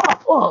dick hard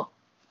for?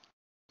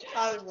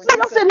 Like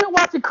I'm sitting here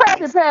watching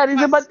Krabby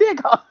Patties and my dick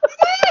hard.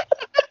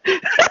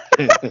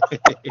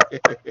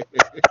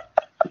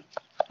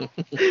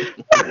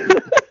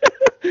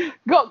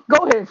 Go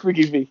ahead,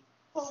 Freaky V.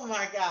 Oh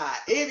my God.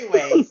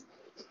 Anyways,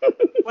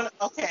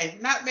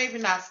 maybe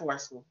not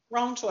forceful.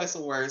 Wrong choice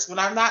of words. When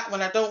I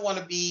don't want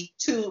to be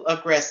too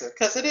aggressive,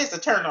 because it is a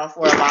turn off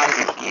for a lot of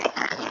people.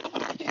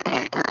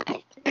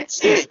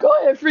 Go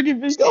ahead, Freaky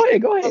V. Go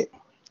ahead.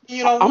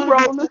 I'm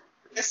rolling.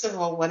 Aggressive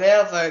or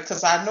whatever,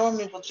 because I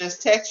normally will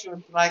just text you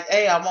and be like,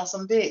 "Hey, I want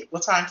some dick.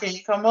 What time can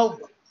you come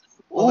over?"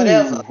 Or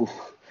whatever.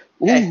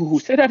 Ooh,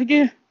 say that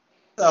again.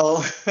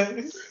 So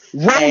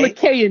roll a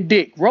K and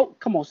dick.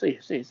 Come on, say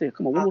it.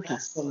 Come on, one more time.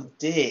 Some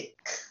dick.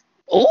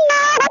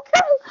 Oh,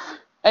 okay.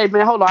 Hey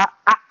man, hold on.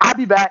 I'll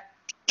be back.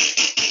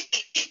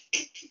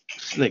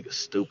 This nigga's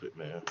stupid,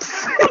 man.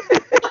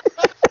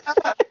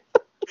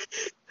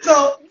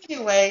 So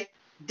anyway,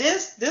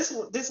 this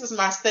is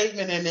my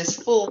statement and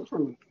it's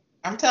foolproof.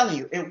 I'm telling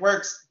you, it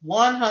works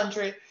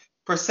 100%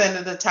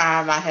 of the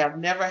time. I have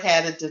never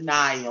had a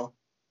denial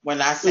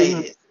when I say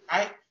this,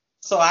 right?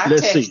 So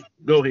let's see.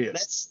 Go ahead.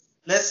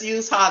 Let's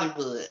use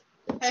Hollywood.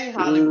 Hey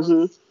Hollywood.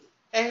 Mm-hmm.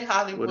 Hey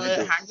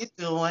Hollywood, how you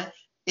doing?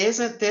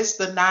 Isn't this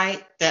the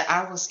night that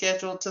I was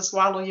scheduled to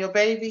swallow your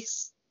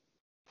babies?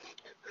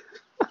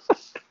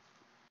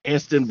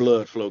 Instant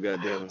blood flow,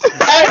 goddamn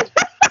it.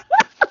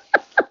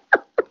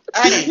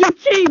 Hey. You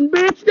cheating,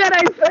 bitch. That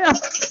ain't fair.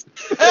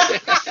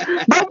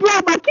 Don't blow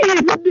my kids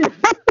in this.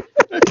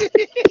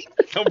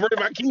 Don't bring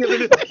my kids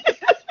in this.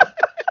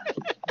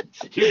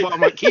 You brought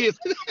my kids.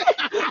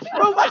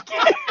 Bro, my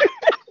kids.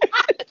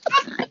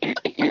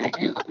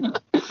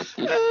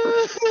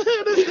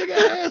 This nigga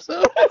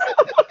asshole.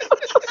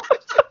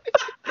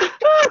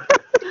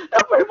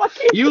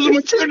 Using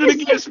my children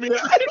against me.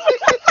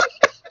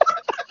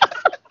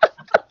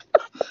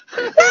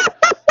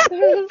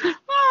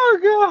 Oh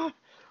God.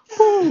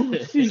 Oh,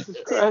 Jesus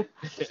Christ.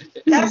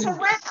 That's a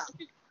wrap.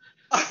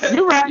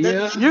 You're right.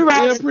 Yeah, you're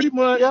right. Yeah, pretty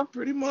much. Yeah,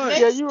 pretty much.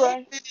 Yeah, you're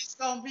right. It's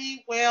gonna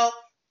be, well,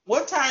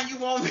 what time you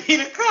want me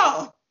to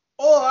come?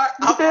 Or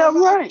I'm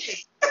damn right.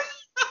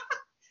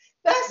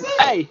 That's it.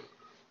 Hey,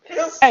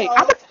 that's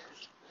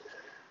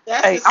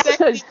as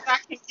sexy as I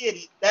can get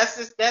it. That's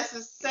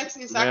as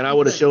sexy as I can. Man, I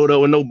would have showed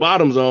up with no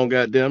bottoms on,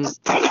 goddamn it.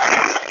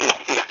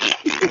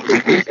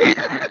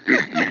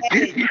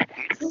 Hey, you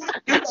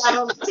got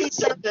on a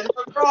t-shirt and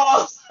no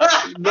drawers.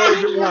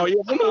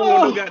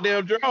 No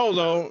goddamn drawers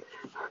on.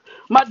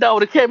 My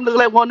dog came looking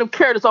like one of them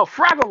characters off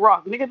Fraggle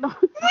Rock, nigga. No.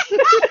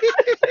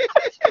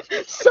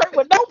 Shirt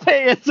with no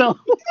pants on.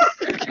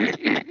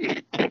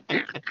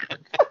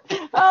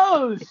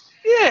 Oh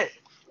shit!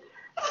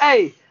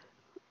 Hey,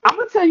 I'm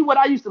gonna tell you what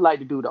I used to like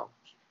to do though.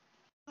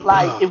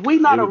 Like if we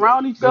not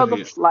around each other,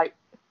 like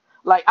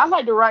I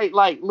like to write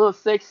like little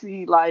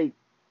sexy like.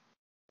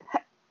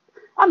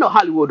 I know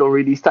Hollywood don't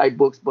read these type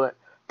books, but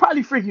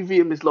probably Freaky V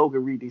and Miss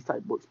Logan read these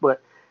type books.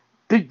 But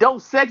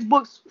those sex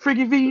books,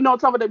 Freaky V, you know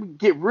what I'm talking about? That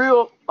get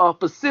real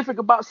specific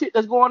about shit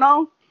that's going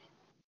on.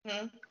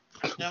 Mm-hmm.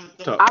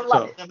 I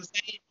like them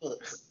same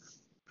books.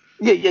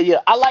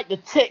 Yeah. I like to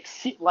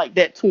text shit like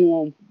that to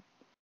them.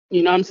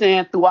 You know what I'm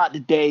saying? Throughout the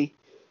day.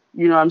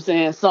 You know what I'm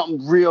saying?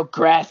 Something real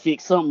graphic,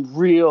 something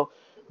real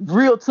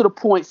to the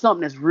point,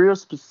 something that's real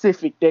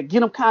specific that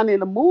get them kind of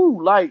in the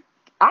mood. Like,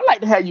 I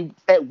like to have you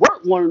at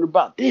work wondering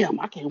about, damn,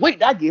 I can't wait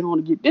till I get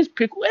home to get this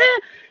pickle.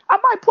 And I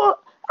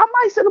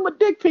might send him a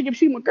dick pic if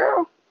she my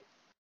girl.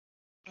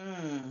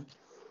 Mm.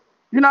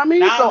 You know what I mean?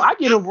 Now, so I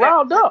get him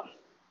riled up.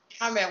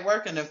 I'm at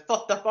work and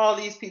fucked up all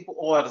these people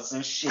orders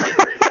and shit.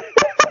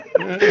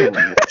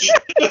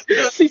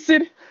 She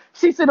said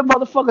a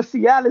motherfucker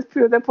Cialis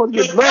pill that's supposed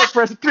to get blood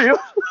pressure pill.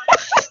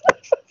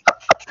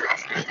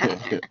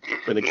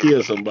 Gonna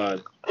kill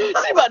somebody. She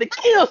about to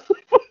kill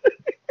somebody.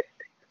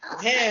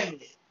 Damn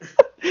it.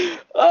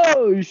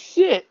 Oh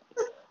shit.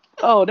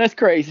 Oh, that's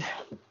crazy.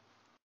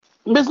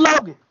 Miss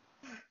Logan.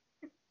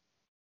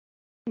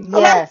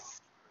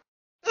 Yes.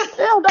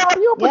 Damn, dog,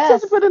 you a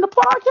participant in the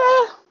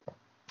podcast?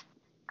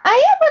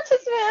 I am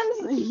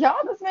participating. Y'all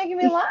just making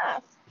me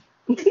laugh.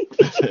 And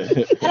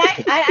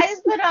I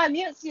just put it on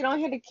mute so you don't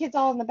hear the kids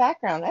all in the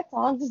background. That's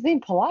all. I'm just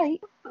being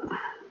polite.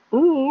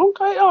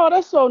 Okay. Oh,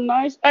 that's so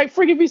nice. Hey,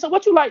 Freaky V, so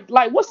what you like?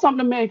 Like, what's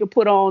something a man can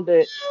put on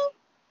that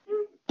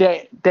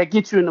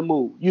gets you in the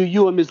mood?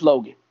 You and Miss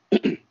Logan.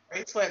 Gray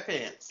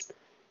sweatpants.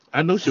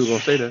 I knew she was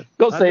gonna say that.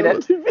 Go say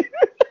that.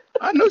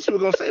 I knew she was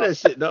gonna say that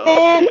shit, dog.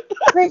 Man,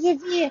 Freaky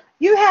V,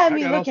 you had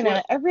me looking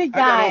at every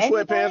guy. I got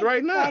on sweatpants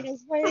right now.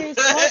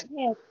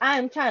 Sweatpants.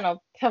 I'm trying to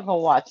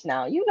pickle watch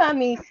now. You got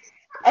me.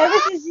 Ever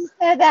since you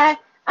said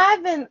that,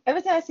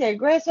 every time I see a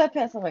gray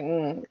sweatpants, I'm like,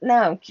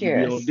 now I'm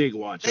curious. You on dig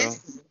watch, huh?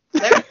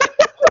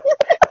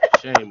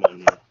 Shame on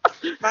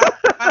you. My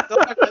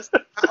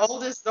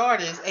oldest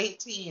daughter is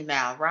 18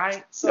 now,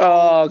 right?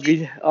 So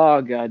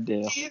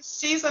goddamn.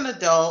 She's an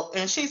adult,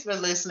 and she's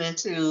been listening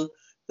to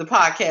the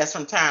podcast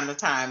from time to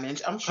time,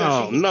 and I'm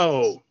sure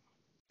no.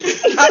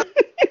 I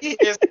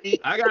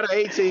got an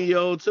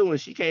 18-year-old too,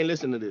 and she can't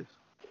listen to this.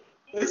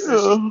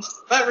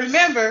 But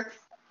remember,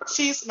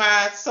 she's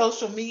my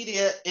social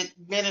media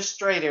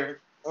administrator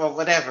or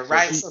whatever,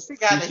 right? So she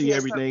got to see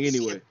everything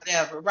anyway. Shit,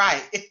 whatever,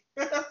 right?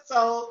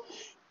 So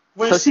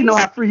she know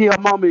how free her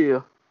mama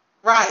is.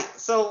 Right.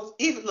 So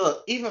even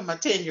my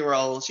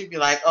 10-year-old, she'd be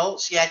like, "Oh,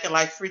 she acting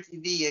like Freaky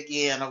V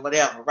again or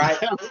whatever," right?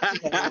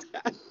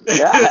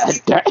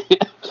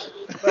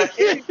 But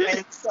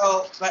anyway,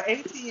 so my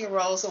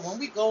 18-year-old. So when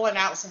we going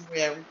out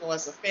somewhere, we go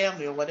as a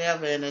family or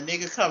whatever, and a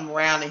nigga come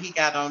around and he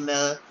got on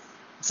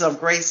some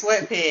gray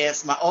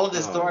sweatpants. My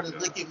oldest daughter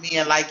look at me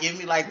and like give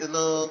me like the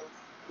little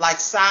like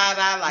side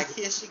eye, like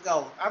here she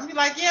go. I'm be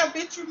like, yeah,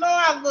 bitch, you know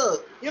I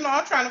look. You know,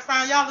 I'm trying to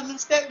find y'all a new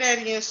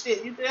stepdaddy and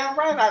shit. You damn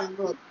right I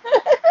look.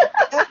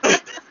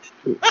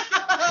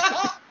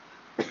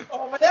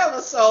 Or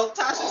whatever. So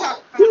Tasha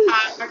talking about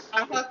how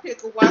I got her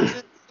pickle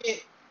watching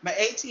shit. My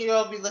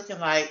 18-year-old be looking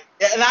like,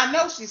 and I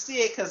know she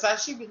see it because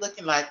she be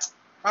looking like,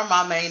 my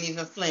mama ain't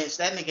even flinched.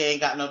 That nigga ain't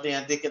got no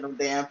damn dick in them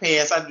damn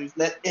pants. I just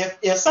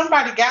if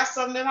somebody got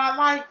something that I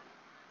like,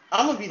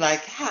 I'm gonna be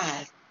like,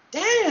 God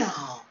damn.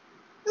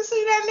 You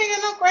see that nigga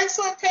in no gray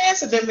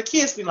sweatpants? And then the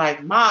kids be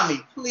like, Mommy,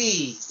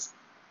 please.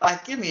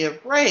 Like, give me a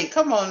break.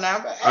 Come on now.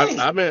 But, hey.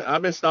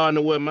 I've been starting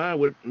to wear mine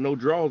with no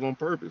drawers on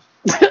purpose.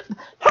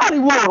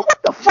 Hollywood,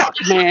 what the fuck,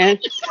 man?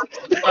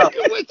 What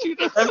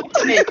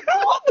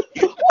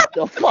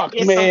the fuck,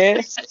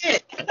 man?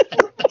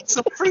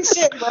 Some free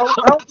shit, bro.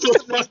 I'm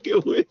just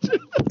fucking with you.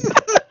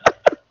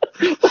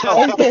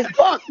 What the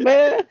fuck,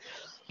 man?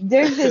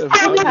 There's this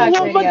TikTok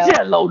video.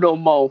 Jello no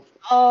more.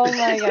 Oh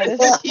my god, there's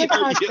this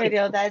TikTok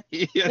video that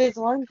this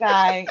one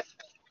guy,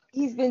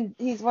 he's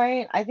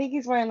wearing, I think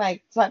he's wearing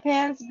like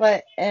sweatpants,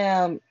 but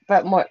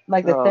more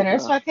like the thinner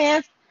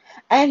sweatpants,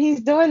 and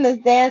he's doing this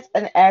dance,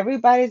 and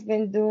everybody's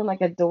been doing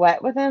like a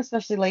duet with him,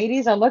 especially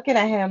ladies are looking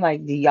at him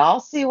like, do y'all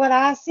see what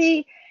I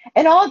see?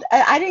 And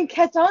I didn't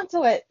catch on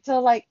to it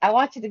till like I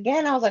watched it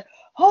again. I was like,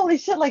 holy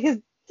shit, like his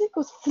dick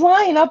was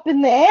flying up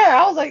in the air.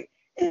 I was like,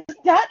 is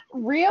that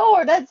real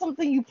or that's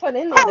something you put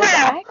in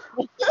there?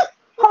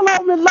 Hold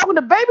on, Miss Logan,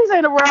 the babies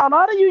ain't around,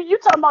 are they? You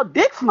talking about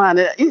dick flying?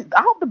 I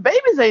hope the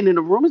babies ain't in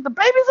the room. Is the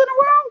babies in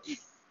the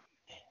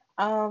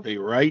room? They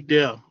right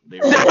there. They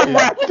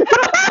right there.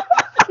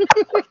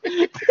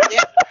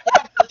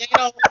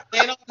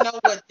 They don't know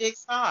what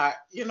dicks are.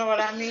 You know what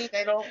I mean?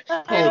 They don't.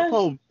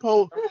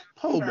 Po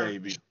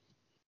baby.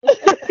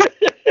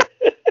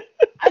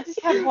 I just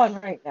have one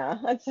right now.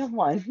 I just have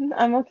one.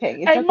 I'm okay.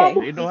 It's okay.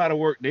 Mama. They know how to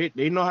work.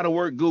 They know how to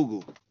work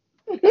Google.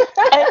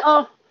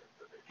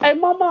 Hey,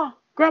 Mama,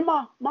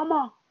 Grandma,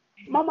 Mama,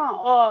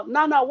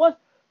 Nana, what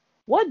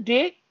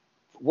dick?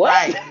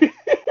 What? Right.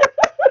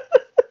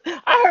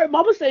 I heard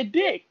Mama say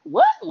dick.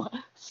 What?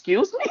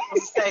 Excuse me?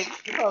 You're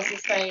supposed to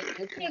say,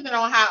 depending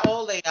on how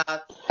old they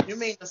are. You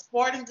mean the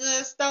sporting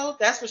goods store?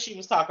 That's what she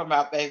was talking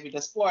about, baby.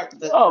 The sport.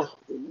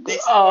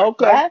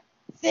 Okay.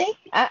 See?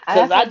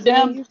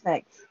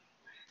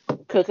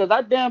 Because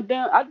I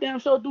damn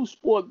sure do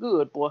sport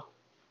good, boy.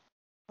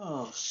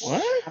 Oh,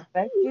 what? I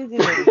bet you do.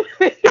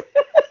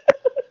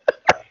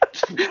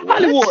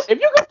 Hollywood, if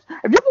you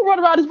can run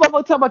around this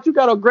motherfucker talking about you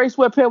got a gray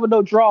sweatpants with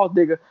no drawers,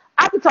 nigga,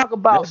 I can talk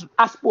about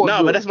I sport good.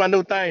 No, but that's my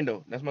new thing,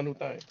 though. That's my new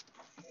thing.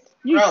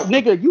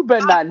 Nigga, you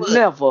better not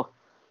never.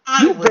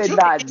 You better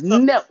not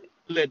never.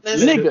 Let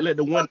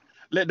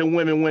the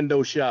women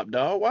window shop,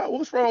 dog.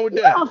 What's wrong with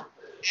that?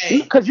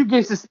 Because you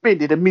get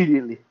suspended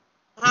immediately.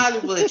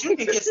 Hollywood, you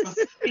can get some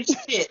free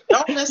shit.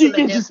 Don't listen you to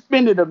him. You get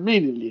suspended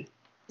immediately.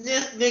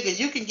 This nigga,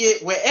 you can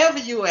get wherever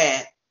you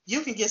at.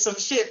 You can get some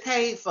shit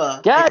paid for.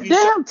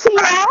 Goddamn,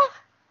 T.I.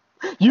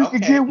 You can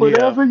get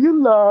whatever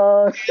you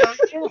love.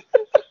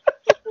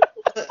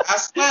 I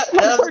swear,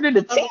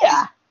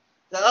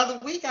 the other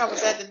week I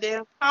was at the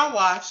damn car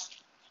wash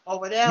or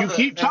whatever. You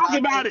keep talking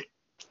about it.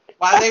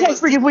 While they was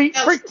Freaky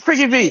V.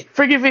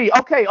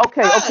 Okay.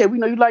 We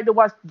know you like to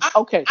watch.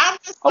 Okay. I'm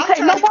trying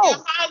to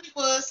give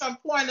Hollywood some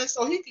pointers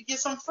so he could get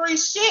some free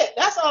shit.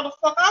 That's all the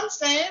fuck I'm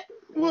saying.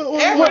 Well,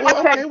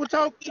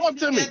 talk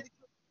to me.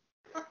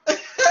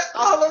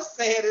 All I'm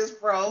saying is,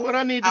 bro. What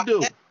I need to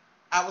do?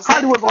 I was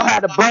Hollywood gonna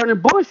have the burning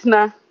bush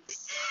now.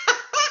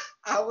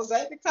 I was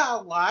at the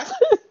car wash,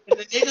 and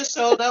the nigga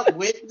showed up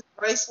with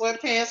gray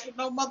sweatpants with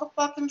no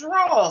motherfucking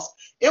drawers.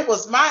 It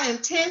was my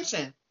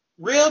intention,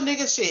 real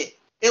nigga shit.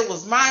 It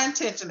was my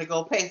intention to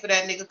go pay for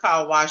that nigga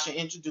car wash and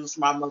introduce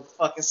my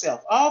motherfucking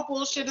self. All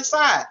bullshit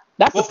aside.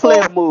 That's a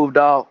player move,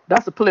 dog.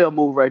 That's a player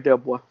move right there,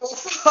 boy.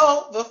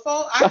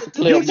 Before I could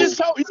do you just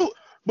told you,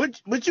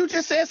 but you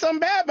just said something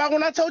bad about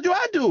when I told you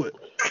I do it.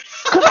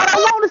 Cause I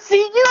don't want to see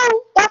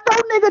you. What's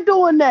that nigga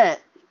doing that?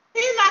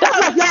 That's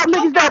like y'all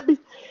niggas that be.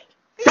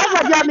 That's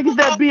like y'all niggas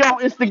that be on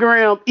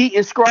Instagram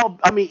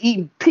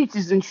eating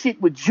peaches and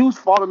shit with juice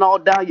falling all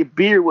down your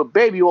beard with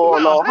baby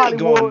oil on. I ain't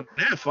Hollywood, going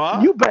that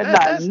far. you better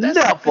that's never.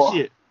 Sucker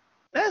shit.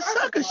 That's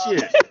sucker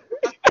shit.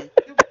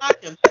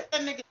 Let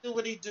that nigga do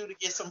what he do to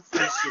get some free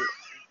shit.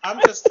 I'm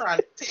just trying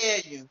to tell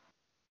you.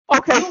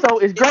 Okay, so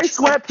is gray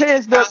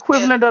sweatpants the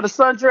equivalent of the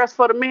sundress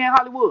for the men,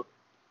 Hollywood?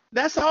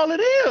 That's all it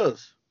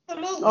is.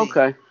 Absolutely.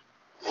 Okay.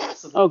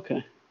 Absolutely.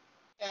 Okay.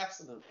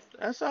 Absolutely.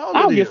 That's all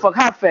I don't give a fuck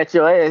how fat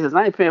your ass is.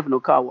 I ain't paying for no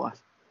car wash.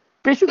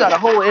 Bitch, you got a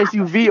whole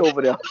SUV over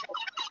there.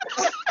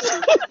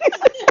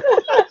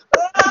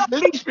 At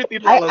least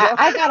 $50.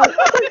 I got a.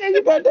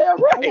 You got that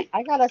right.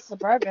 I got a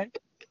Suburban.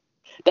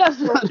 That's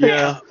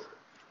yeah.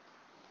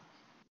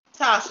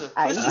 Tasha,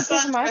 I use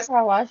this in my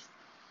car wash.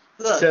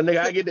 Look, Tell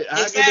nigga I get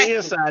the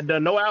inside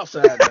done, no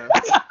outside done.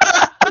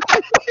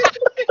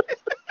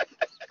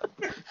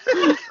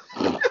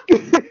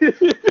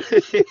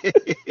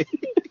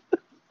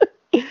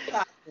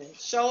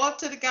 Show up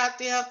to the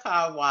goddamn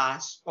car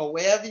wash or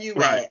wherever you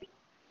at.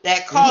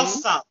 That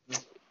costs something.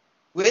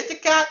 With the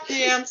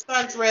goddamn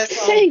sundress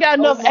on. She ain't got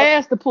enough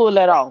ass to pull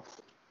that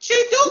off. She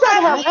do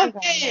got enough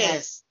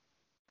ass.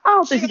 I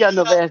don't think she got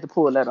enough ass to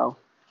pull that off.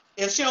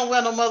 If she don't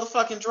wear no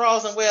motherfucking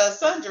drawers and wear a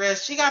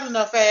sundress, she got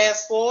enough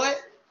ass for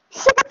it. She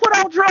can put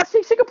on dress.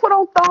 She can put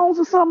on thongs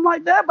or something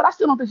like that, but I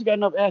still don't think she got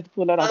enough ass to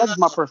pull that off. That's just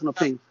my personal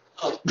opinion.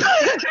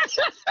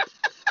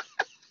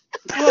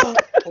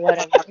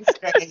 Whatever.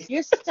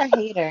 You're such a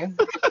hater.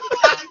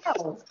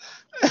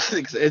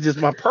 It's just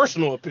my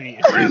personal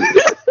opinion.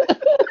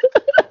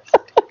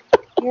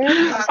 You're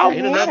a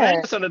Ain't enough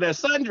ass under that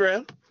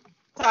sundress.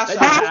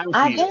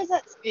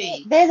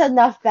 There's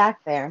enough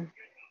back there.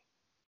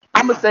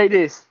 I'm gonna say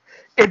this: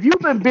 if you've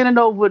been bending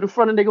over in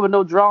front of a nigga with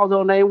no drawers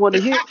on, they ain't want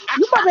to hit.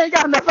 You probably ain't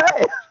got enough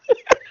ass.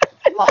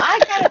 Well, I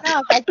got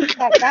enough. I think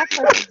that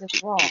person's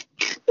just wrong.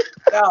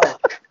 No,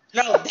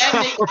 that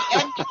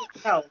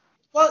nigga, no.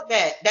 Fuck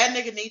that. That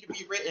nigga need to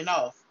be written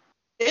off.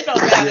 It don't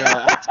matter.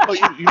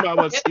 Yeah, you might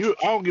well, I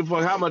don't give a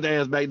fuck how much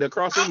ass back there.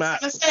 Cross him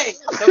out. I was gonna say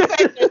the fact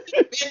that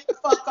you bent the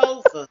fuck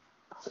over.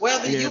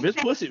 Whether yeah, you if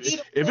it's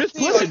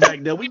pussy back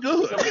there, we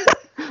good. No,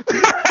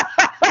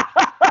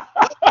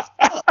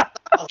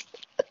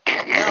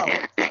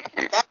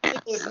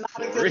 that is not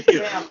a good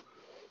example.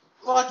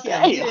 Fuck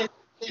him. He didn't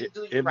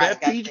do you if right.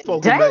 That peach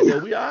poker back there,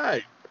 we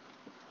alright.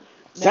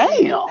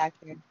 Damn.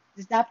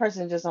 That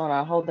person just on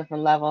a whole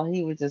different level.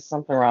 He was just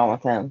something wrong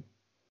with him.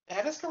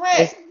 That is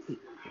correct.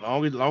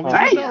 Long as you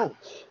know.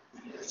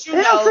 You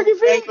don't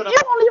even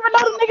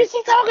know the nigga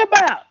she talking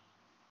about.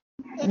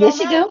 Yes,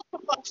 you do.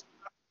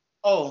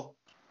 Oh,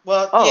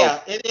 well,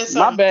 yeah, it is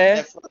something. My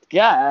bad.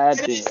 God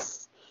damn. It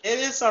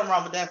is something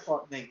wrong with that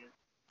fuck nigga.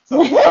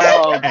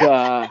 Oh,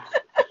 God.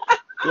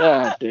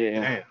 God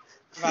damn.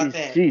 About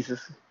that.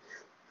 Jesus.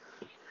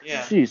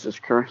 Yeah. Jesus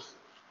Christ.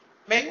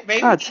 Maybe he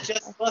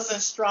just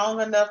wasn't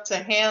strong enough to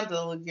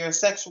handle your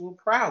sexual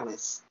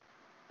prowess.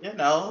 You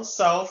know,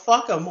 so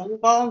fuck him.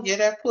 Move on. Get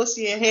that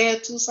pussy and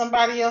head to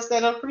somebody else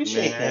that'll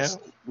appreciate that.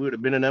 We would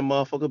have been in that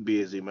motherfucker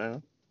busy,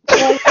 man.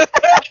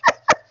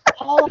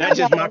 All That's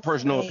just my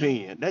personal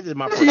opinion. That's just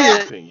my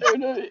personal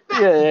opinion.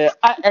 Yeah.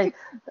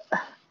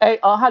 Hey,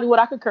 Hollywood,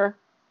 I concur.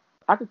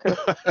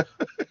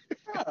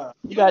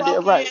 You got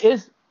it right.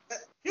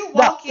 You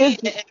walk in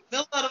the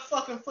middle of the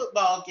fucking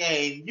football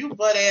game, you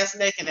butt ass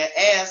naked and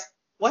ask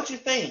what you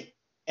think,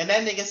 and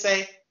that nigga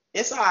say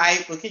it's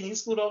alright, but can you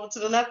scoot over to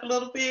the left a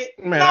little bit?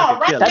 Man, no,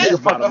 right that nigga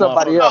fuck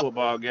somebody else.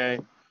 Football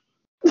game.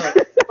 Right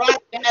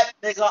that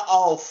nigga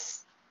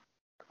off.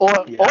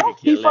 Or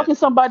he fucking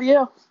somebody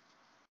else.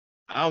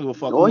 I don't give a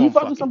fuck. Or he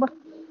fucking somebody.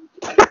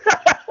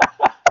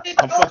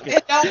 I'm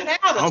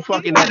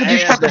fucking that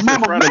ass that's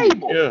in front of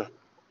me.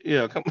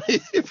 Yeah, come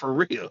for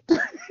real.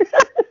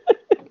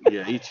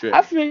 Yeah, he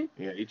tripped. He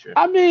tripped.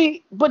 I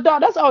mean, but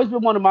dog, that's always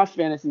been one of my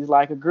fantasies.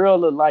 Like a girl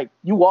look like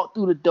you walk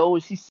through the door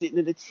and she's sitting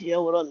in the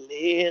chair with her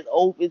legs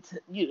open,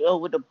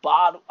 with the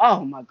bottom.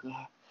 Oh my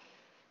God.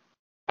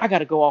 I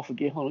gotta go off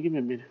again. Hold on, give me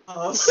a minute.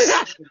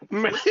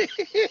 Man.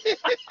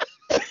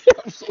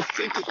 I'm so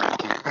sick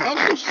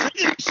of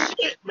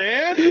shit,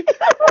 man.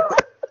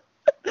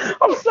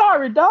 I'm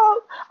sorry, dog.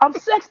 I'm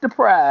sex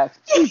deprived.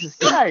 Jesus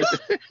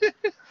Christ.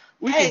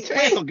 We can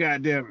tell,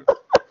 goddammit.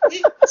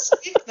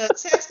 Speaking of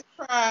sex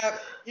deprived,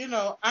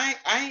 I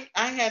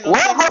ain't had no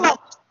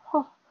sex.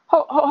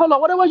 Hold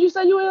on. What was you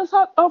say you is?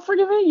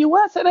 Freaking me? You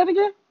what? Say that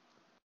again.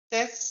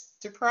 Sex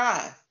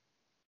deprived.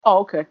 Oh,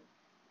 okay.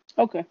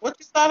 Okay. What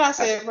you thought I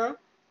said, bro?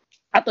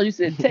 I thought you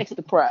said text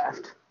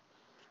deprived.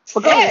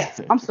 But go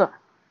ahead. I'm sorry.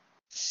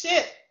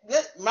 Shit.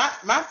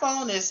 My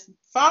phone is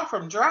far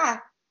from dry,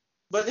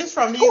 but it's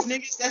from these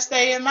niggas that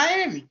stay in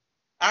Miami.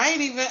 I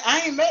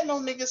ain't met no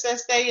niggas that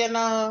stay in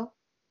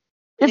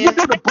If you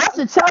do the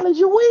busting challenge,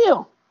 you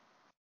will.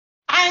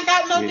 I ain't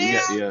got no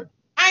damn.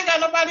 I ain't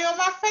got nobody on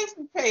my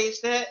Facebook page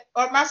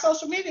or my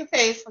social media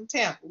page from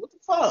Tampa. What the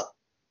fuck?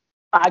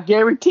 I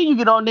guarantee you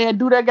get on there and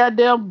do that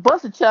goddamn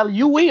busting challenge,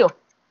 you will.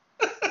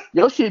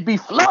 Your shit be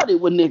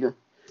flooded with nigga.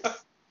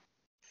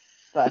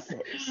 Bust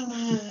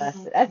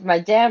it. That's my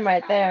jam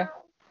right there.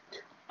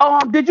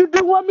 Did you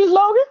do one, Miss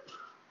Logan?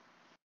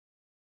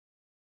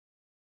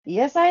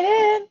 Yes, I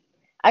did.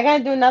 I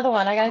gotta do another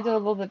one. I gotta do a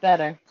little bit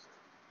better.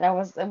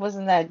 It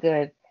wasn't that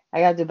good.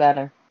 I gotta do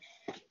better.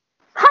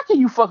 How can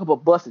you fuck up a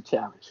busted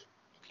challenge?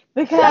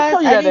 Because I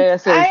told you that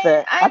ass ain't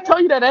fat. I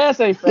told you that ass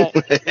ain't fat.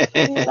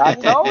 I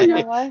told you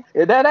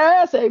that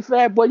ass ain't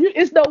fat, boy.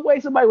 It's no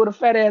way somebody with a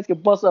fat ass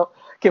can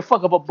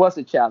fuck up a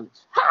busted challenge.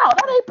 How?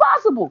 That ain't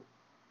possible.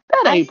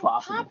 That ain't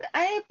possible.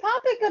 I ain't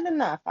popping good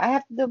enough. I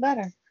have to do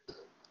better.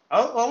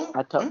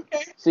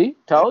 Okay. See,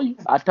 told you.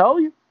 I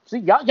told you. See,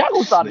 y'all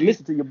gonna start to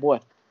listen to your boy.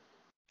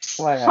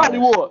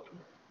 Whatever.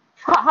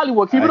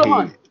 Hollywood, keep it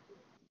 100.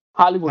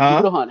 Hollywood, keep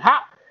it 100.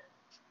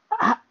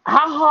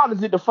 How hard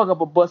is it to fuck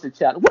up a busted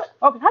challenge?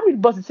 Okay, how many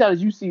busted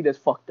challenges you see that's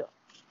fucked up?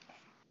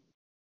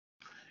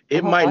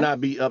 It might not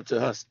be up to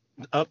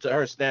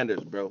her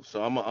standards, bro.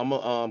 So I'm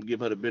gonna give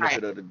her the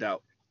benefit of the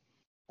doubt.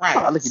 Right.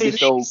 Oh, look at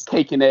this old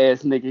caking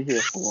ass nigga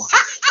here for.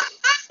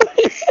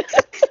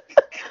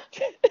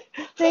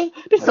 See,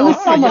 this is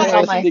so much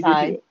on my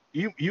side.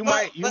 You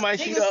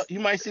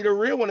might see the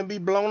real one and be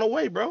blown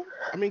away, bro.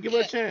 I mean, give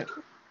her a chance.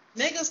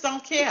 Niggas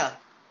don't care.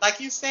 Like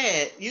you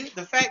said,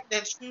 the fact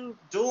that you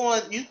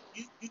doing you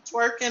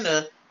twerking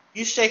or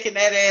you shaking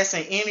that ass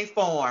in any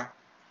form.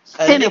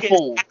 Any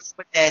form.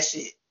 With that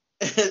shit.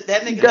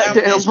 That nigga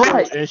down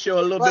right. And show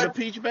a little bit of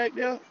peach back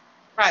there.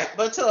 Right,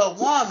 but to a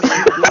woman,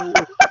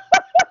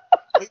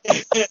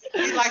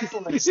 he like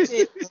for his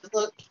shit to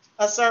look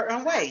a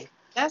certain way.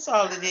 That's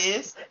all it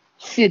is.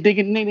 Shit, they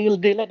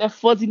let that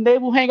fuzzy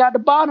navel hang out the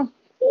bottom.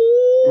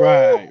 Ooh,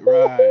 right.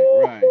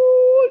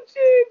 Oh,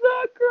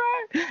 Jesus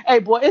Christ. Hey,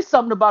 boy, it's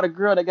something about a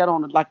girl that got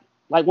on like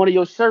one of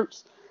your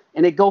shirts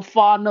and they go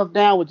far enough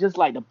down with just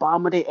like the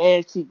bottom of their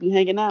ass cheek be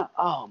hanging out.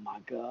 Oh, my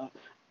God.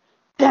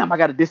 Damn, I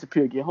got to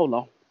disappear again. Hold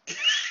on.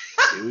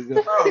 Here we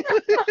go.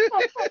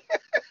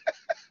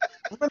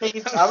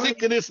 I'm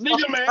sick of this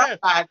nigga, man.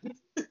 I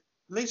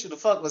need you to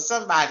fuck with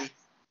somebody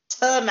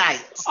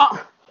tonight.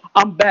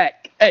 I'm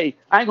back. Hey,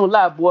 I ain't gonna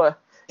lie, boy.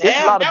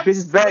 It's a lot of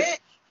bitches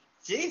back.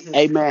 Jesus.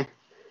 Hey, man.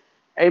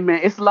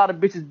 It's a lot of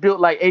bitches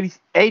built like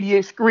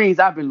 80-inch screens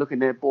I've been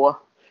looking at, boy.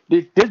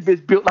 This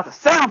bitch built like a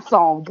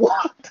Samsung, boy.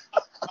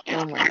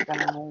 Oh, my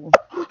God. Oh,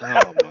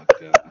 my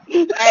God.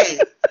 Hey,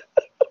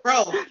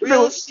 bro,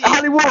 real shit.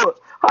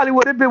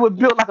 Hollywood, that bitch was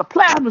built like a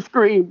plasma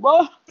screen,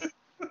 boy.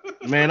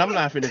 Man, I'm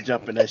not finna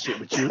jump in that shit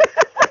with you.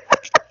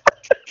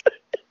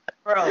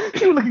 Bro,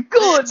 you looking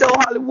good though,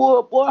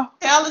 Hollywood, boy.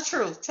 Tell the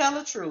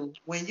truth.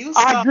 When you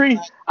I agree.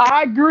 Cause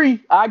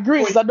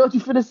I know what you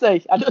finna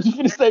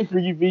say. For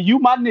you, you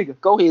my nigga.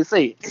 Go ahead and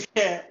say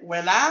it.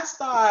 When I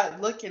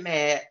start looking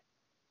at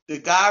the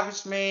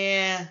garbage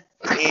man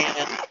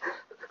and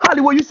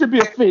Hollywood, you should be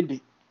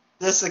offended.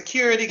 The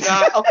security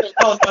guard. Okay,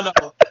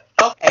 no.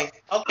 Okay,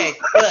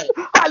 good.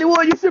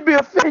 Hollywood, you should be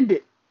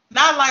offended.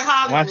 Not like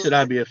Hollywood. Why should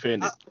I be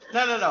offended?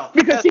 No.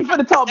 Because she's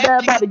finna talk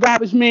bad about the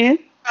garbage man.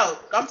 No,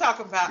 I'm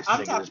talking about.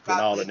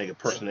 All the nigga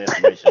personal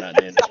information out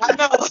there. I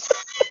know.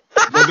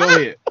 But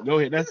go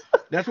ahead.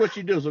 That's what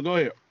you do. So go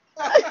ahead.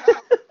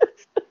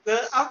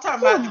 I'm talking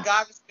about the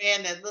garbage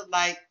man that look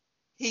like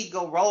he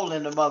go roll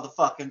in the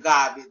motherfucking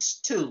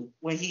garbage too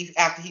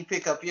after he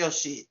pick up your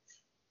shit.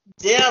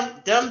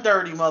 Them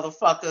dirty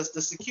motherfuckers.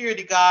 The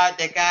security guard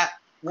that got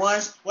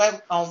one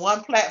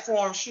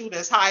platform shoe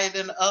that's higher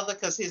than the other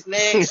because his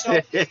legs show.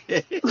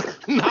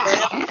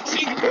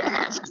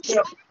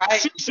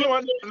 She's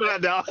showing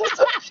that, dog.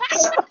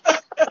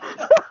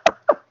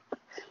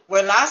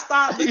 When I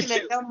start looking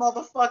at them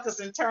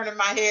motherfuckers and turning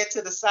my head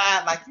to the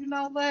side, like, you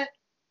know what?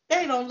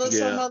 They don't look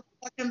so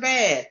motherfucking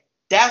bad.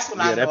 That's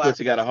when I know. Yeah, that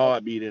pussy got a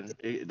heartbeat in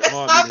it. The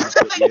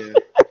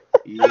heartbeat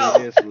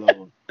yes,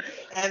 Lord.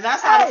 And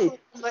that's how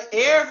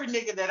every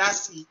nigga that I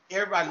see,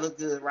 everybody look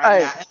good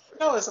right now. And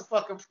I know it's a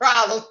fucking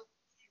problem.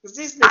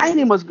 I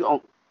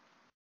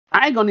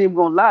ain't gonna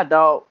even lie,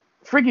 dog.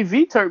 Freaky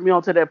V turned me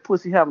onto that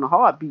pussy having a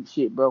heartbeat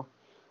shit, bro.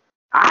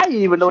 I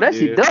didn't even know that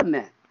she done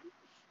that.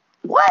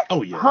 What?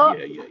 Oh yeah,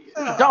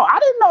 yeah. Dog, I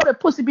didn't know that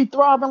pussy be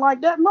throbbing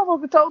like that.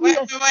 Motherfucker told me.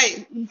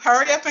 Wait.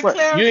 Hurry up and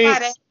clarify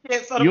that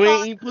shit for the You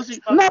ain't eat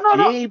pussy. No.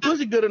 You ain't eat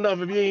pussy good enough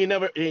if you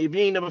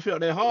ain't never felt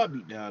that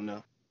heartbeat down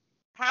there.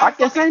 I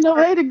guess I ain't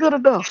never ate it good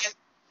enough.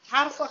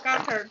 How the fuck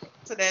I turned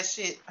to that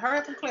shit? Hurry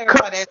up and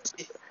clarify that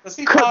shit.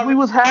 Because we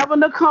was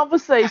having a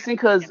conversation,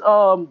 because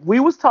we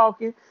was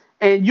talking,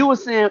 and you were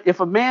saying if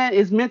a man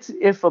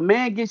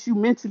gets you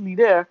mentally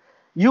there,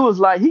 you was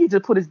like, he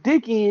just put his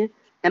dick in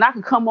and I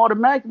can come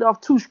automatically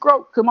off 2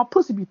 strokes because my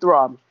pussy be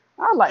throbbing.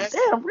 I was like,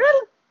 damn,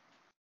 really?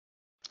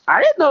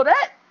 I didn't know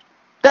that.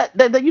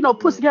 That you know,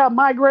 pussy got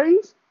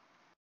migraines.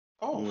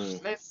 Oh,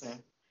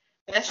 listen.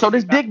 So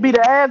this dick be the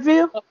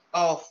Advil?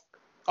 Oh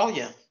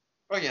yeah.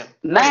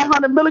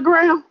 900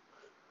 milligrams?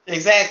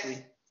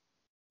 Exactly.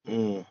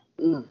 Mm.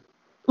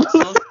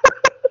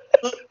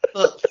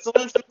 Look, as soon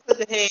as you put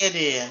the head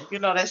in, you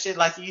know that shit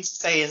like you used to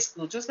say in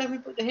school, just let me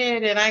put the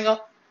head in. I ain't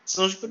gonna. As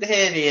soon as you put the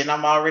head in,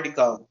 I'm already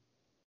gone.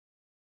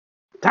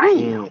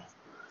 Damn.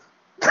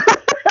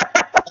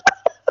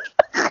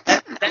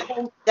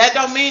 That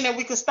don't mean that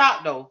we can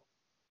stop though.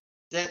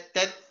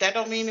 That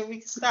don't mean that we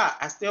can stop.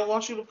 I still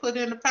want you to put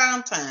in the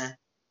pound time,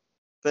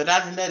 but I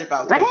done let it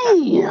about 3 times.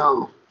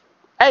 Damn.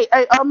 Hey,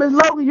 Miss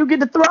Logan, you get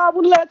the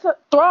throbbing letter?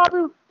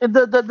 Throbbing?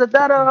 Does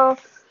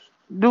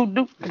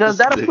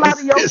that apply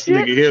to your this shit?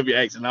 Nigga, he'll be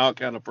asking all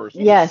kind of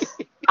personal. Yes.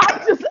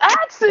 I just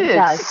asked it.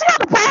 Shut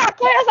the podcast.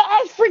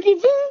 I asked Freaky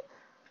V.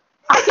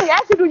 I can't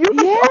ask you, do you?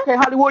 Yeah. Okay,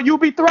 Hollywood, you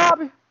be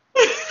throbbing?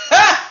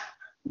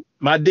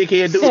 My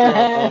dickhead do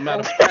throb, matter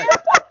of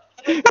fact.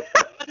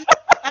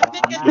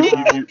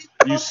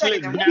 You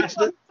slick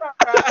bastard.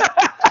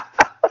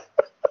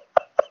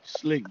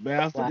 Slick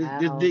bastard.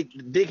 Wow. This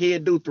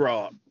dickhead do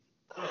throb.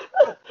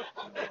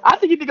 I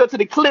think you need to go to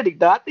the clinic,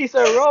 though. I think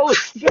so,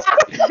 Rose.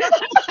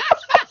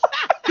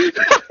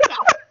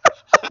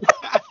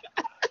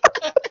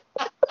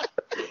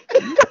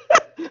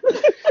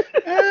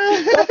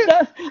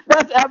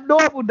 that's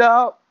abnormal,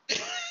 dog.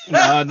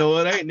 Nah, no,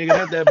 it ain't, nigga.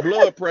 That's that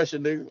blood pressure,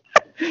 nigga.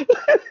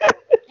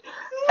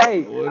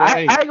 Hey,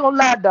 I ain't gonna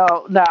lie,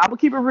 dog. Nah, I'm gonna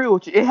keep it real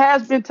with you. It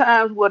has been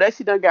times where that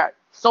shit done got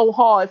so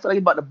hard, I feel like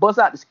it's about to bust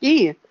out the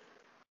skin.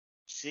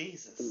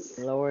 Jesus.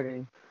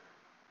 Lordy.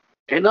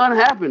 Ain't nothing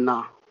happened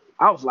now.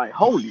 I was like,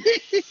 holy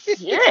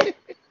shit.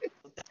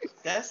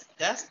 That's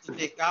the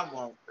dick I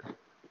want.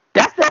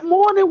 That's that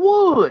morning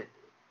wood.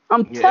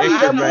 I'm telling you,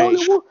 that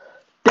morning wood.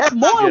 That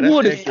morning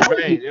wood is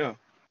vein, yeah.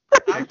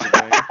 That's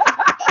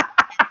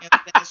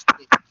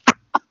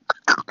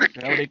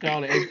what they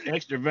call it,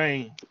 extra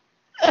vein.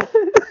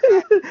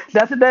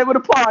 That's the name of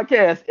the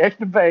podcast,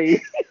 Extra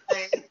Vein.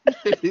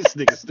 This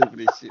nigga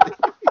stupid as shit.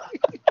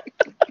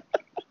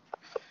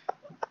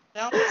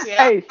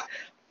 Hey,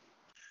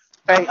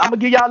 I'm gonna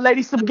give y'all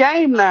ladies some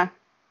game now.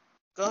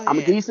 Go ahead. I'm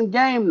gonna give you some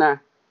game now.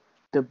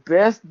 The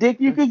best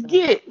dick you could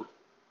get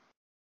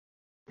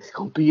is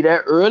gonna be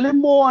that early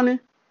morning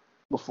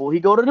before he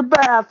go to the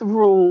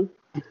bathroom.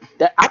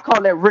 That I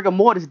call that rigor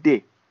mortis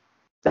dick.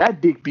 That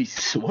dick be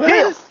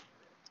stiff.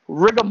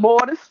 Rigor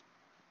mortis.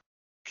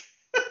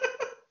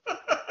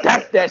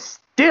 That's that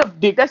stiff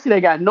dick. That shit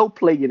ain't got no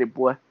play in it,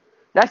 boy.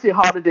 That shit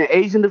harder than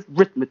Asian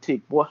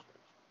arithmetic, boy.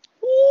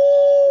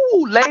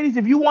 Ooh, ladies,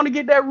 if you want to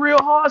get that real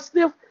hard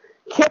stiff,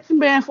 catch a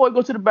man before he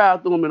go to the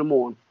bathroom in the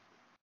morning.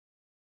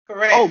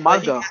 Correct. Oh my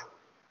God.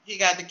 He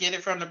got to get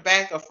it from the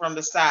back or from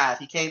the side.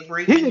 He can't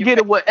breathe. He can get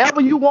it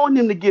wherever you want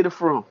him to get it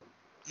from.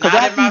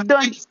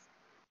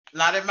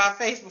 Not in my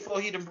face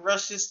before he done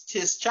brushed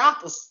his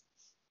choppers.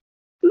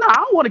 Nah, I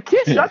don't want to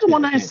kiss you. I just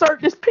want to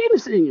insert this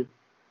penis in you.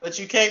 But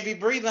you can't be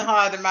breathing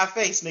hard in my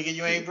face, nigga.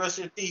 You ain't brushed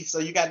your teeth, so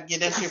you got to get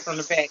that shit from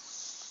the back.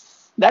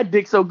 That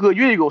dick so good,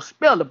 you ain't gonna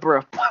smell the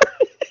breath.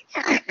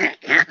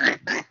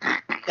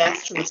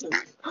 That's true, too.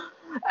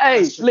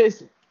 Hey,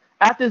 listen.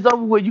 After it's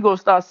over with, you gonna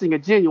start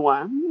singing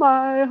Genuine.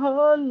 My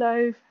whole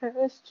life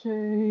has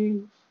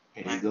changed.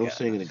 Here you go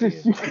singing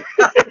again.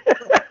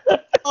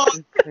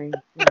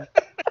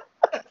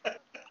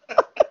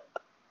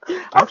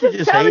 I'm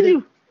just telling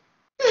you.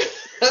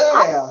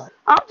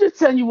 I'm just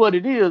telling you what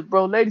it is,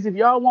 bro. Ladies, if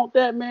y'all want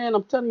that, man,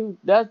 I'm telling you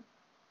that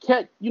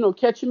catch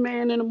your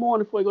man in the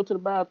morning before you go to the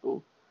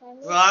bathroom.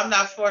 Well, I'm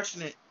not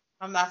fortunate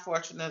enough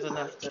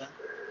to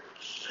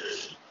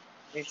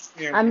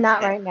experience. I'm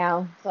not right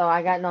now, so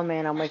I got no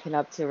man I'm waking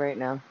up to right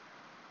now.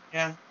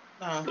 Yeah.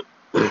 No.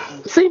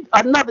 See,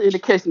 another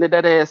indication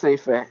that ass ain't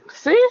fat.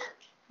 See?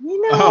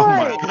 You know Oh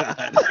what?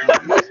 my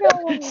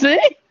God. See?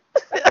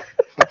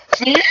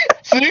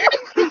 See?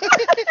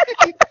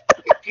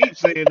 Keep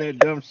saying that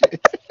dumb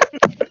shit.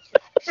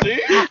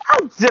 See?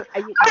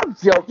 I'm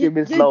joking,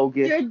 Miss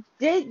Logan.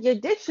 Your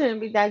dick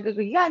shouldn't be that good.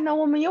 You got no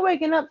woman you're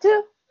waking up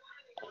to.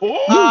 You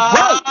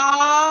right.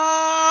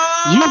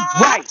 You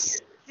right.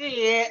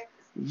 Shit.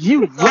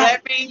 You so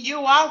right. That means you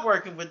are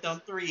working with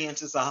them 3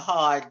 inches of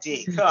hard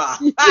dick, huh?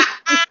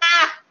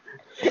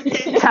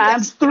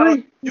 Times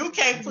 3. You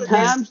can't put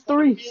times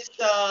 3.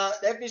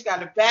 That bitch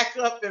got to back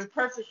up in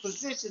perfect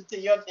position to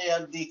your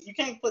damn dick. You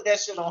can't put that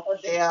shit on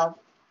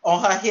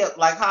her hip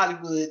like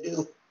Hollywood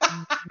do.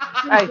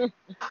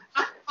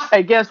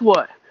 Hey, guess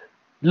what?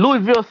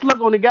 Louisville Slug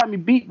only got me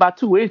beat by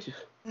 2 inches.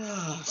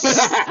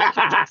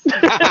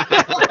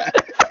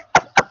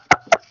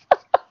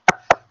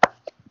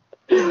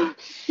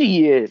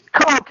 Shit.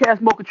 Comcast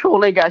Remote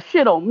Control ain't got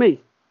shit on me.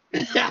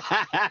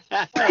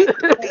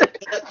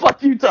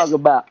 Fuck you talking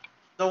about?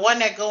 The one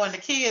that go in the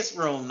kids'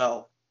 room,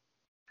 though.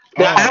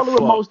 All the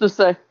remotes to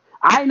say.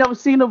 I ain't never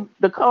seen the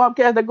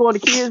Comcast that go in the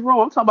kids' room.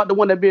 I'm talking about the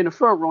one that be in the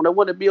front room, the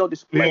one that be on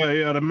display.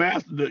 Yeah, the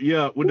master, with the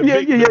Yeah, big, yeah, the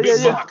yeah, big yeah,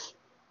 yeah. box.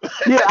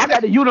 Yeah, I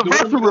got the The one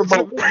universal that goes to the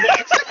remote. big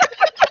box.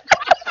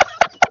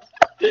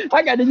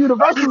 I got the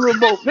universal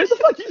remote. What the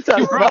fuck you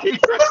talking about? Right.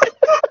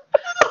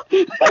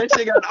 That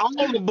shit got all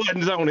the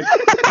buttons on it.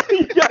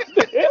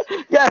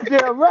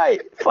 Goddamn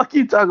right. Fuck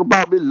you talking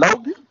about, Miss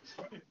Logan.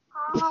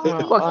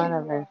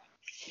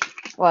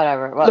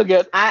 Whatever. Well, Look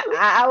at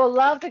I would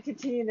love to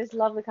continue this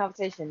lovely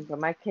conversation, but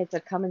my kids are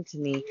coming to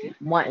me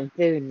wanting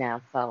food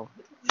now, so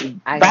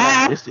I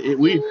gotta bye.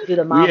 We do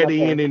the at mama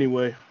the end thing.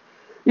 anyway.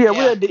 Yeah,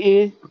 we're Yeah. at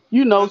the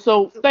end.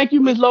 So thank you,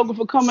 Miss Logan,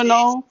 for coming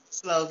on.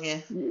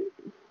 Slogan.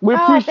 We Oh,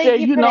 thank appreciate,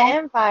 you for the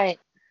invite.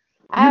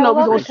 I would we're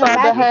love gonna to come start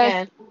the back hash.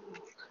 again.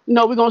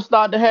 We're gonna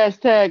start the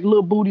hashtag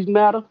Little Booties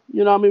Matter.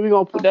 You know what I mean? We're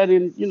gonna put that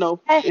in, in the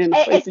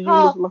face of you,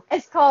 Miss Logan.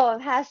 It's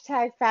called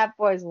hashtag Fat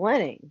Boys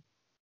Winning.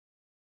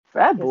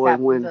 Fat Because boy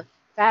winning.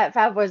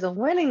 Fat Boys are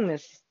winning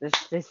this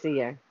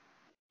year.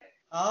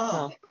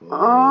 Oh.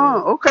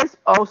 Oh, okay.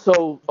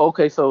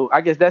 Okay, so I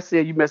guess that's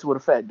it. You messing with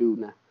a fat dude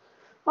now.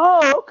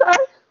 Oh, okay.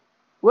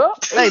 Well,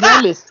 hey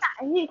man, listen.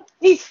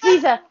 He's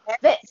a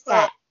fit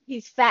fat.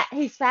 He's fat.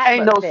 He's fat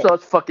Ain't but no fit.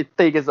 such fucking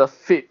thing as a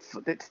fit.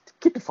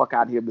 Get the fuck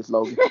out of here, Miss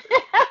Logan.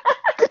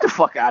 Get the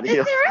fuck out of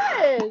here.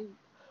 There is.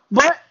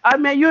 But I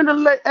mean, you're in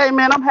the. Hey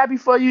man, I'm happy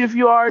for you if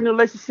you are in a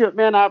relationship,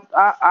 man. I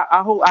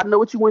hope I know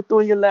what you went through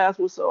in your last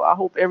one, so I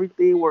hope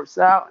everything works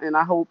out, and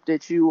I hope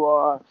that you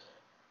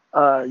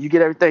you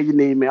get everything you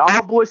need, man.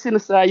 All boys sitting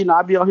aside,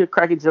 I be out here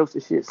cracking jokes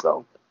and shit,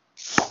 so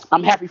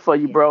I'm happy for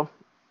you, bro.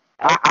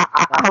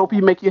 I hope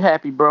you make you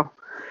happy, bro. Go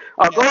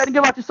ahead and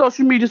give out your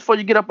social medias before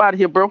you get up out of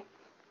here, bro.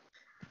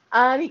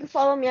 You can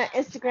follow me on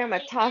Instagram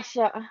at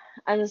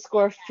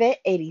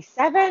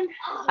Tasha_fit87.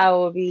 I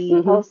will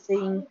be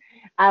posting.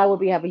 I will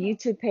have a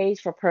YouTube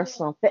page for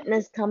personal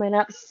fitness coming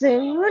up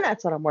soon.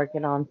 That's what I'm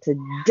working on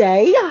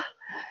today.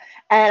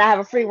 And I have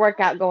a free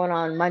workout going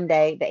on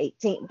Monday, the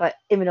 18th. But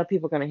even though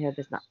people are going to hear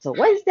this not till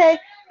Wednesday,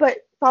 but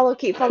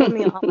keep following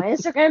me on my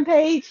Instagram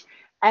page.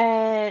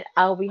 And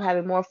I'll be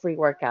having more free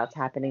workouts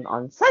happening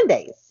on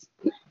Sundays.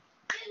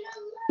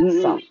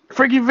 So,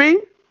 Freaky V?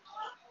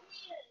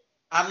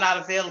 I'm not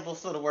available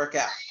for the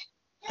workout.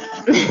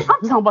 I'm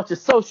talking about your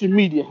social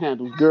media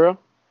handles, girl.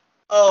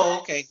 Oh,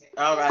 okay.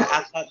 All right.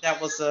 I thought that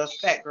was a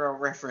fat girl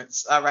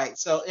reference. All right.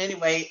 So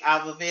anyway,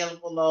 I'm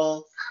available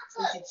on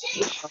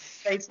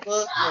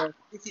Facebook or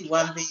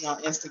 51B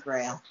on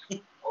Instagram.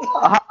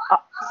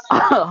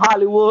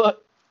 Hollywood.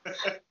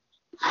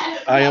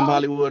 I am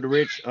Hollywood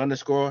Rich _ on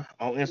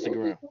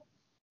Instagram.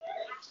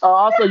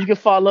 Also, you can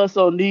follow us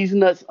on These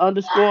Nuts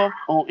 _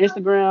 on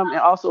Instagram, and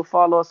also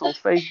follow us on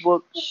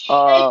Facebook.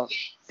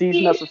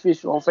 These Nuts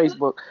Official on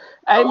Facebook.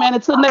 Hey man,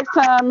 until next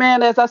time,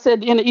 man. As I said at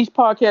the end of each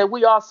podcast,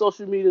 we are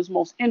social media's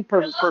most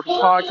imperfect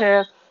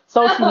podcast.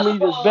 Social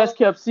media's best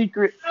kept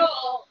secret.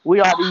 We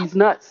are These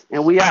Nuts,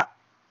 and we out.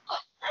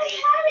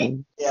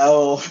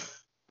 Yo.